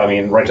thing. I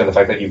mean, right to the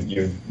fact that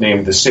you've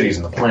named the cities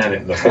and the planet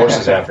and the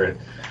forces after it.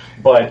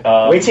 But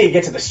wait till you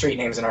get to the street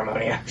names in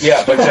Harmonia.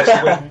 Yeah, but just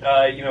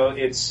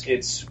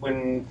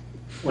when it's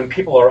when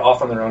people are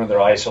off on their own and they're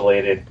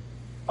isolated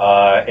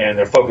and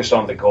they're focused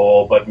on the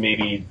goal, but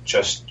maybe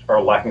just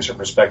are lacking certain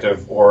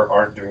perspective or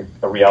aren't doing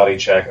a reality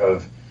check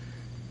of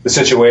the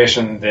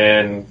situation,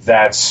 then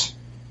that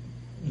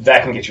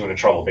can get you into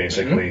trouble,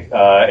 basically.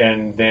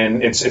 And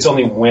then it's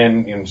only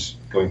when,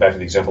 going back to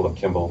the example of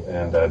Kimball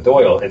and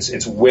Doyle,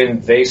 it's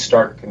when they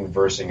start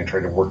conversing and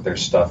trying to work their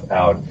stuff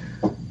out,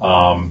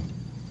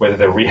 whether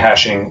they're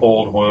rehashing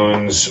old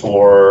wounds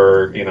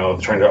or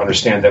trying to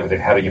understand that they've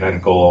had a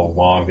united goal all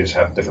along, they just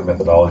have different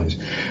methodologies.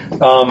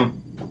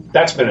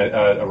 That's been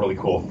a really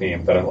cool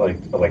theme that I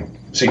like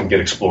seeing get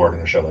explored in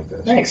a show like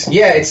this. Thanks.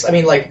 Yeah,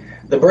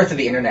 the birth of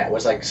the internet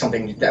was like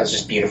something that was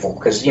just beautiful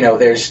because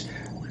there's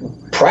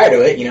prior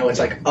to it, it's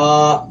like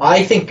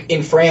I think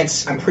in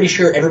France, I'm pretty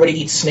sure everybody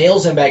eats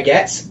snails and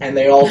baguettes, and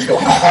they all just go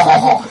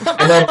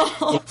and then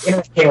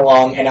internet came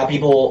along, and now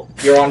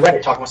you're on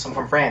Reddit talking with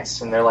someone from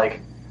France, and they're like,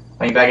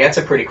 I mean, baguettes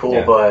are pretty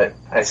cool, but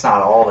it's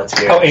not all that's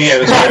here. Oh,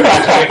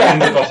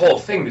 and the whole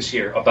thing this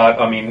year about,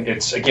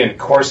 it's, again,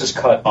 course is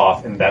cut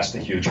off, and that's the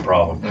huge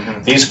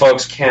problem. These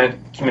folks can't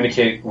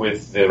communicate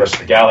with the rest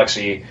of the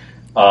galaxy.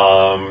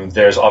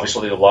 There's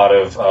obviously a lot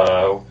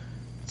of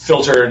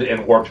filtered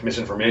and warped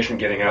misinformation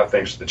getting out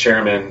thanks to the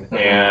chairman,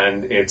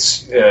 and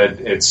it's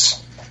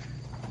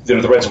the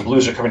Reds and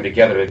Blues are coming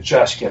together to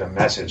just get a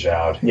message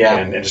out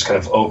and just kind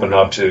of open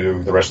up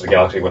to the rest of the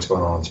galaxy what's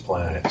going on this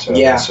planet. So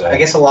I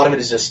guess a lot of it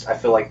is just, I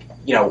feel like,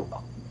 a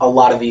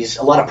lot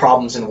of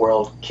problems in the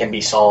world can be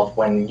solved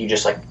when you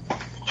just like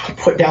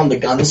put down the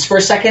guns for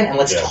a second and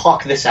let's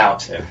talk this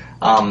out. Is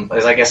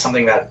I guess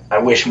something that I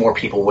wish more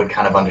people would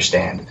kind of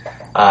understand.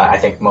 I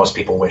think most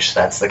people wish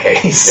that's the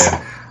case.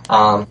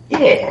 But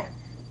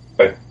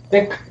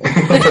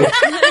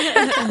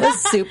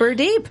That's super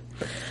deep.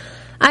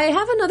 I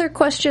have another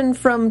question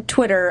from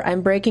Twitter.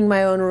 I'm breaking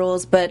my own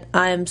rules, but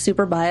I'm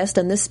super biased,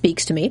 and this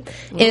speaks to me.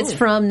 Ooh. It's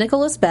from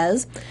Nicholas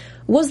Bez.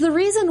 Was the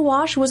reason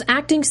Wash was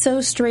acting so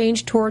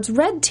strange towards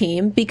Red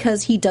Team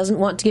because he doesn't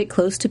want to get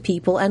close to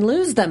people and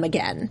lose them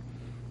again?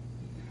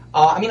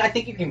 I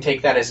think you can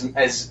take that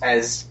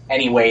as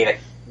any way that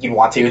you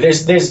want to.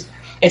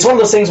 It's one of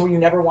those things where you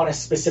never want to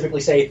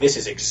specifically say, this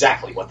is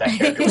exactly what that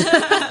character was.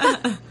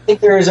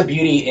 think there is a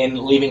beauty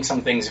in leaving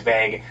some things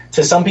vague.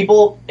 To some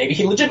people, maybe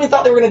he legitimately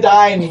thought they were going to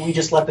die, and we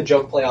just let the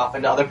joke play off.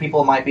 And to other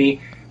people, it might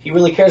be he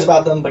really cares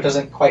about them, but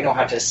doesn't quite know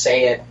how to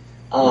say it.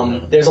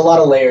 There's a lot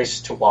of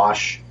layers to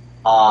wash.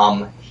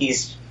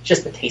 He's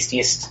just the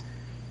tastiest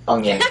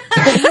onion.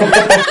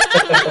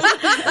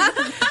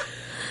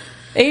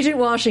 Agent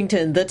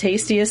Washington, the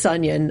tastiest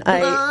onion.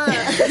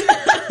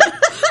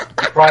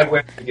 Pride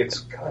when he gets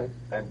cut.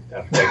 I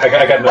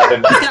got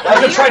nothing. I'm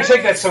going to try to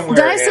take that somewhere.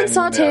 Dice and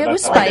saute it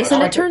with spice,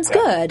 and it turns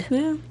good.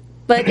 Yeah.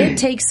 But it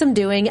takes some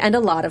doing and a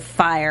lot of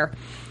fire.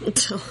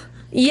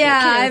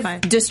 Yeah,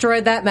 I've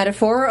destroyed that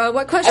metaphor.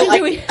 What question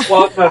do we...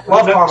 Love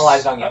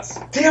caramelized onions.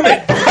 Damn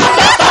it!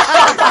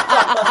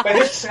 But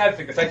here's the sad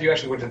thing. The fact you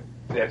actually went to...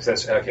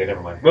 That's, okay, never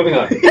mind. Moving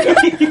on.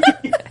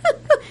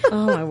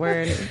 Oh, my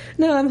word.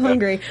 No, I'm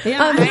hungry.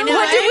 Yeah, I know.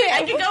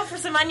 I can go for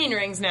some onion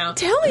rings now.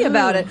 Tell me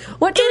about it.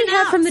 What do we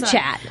have from the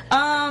chat?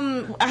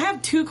 I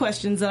have two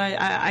questions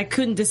that I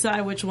couldn't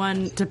decide which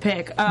one to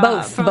pick.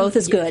 Both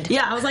is good.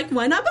 Yeah, I was like,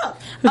 why not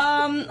both?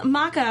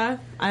 Maka,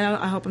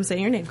 I hope I'm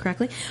saying your name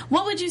correctly.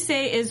 What would you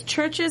say is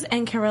Church's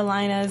and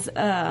Carolina's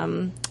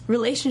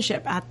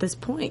relationship at this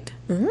point?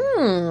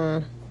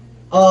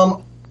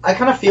 I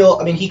kind of feel...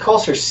 I mean, he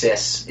calls her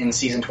sis in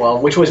season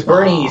 12, which was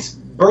Bernie's...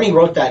 Bernie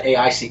wrote that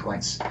AI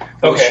sequence.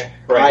 Okay,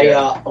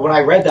 right. When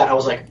I read that, I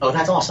was like, "Oh,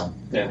 that's awesome,"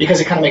 because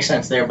it kind of makes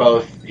sense. They're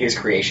both his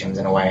creations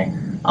in a way,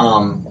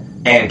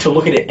 and to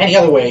look at it any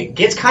other way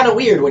gets kind of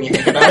weird when you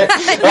think about it.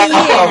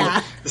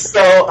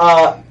 So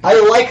I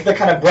like the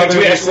kind of brother. Do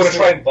we actually want to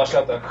try and bust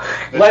out the?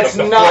 Let's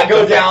not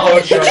go down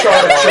the chart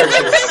of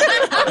churches.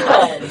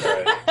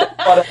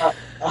 But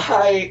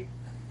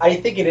I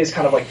think it is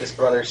kind of like this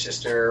brother,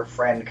 sister,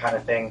 friend kind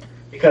of thing.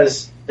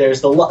 Because there's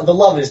the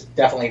love is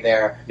definitely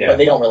there, but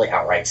they don't really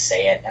outright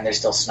say it, and they're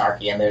still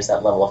snarky, and there's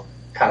that level of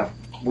kind of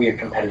weird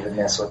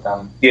competitiveness with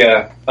them.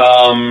 Yeah.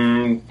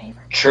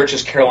 Church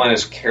is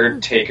Carolina's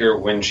caretaker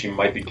when she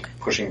might be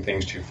pushing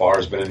things too far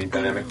has been a neat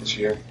dynamic this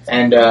year.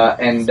 And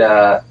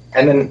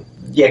then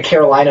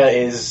Carolina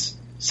is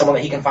someone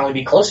that he can finally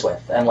be close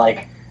with, and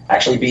like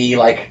actually be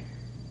like,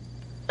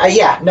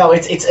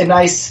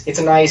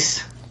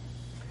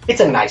 it's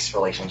a nice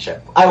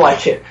relationship. I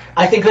like it.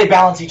 I think they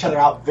balance each other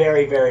out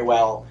very, very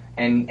well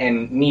and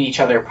need each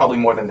other probably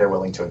more than they're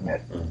willing to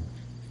admit.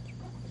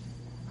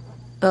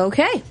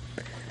 Okay.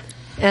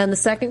 And the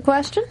second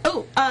question?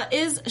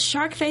 Is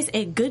Sharkface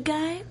a good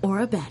guy or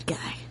a bad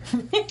guy?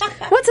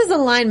 What's his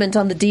alignment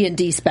on the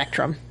D&D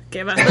spectrum?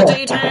 Give us the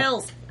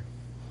details.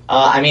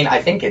 I mean,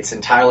 I think it's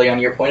entirely on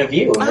your point of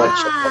view.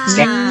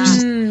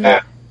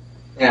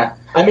 Yeah.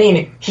 I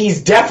mean,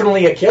 he's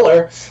definitely a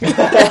killer.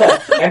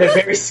 And a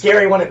very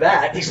scary one at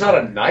that. He's not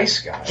a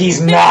nice guy.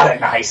 He's not a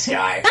nice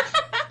guy.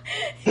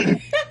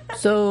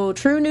 So,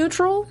 true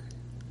neutral?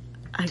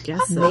 I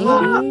guess so.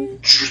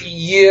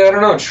 Yeah, I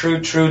don't know.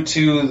 True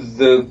to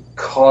the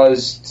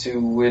cause to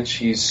which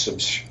he's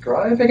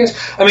subscribed, I guess.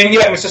 I mean,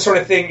 yeah, it was the sort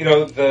of thing, you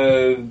know,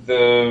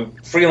 the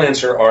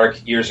Freelancer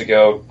arc years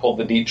ago pulled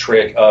the neat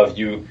trick of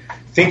you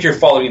think you're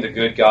following the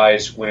good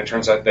guys when it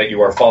turns out that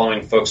you are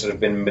following folks that have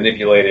been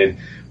manipulated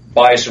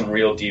by some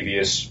real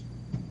devious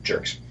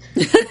jerks.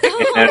 And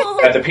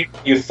that the people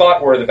you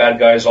thought were the bad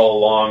guys all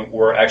along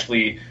were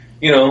actually,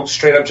 you know,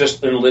 straight up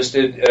just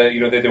enlisted,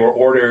 they were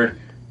ordered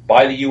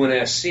by the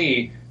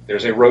UNSC.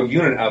 There's a rogue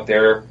unit out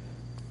there,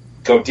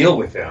 go deal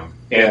with them.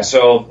 And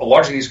so a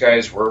lot of these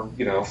guys were,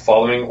 you know,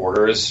 following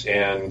orders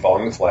and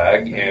following the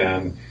flag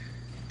and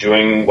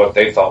doing what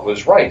they thought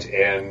was right.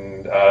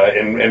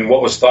 And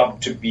what was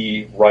thought to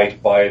be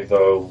right by the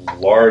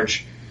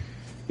large,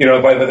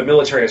 by the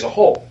military as a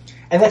whole.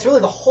 And that's really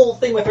the whole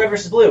thing with Red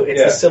versus Blue.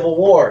 It's the Civil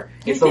War.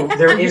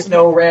 There is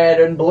no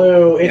red and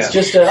blue. It's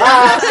just son of a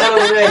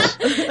bitch.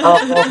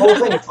 The whole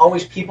thing. It's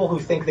always people who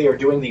think they are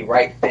doing the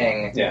right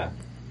thing. Yeah.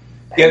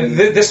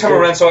 This time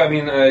around. So I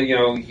mean,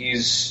 he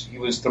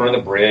was thrown in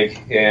the brig,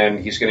 and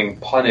he's getting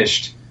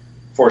punished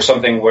for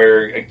something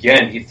where,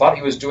 again, he thought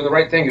he was doing the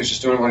right thing. He was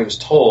just doing what he was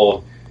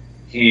told.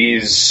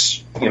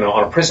 He's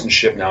on a prison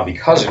ship now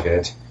because of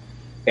it.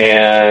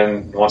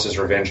 And wants his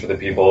revenge for the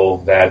people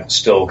that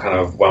still kind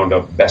of wound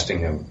up besting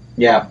him.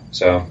 Yeah.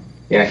 So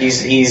yeah, he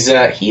is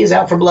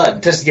out for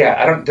blood. Does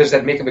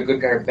that make him a good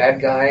guy or bad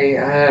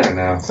guy? I don't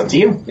know. It's up to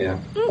you. Yeah.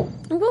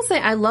 I will say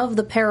I love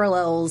the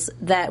parallels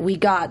that we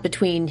got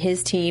between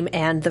his team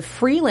and the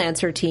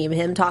Freelancer team.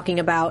 Him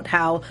talking about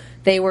how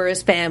they were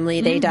his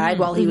family. They died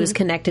while he was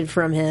connected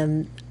from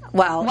him.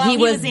 Well, he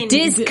was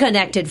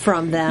disconnected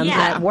from them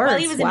at work. Well,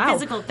 he was in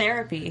physical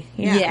therapy.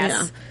 Yeah. Yes.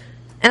 Yeah.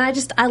 And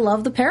I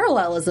love the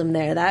parallelism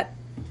there.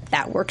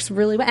 That works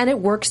really well. And it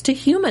works to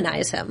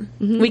humanize him.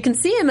 Mm-hmm. We can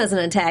see him as an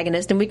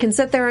antagonist, and we can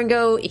sit there and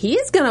go,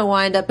 he's going to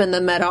wind up in the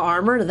meta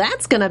armor.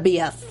 That's going to be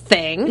a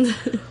thing.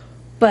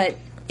 But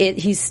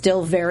he's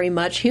still very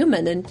much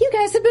human, and you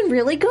guys have been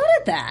really good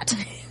at that.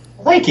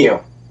 Thank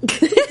you.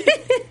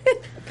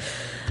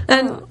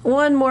 And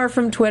one more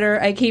from Twitter.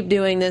 I keep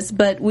doing this,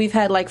 but we've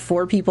had like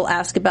 4 people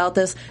ask about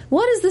this.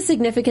 What is the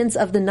significance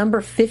of the number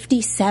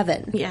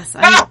 57? Yes.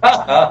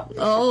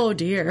 Oh,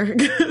 dear.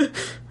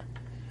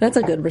 That's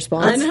a good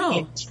response. I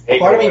know.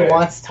 Part of me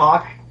wants to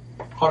talk.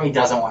 Part of me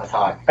doesn't want to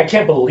talk. I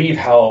can't believe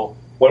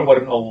what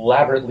an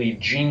elaborately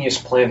genius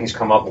plan he's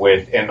come up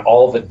with, and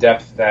all the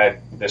depth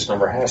that this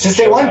number has. Since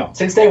day one.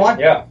 Since day one.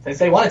 Yeah. Since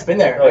day one, it's been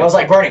there. Really? I was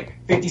like, Bernie,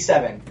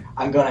 57.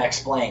 I'm going to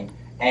explain.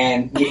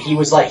 And he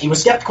was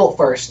skeptical at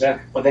first,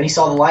 but then he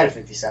saw the light of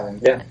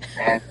 57. Yeah.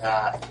 And,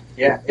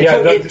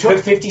 it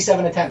took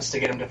 57 attempts to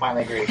get him to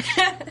finally agree.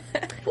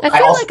 I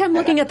feel like I'm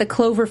looking at the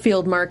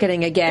Cloverfield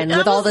marketing again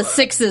with all the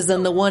sixes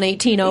and the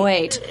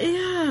 11808.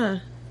 Yeah.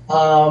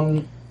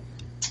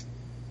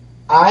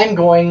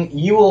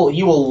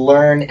 You will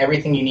learn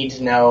everything you need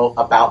to know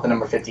about the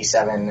number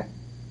 57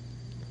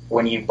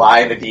 when you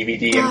buy the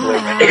DVD and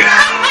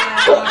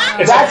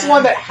Blu-ray. That's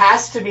one that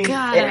has to be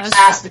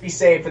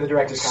saved for the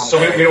director's comment. So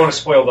we don't want to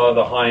spoil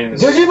the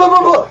Heinz.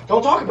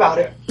 Don't talk about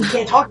it. You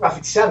can't talk about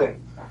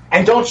 57.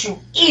 And don't you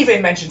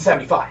even mention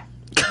 75.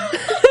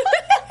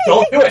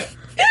 Don't do it.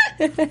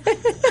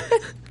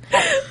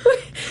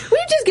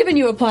 We've just given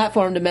you a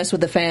platform to mess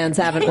with the fans,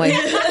 haven't we?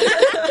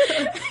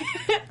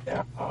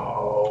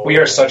 We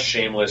are such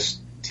shameless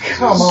teasers.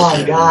 Come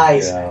on,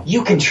 guys. Yeah.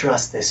 You can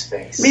trust this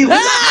face.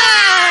 No!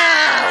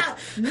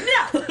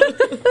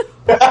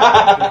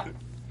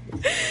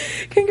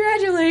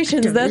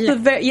 Congratulations. That's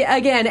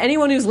again,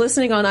 anyone who's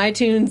listening on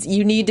iTunes,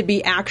 you need to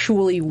be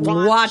actually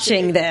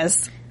watching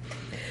this.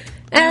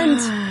 And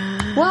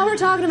while we're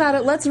talking about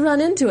it, let's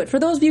run into it. For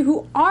those of you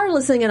who are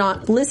listening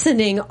on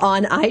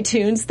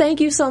iTunes,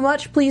 thank you so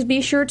much. Please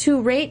be sure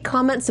to rate,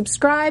 comment,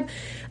 subscribe,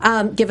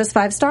 give us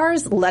 5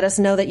 stars, let us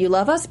know that you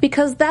love us,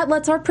 because that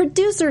lets our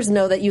producers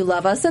know that you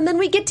love us, and then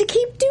we get to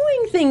keep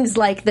doing things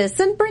like this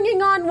and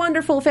bringing on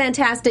wonderful,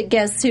 fantastic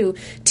guests who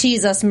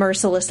tease us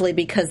mercilessly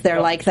because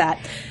they're like that.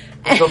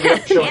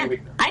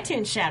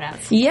 iTunes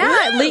shout-outs.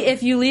 Yeah,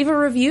 if you leave a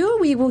review,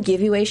 we will give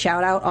you a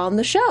shout-out on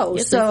the show.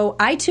 Yes, so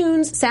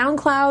iTunes,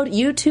 SoundCloud,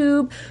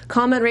 YouTube,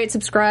 comment, rate,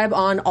 subscribe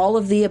on all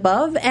of the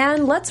above,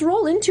 and let's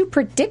roll into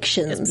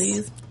predictions.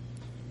 Yes, please.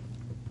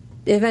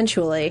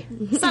 Eventually.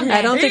 Someday.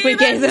 I don't think we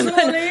gave them... We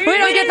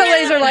don't get the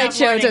Laser Light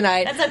Show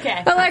tonight. That's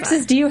okay.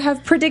 Alexis, do you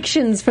have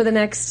predictions for the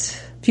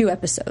next few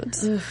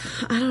episodes?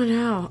 I don't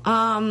know.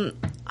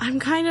 I'm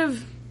kind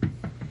of...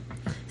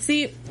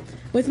 See...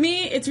 With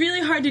me, it's really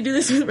hard to do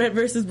this with Red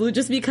versus Blue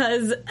just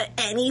because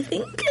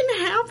anything can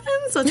happen.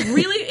 So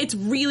it's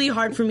really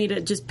hard for me to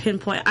just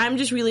pinpoint. I'm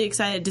just really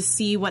excited to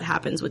see what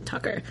happens with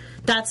Tucker.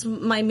 That's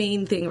my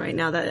main thing right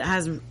now that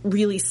has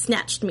really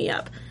snatched me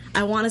up.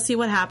 I want to see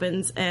what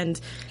happens,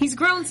 and he's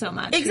grown so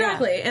much.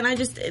 Exactly, and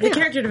the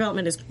character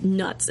development is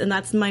nuts, and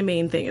that's my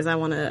main thing. Is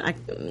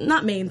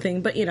not main thing,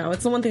 but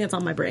it's the one thing that's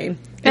on my brain.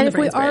 And if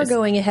we are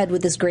going ahead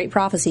with this great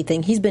prophecy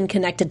thing, he's been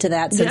connected to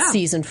that since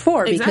season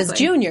 4 because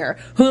Junior,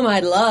 whom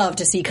I'd love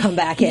to see come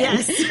back in.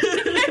 Yes.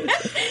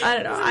 I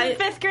don't know. I'm in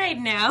 5th grade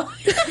now.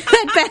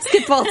 That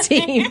basketball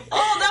team.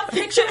 Oh, that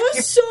picture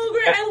was so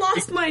great. I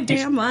lost my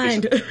damn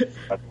mind.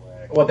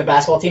 What, the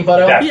basketball team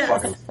photo?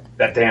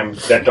 That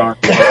darn.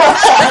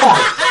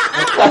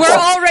 We're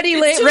already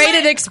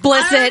rated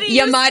explicit.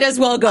 You might as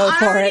well go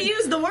for it. I already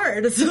used the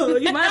word, so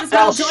you might as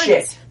well join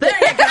us. There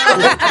you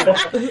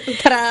go.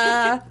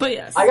 Ta-da! But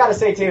yes. I gotta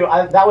say, too,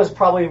 that was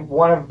probably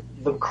one of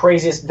the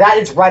craziest. That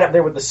is right up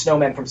there with the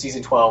snowman from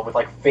season 12 with,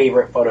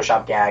 favorite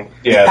Photoshop gag.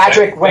 Yeah,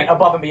 Patrick went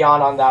above and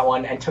beyond on that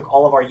one and took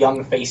all of our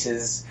young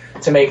faces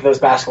to make those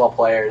basketball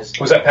players.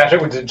 Was that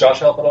Patrick? Did Josh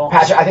help at all?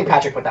 I think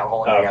Patrick put that whole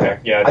one together.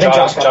 Okay. Yeah, I think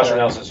Josh and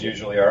Else is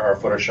usually our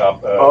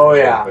Photoshop.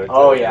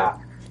 Yeah.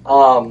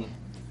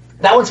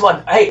 That one's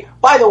fun. Hey,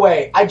 by the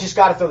way, I just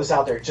got to throw this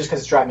out there just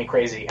because it's driving me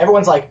crazy.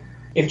 Everyone's like,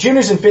 if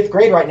Junior's in 5th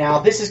grade right now,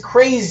 this is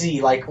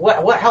crazy. Like,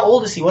 what? How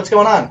old is he? What's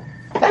going on?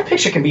 That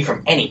picture can be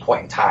from any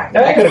point in time.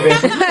 That could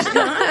have been.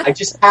 I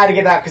just had to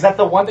get that because that's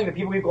the one thing that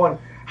people keep going,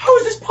 how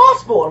is this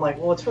possible? I'm like,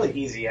 well, it's really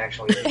easy,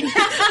 actually.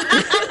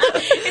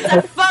 It's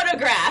a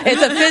photograph.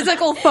 It's a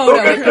physical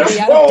photo.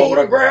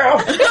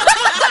 Photograph.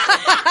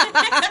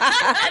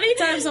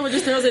 Anytime someone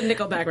just throws in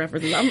Nickelback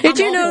references, Did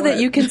you know that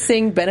you can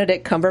sing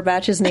Benedict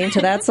Cumberbatch's name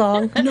to that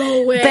song?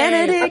 No way.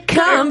 Benedict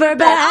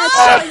Cumberbatch.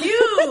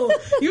 Oh,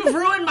 you've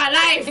ruined my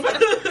life.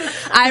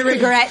 I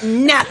regret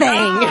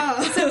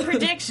nothing. So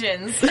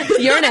predictions.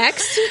 You're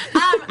next.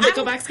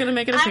 Nickelback's going to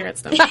make an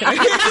appearance. I'm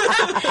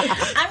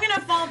going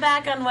to fall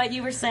back on what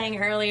you were saying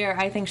earlier.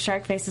 I think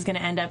Sharkface is going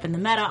to end up in the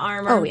meta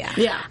armor. Oh, yeah.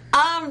 Yeah.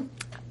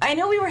 I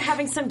know we were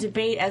having some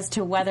debate as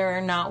to whether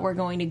or not we're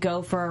going to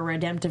go for a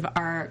redemptive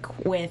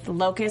arc with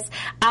Locust.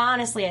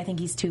 Honestly, I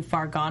think he's too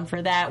far gone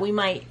for that. We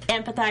might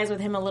empathize with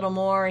him a little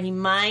more. He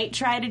might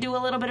try to do a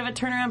little bit of a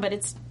turnaround, but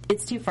it's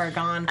too far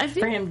gone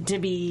for him to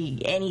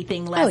be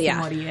anything less than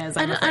what he is.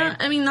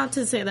 I mean, not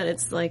to say that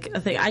it's like a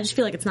thing. I just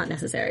feel like it's not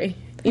necessary.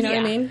 You know what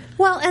I mean?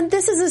 Well, and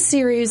this is a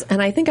series,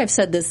 and I think I've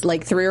said this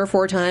like 3 or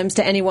 4 times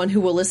to anyone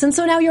who will listen,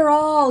 so now you're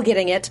all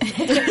getting it.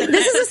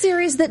 This is a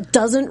series that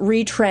doesn't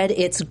retread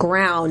its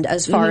ground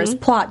as far as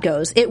plot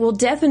goes. It will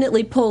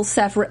definitely pull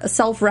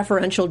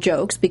self-referential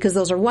jokes, because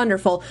those are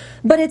wonderful,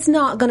 but it's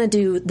not going to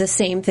do the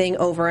same thing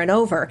over and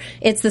over.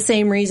 It's the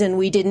same reason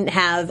we didn't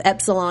have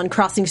Epsilon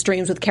crossing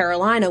streams with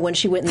Carolina when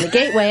she went in the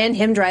gateway and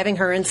him driving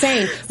her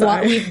insane.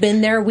 Well, we've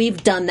been there,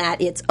 we've done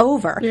that, it's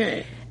over.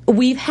 Right.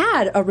 We've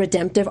had a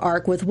redemptive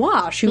arc with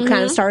Wash, who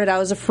kind of started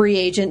out as a free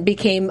agent,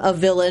 became a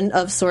villain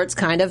of sorts,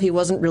 kind of. He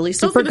wasn't really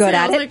super good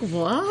at it. I was like,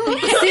 what?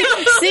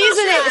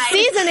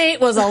 Season 8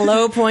 was a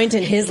low point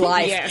in his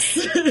life.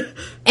 Yes.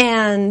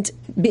 And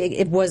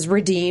it was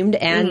redeemed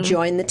and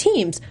joined the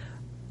teams.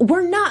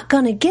 We're not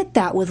going to get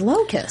that with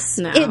Locust.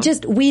 No.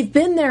 We've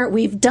been there,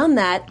 we've done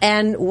that,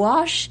 and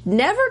Wash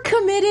never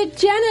committed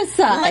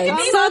genocide.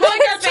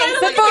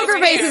 The poker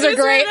faces are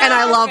great, and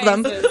I love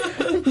them.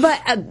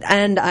 But,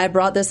 and I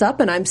brought this up,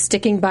 and I'm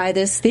sticking by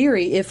this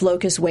theory. If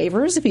Locust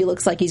wavers, if he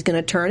looks like he's going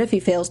to turn, if he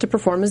fails to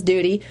perform his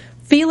duty,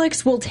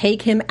 Felix will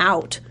take him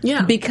out.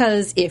 Yeah.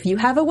 Because if you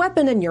have a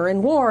weapon and you're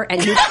in war,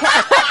 and you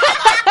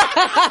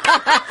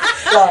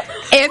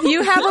if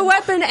you have a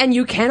weapon and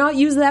you cannot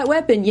use that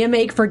weapon, you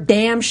make for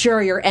damn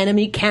sure your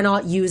enemy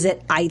cannot use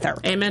it either.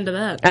 Amen to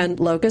that. And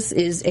Locust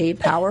is a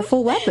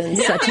powerful weapon,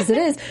 such as it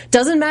is.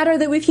 Doesn't matter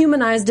that we've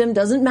humanized him.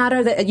 Doesn't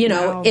matter that,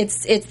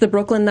 it's the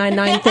Brooklyn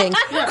Nine-Nine thing.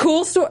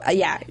 Cool story.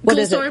 What Cool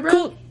is story, it? bro?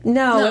 Cool.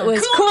 No, it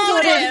was Cool cool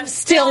motive, motive,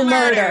 still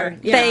murder.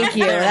 Yeah. Thank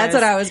you. That's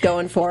what I was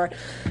going for.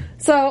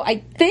 So I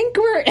think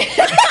we're...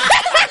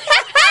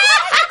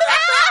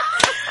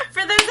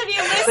 For those of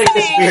you listening,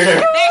 they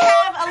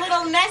have a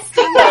little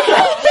nesting doll.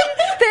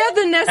 They have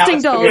the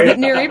nesting dolls that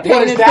Neri What does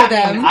painted that for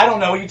them. mean? I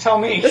don't know. You tell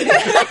me.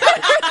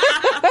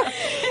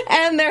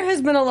 And there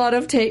has been a lot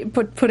of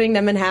putting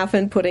them in half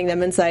and putting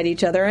them inside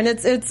each other, and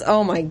it's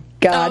oh my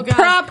god, Oh, God.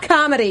 prop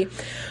comedy.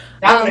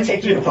 Now I'm going to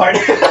take you apart.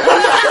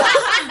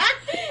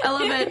 I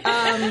love it.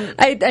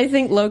 I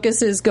think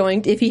Locust is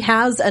going, if he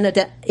has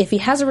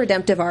a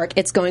redemptive arc,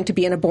 it's going to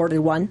be an aborted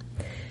one.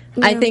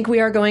 Yeah. I think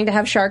we are going to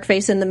have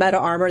Sharkface in the meta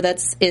armor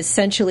that's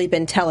essentially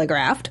been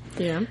telegraphed.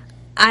 Yeah.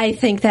 I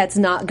think that's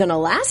not going to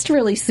last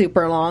really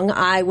super long.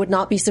 I would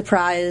not be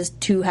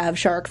surprised to have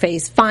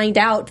Sharkface find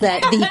out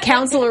that the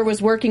counselor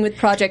was working with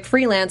Project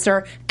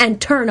Freelancer and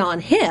turn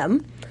on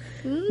him.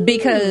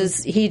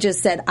 Because he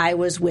just said, I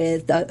was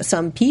with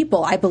some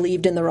people. I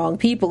believed in the wrong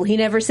people. He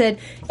never said,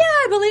 yeah,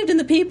 I believed in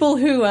the people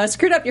who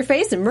screwed up your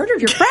face and murdered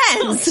your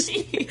friends.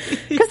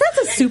 Because that's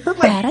a super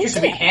bad He used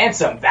to be idea.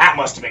 handsome. That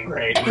must have been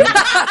great. Does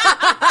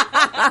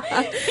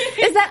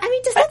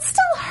that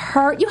still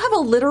hurt? You have a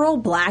literal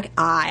black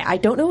eye. I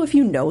don't know if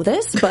you know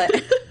this,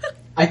 but...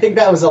 I think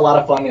that was a lot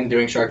of fun in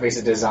doing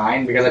Sharkface's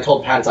design, because I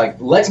told Pat, it's like,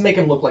 let's make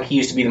him look like he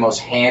used to be the most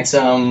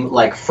handsome,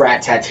 like,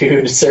 frat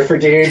tattooed surfer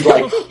dude.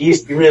 Like, he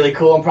used to be really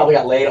cool and probably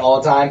got laid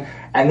all the time.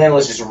 And then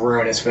let's just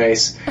ruin his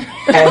face.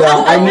 And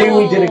I knew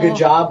we did a good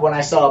job when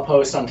I saw a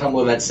post on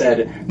Tumblr that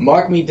said,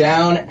 mark me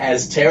down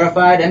as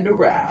terrified and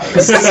aroused.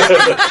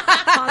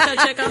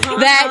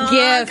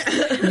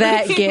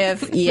 That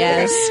gif,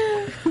 yes.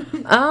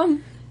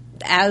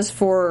 As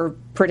for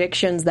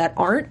predictions that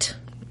aren't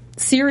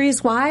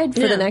series-wide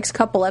for the next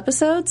couple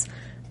episodes,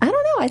 I don't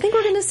know. I think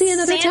we're going to see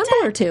another temple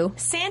or two.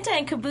 Santa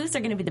and Caboose are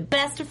going to be the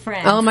best of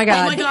friends. Oh my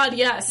god. Oh my god,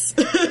 yes.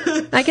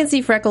 I can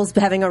see Freckles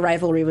having a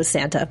rivalry with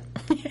Santa.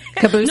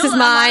 Caboose is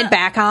mine,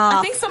 back off.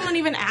 I think someone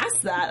even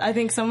asked that. I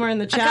think somewhere in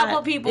the chat. A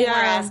couple people were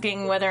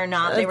asking whether or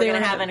not they were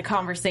going to have a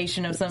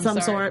conversation of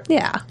some sort.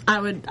 Yeah. I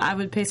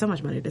would pay so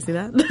much money to see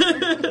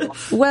that.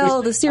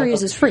 Well, the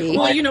series is free.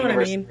 Well, you know what I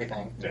mean.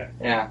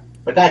 Yeah.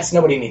 But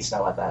nobody needs to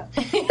know about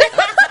that.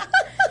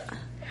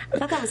 I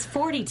thought that was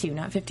 42,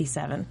 not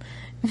 57.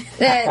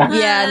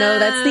 Yeah, no,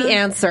 that's the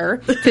answer.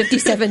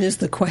 57 is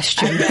the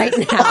question right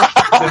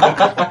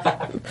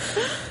now.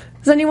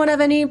 Does anyone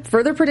have any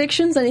further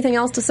predictions? Anything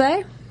else to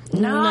say?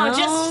 No,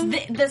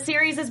 just the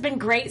series has been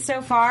great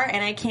so far,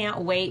 and I can't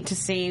wait to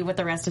see what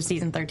the rest of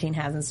season 13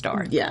 has in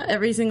store. Yeah,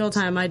 every single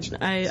time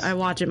I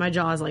watch it, my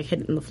jaw is like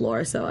hitting the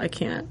floor, so I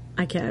can't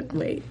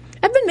wait.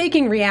 I've been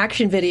making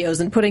reaction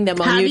videos and putting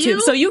them on Have YouTube,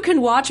 you? so you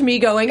can watch me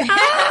going,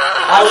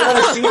 I want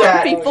to see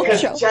that. People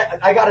Because show.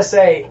 I gotta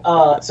say,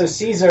 so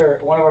Caesar,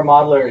 one of our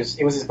modelers,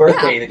 it was his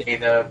birthday the day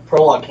the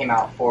prologue came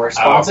out for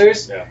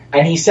sponsors,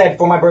 and he said,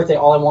 for my birthday,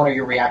 all I want are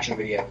your reaction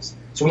videos.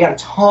 So we got a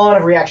ton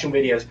of reaction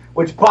videos,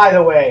 which, by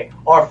the way,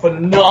 are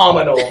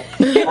phenomenal,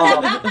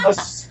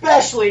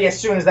 especially as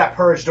soon as that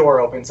purge door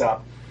opens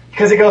up.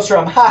 Because it goes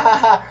from, ha ha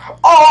ha,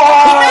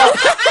 oh!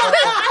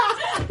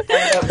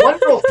 And, one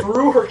girl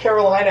threw her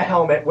Carolina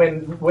helmet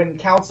when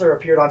Counselor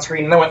appeared on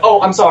screen, and then went,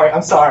 oh, I'm sorry.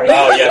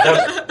 Oh, yeah.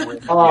 That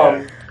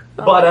was,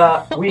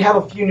 But we have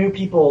a few new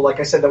people, like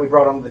I said, that we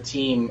brought onto the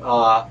team,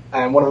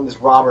 and one of them is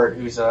Robert,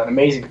 who's an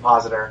amazing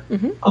compositor,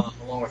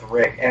 along with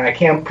Rick. And I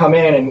can't come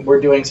in, and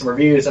we're doing some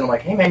reviews, and I'm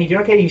like, hey, man, you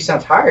doing okay? You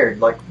sound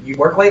tired. Like, you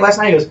worked late last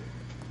night? He goes,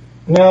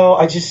 no,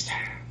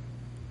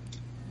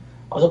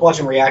 I was up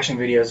watching reaction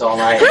videos all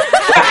night.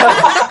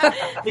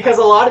 Because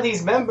a lot of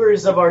these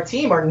members of our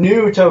team are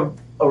new to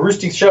a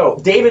Rooster Teeth show.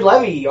 David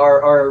Levy,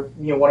 our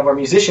one of our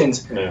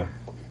musicians,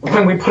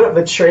 when we put up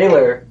the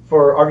trailer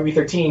for RVB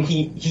 13,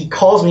 he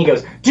calls me and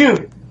goes,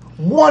 dude,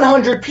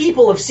 100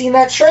 people have seen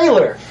that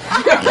trailer.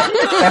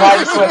 And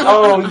I just went,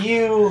 oh,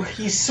 you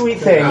sweet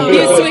thing. Oh,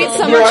 you sweet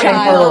summer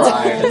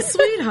child.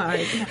 Sweetheart.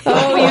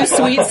 Oh, you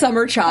sweet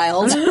summer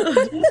child.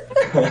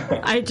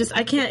 I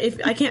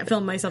can't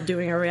film myself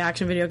doing a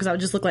reaction video because I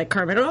would just look like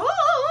Kermit,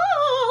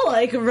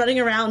 like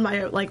running around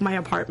my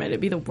apartment.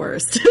 It'd be the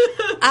worst.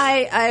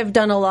 I've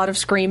done a lot of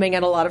screaming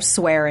and a lot of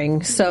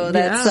swearing, so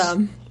that's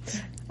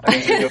I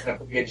think you're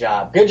doing a good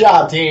job. Good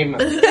job, team.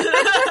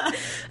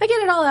 I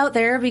get it all out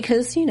there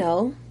because,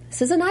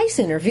 this is a nice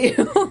interview.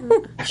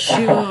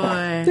 Sure.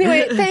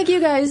 Anyway, thank you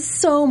guys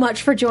so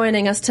much for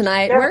joining us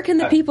tonight. Yeah. Where can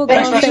the people go?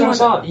 Thanks for having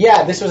us on.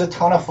 Yeah, this was a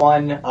ton of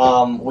fun.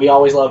 We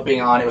always love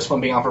being on. It was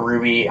fun being on for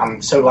Ruby.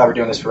 I'm so glad we're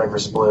doing this for Red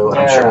vs. Blue, and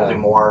I'm sure we'll do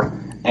more.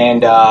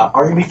 And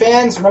RVB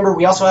fans, remember,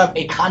 we also have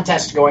a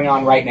contest going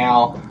on right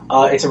now.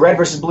 It's a Red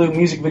vs. Blue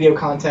music video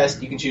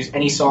contest. You can choose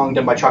any song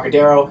done by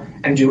Trocadero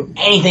and do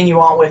anything you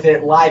want with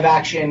it. Live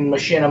action,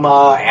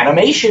 machinima,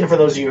 animation for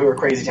those of you who are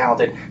crazy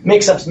talented,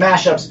 mix-ups,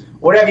 mashups,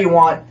 whatever you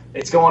want.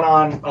 It's going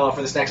on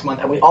for this next month.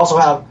 And we also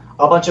have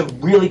a bunch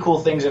of really cool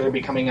things that are going to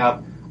be coming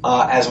up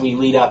as we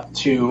lead up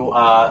to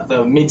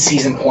the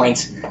mid-season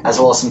point, as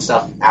well as some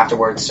stuff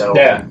afterwards. So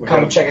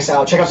come check us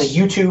out. Check out the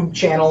YouTube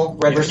channel,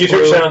 Red vs. Blue.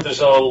 YouTube channel,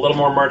 there's a little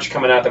more merch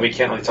coming out that we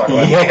can't really talk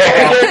about.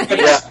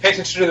 Pay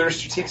attention to the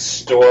Rooster Teeth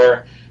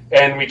store,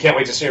 and we can't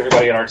wait to see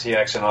everybody at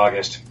RTX in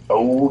August.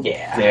 Oh,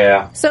 yeah.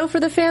 Yeah. So for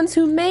the fans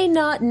who may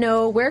not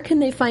know, where can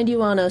they find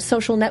you on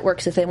social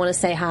networks if they want to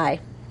say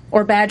hi?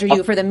 Or badger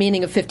you for the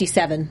meaning of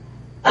 57?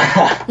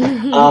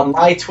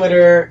 My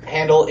Twitter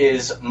handle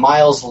is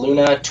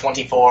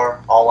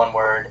MilesLuna24, all one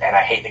word, and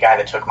I hate the guy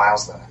that took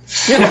Miles Luna.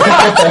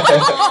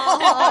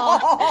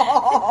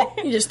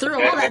 You just threw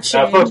all that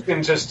shit. Folks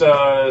can just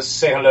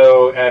say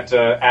hello at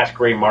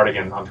Gray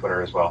Mardigan on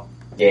Twitter as well.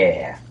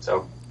 Yeah.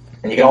 So,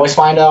 and you can always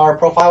find our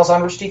profiles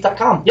on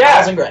roosterteeth.com.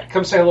 Yeah, and Gray.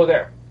 Come say hello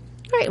there.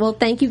 All right, well,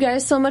 thank you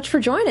guys so much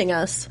for joining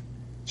us.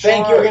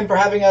 Thank you again for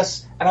having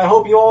us, and I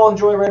hope you all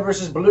enjoy Red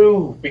vs.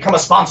 Blue. Become a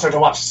sponsor to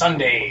watch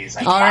Sundays.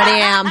 Already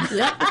am.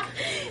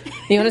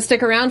 You want to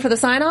stick around for the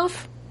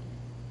sign-off?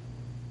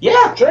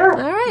 Yeah, sure.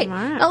 All right.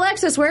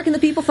 Alexis, where can the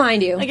people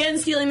find you? Again,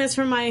 stealing this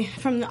from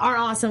our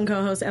awesome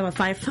co-host, Emma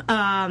Fife.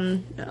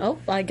 I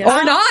guess.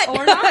 Or not.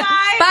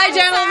 Bye,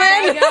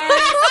 gentlemen.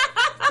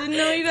 Didn't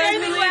know you guys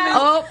were leaving.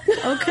 Oh,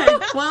 okay.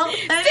 Well,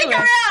 anyway. Stick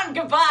around.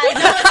 Goodbye.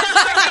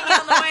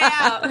 On the way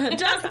out.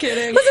 Just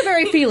kidding. it was a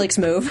very Felix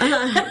move.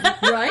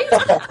 Right?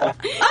 Oh,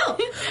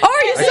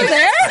 are you still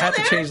there? I had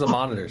to change the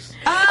monitors.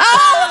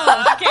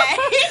 Oh,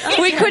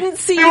 okay. We couldn't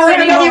see you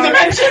anymore. We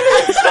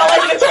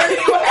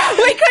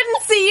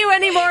couldn't see you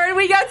anymore, and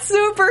we got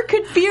super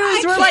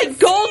confused. We're like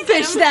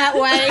goldfish that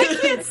way. I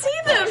can't see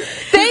them.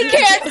 They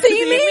can't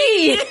see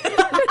me.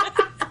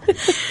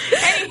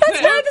 Let's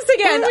try this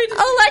again.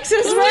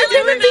 Alexis, where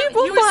can the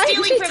people find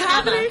you? Stealing from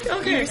Emma.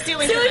 Okay. You're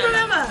stealing from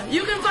Emma.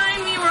 You can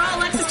find me where all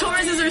Alexis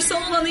Torreses are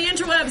sold on the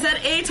interwebs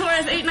at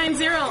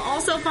atorres890.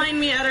 Also find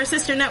me at our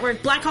sister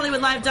network,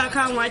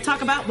 BlackHollywoodLive.com, where I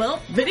talk about,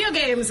 video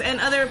games and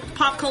other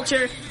pop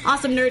culture,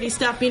 awesome nerdy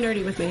stuff. Be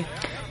nerdy with me.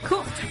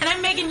 Cool. And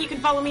I'm Megan. You can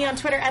follow me on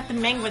Twitter at The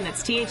Menguin.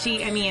 That's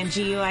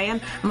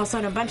TheMenguin. I'm also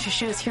on a bunch of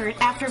shows here at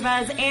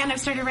AfterBuzz, and I've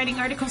started writing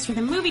articles for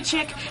the movie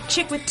Chick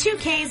with 2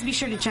 Ks. Be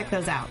sure to check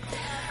those out.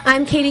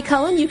 I'm Katie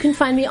Cullen. You can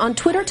find me on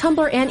Twitter,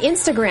 Tumblr, and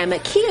Instagram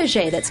at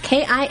Kiaxet. That's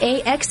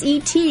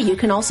Kiaxet. You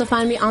can also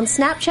find me on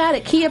Snapchat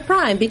at Kia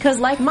Prime because,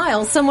 like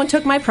Miles, someone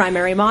took my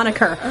primary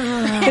moniker.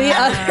 The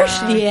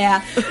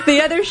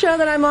other show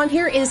that I'm on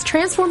here is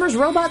Transformers: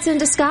 Robots in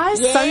Disguise.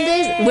 Yeah.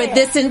 Sundays with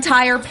this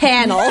entire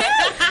panel.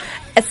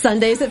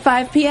 Sundays at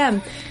 5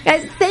 p.m.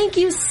 Guys, thank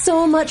you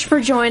so much for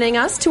joining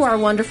us, to our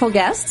wonderful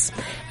guests.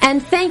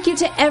 And thank you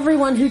to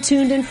everyone who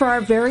tuned in for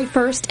our very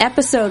first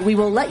episode. We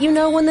will let you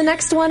know when the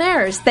next one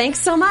airs. Thanks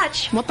so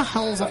much. What the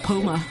hell is a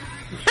puma?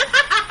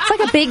 It's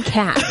like a big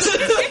cat.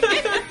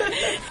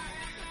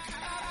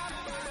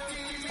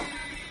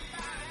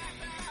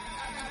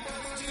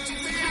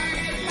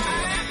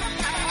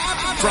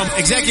 From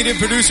executive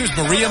producers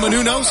Maria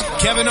Menounos,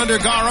 Kevin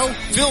Undergaro,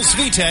 Phil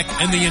Svitek,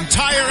 and the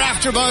entire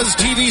AfterBuzz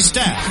TV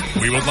staff,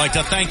 we would like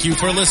to thank you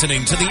for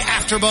listening to the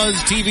AfterBuzz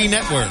TV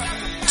network.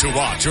 To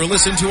watch or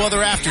listen to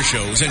other after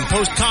shows and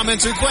post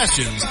comments or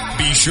questions,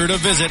 be sure to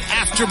visit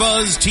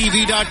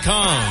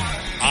AfterBuzzTV.com.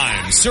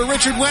 I'm Sir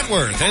Richard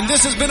Wentworth, and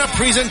this has been a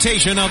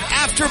presentation of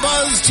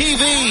AfterBuzz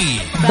TV.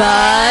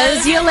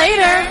 Buzz you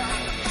later.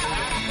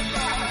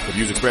 The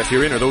views expressed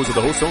herein are those of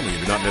the hosts only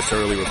and do not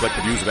necessarily reflect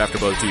the views of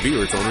AfterBuzz TV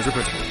or its owners or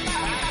principals.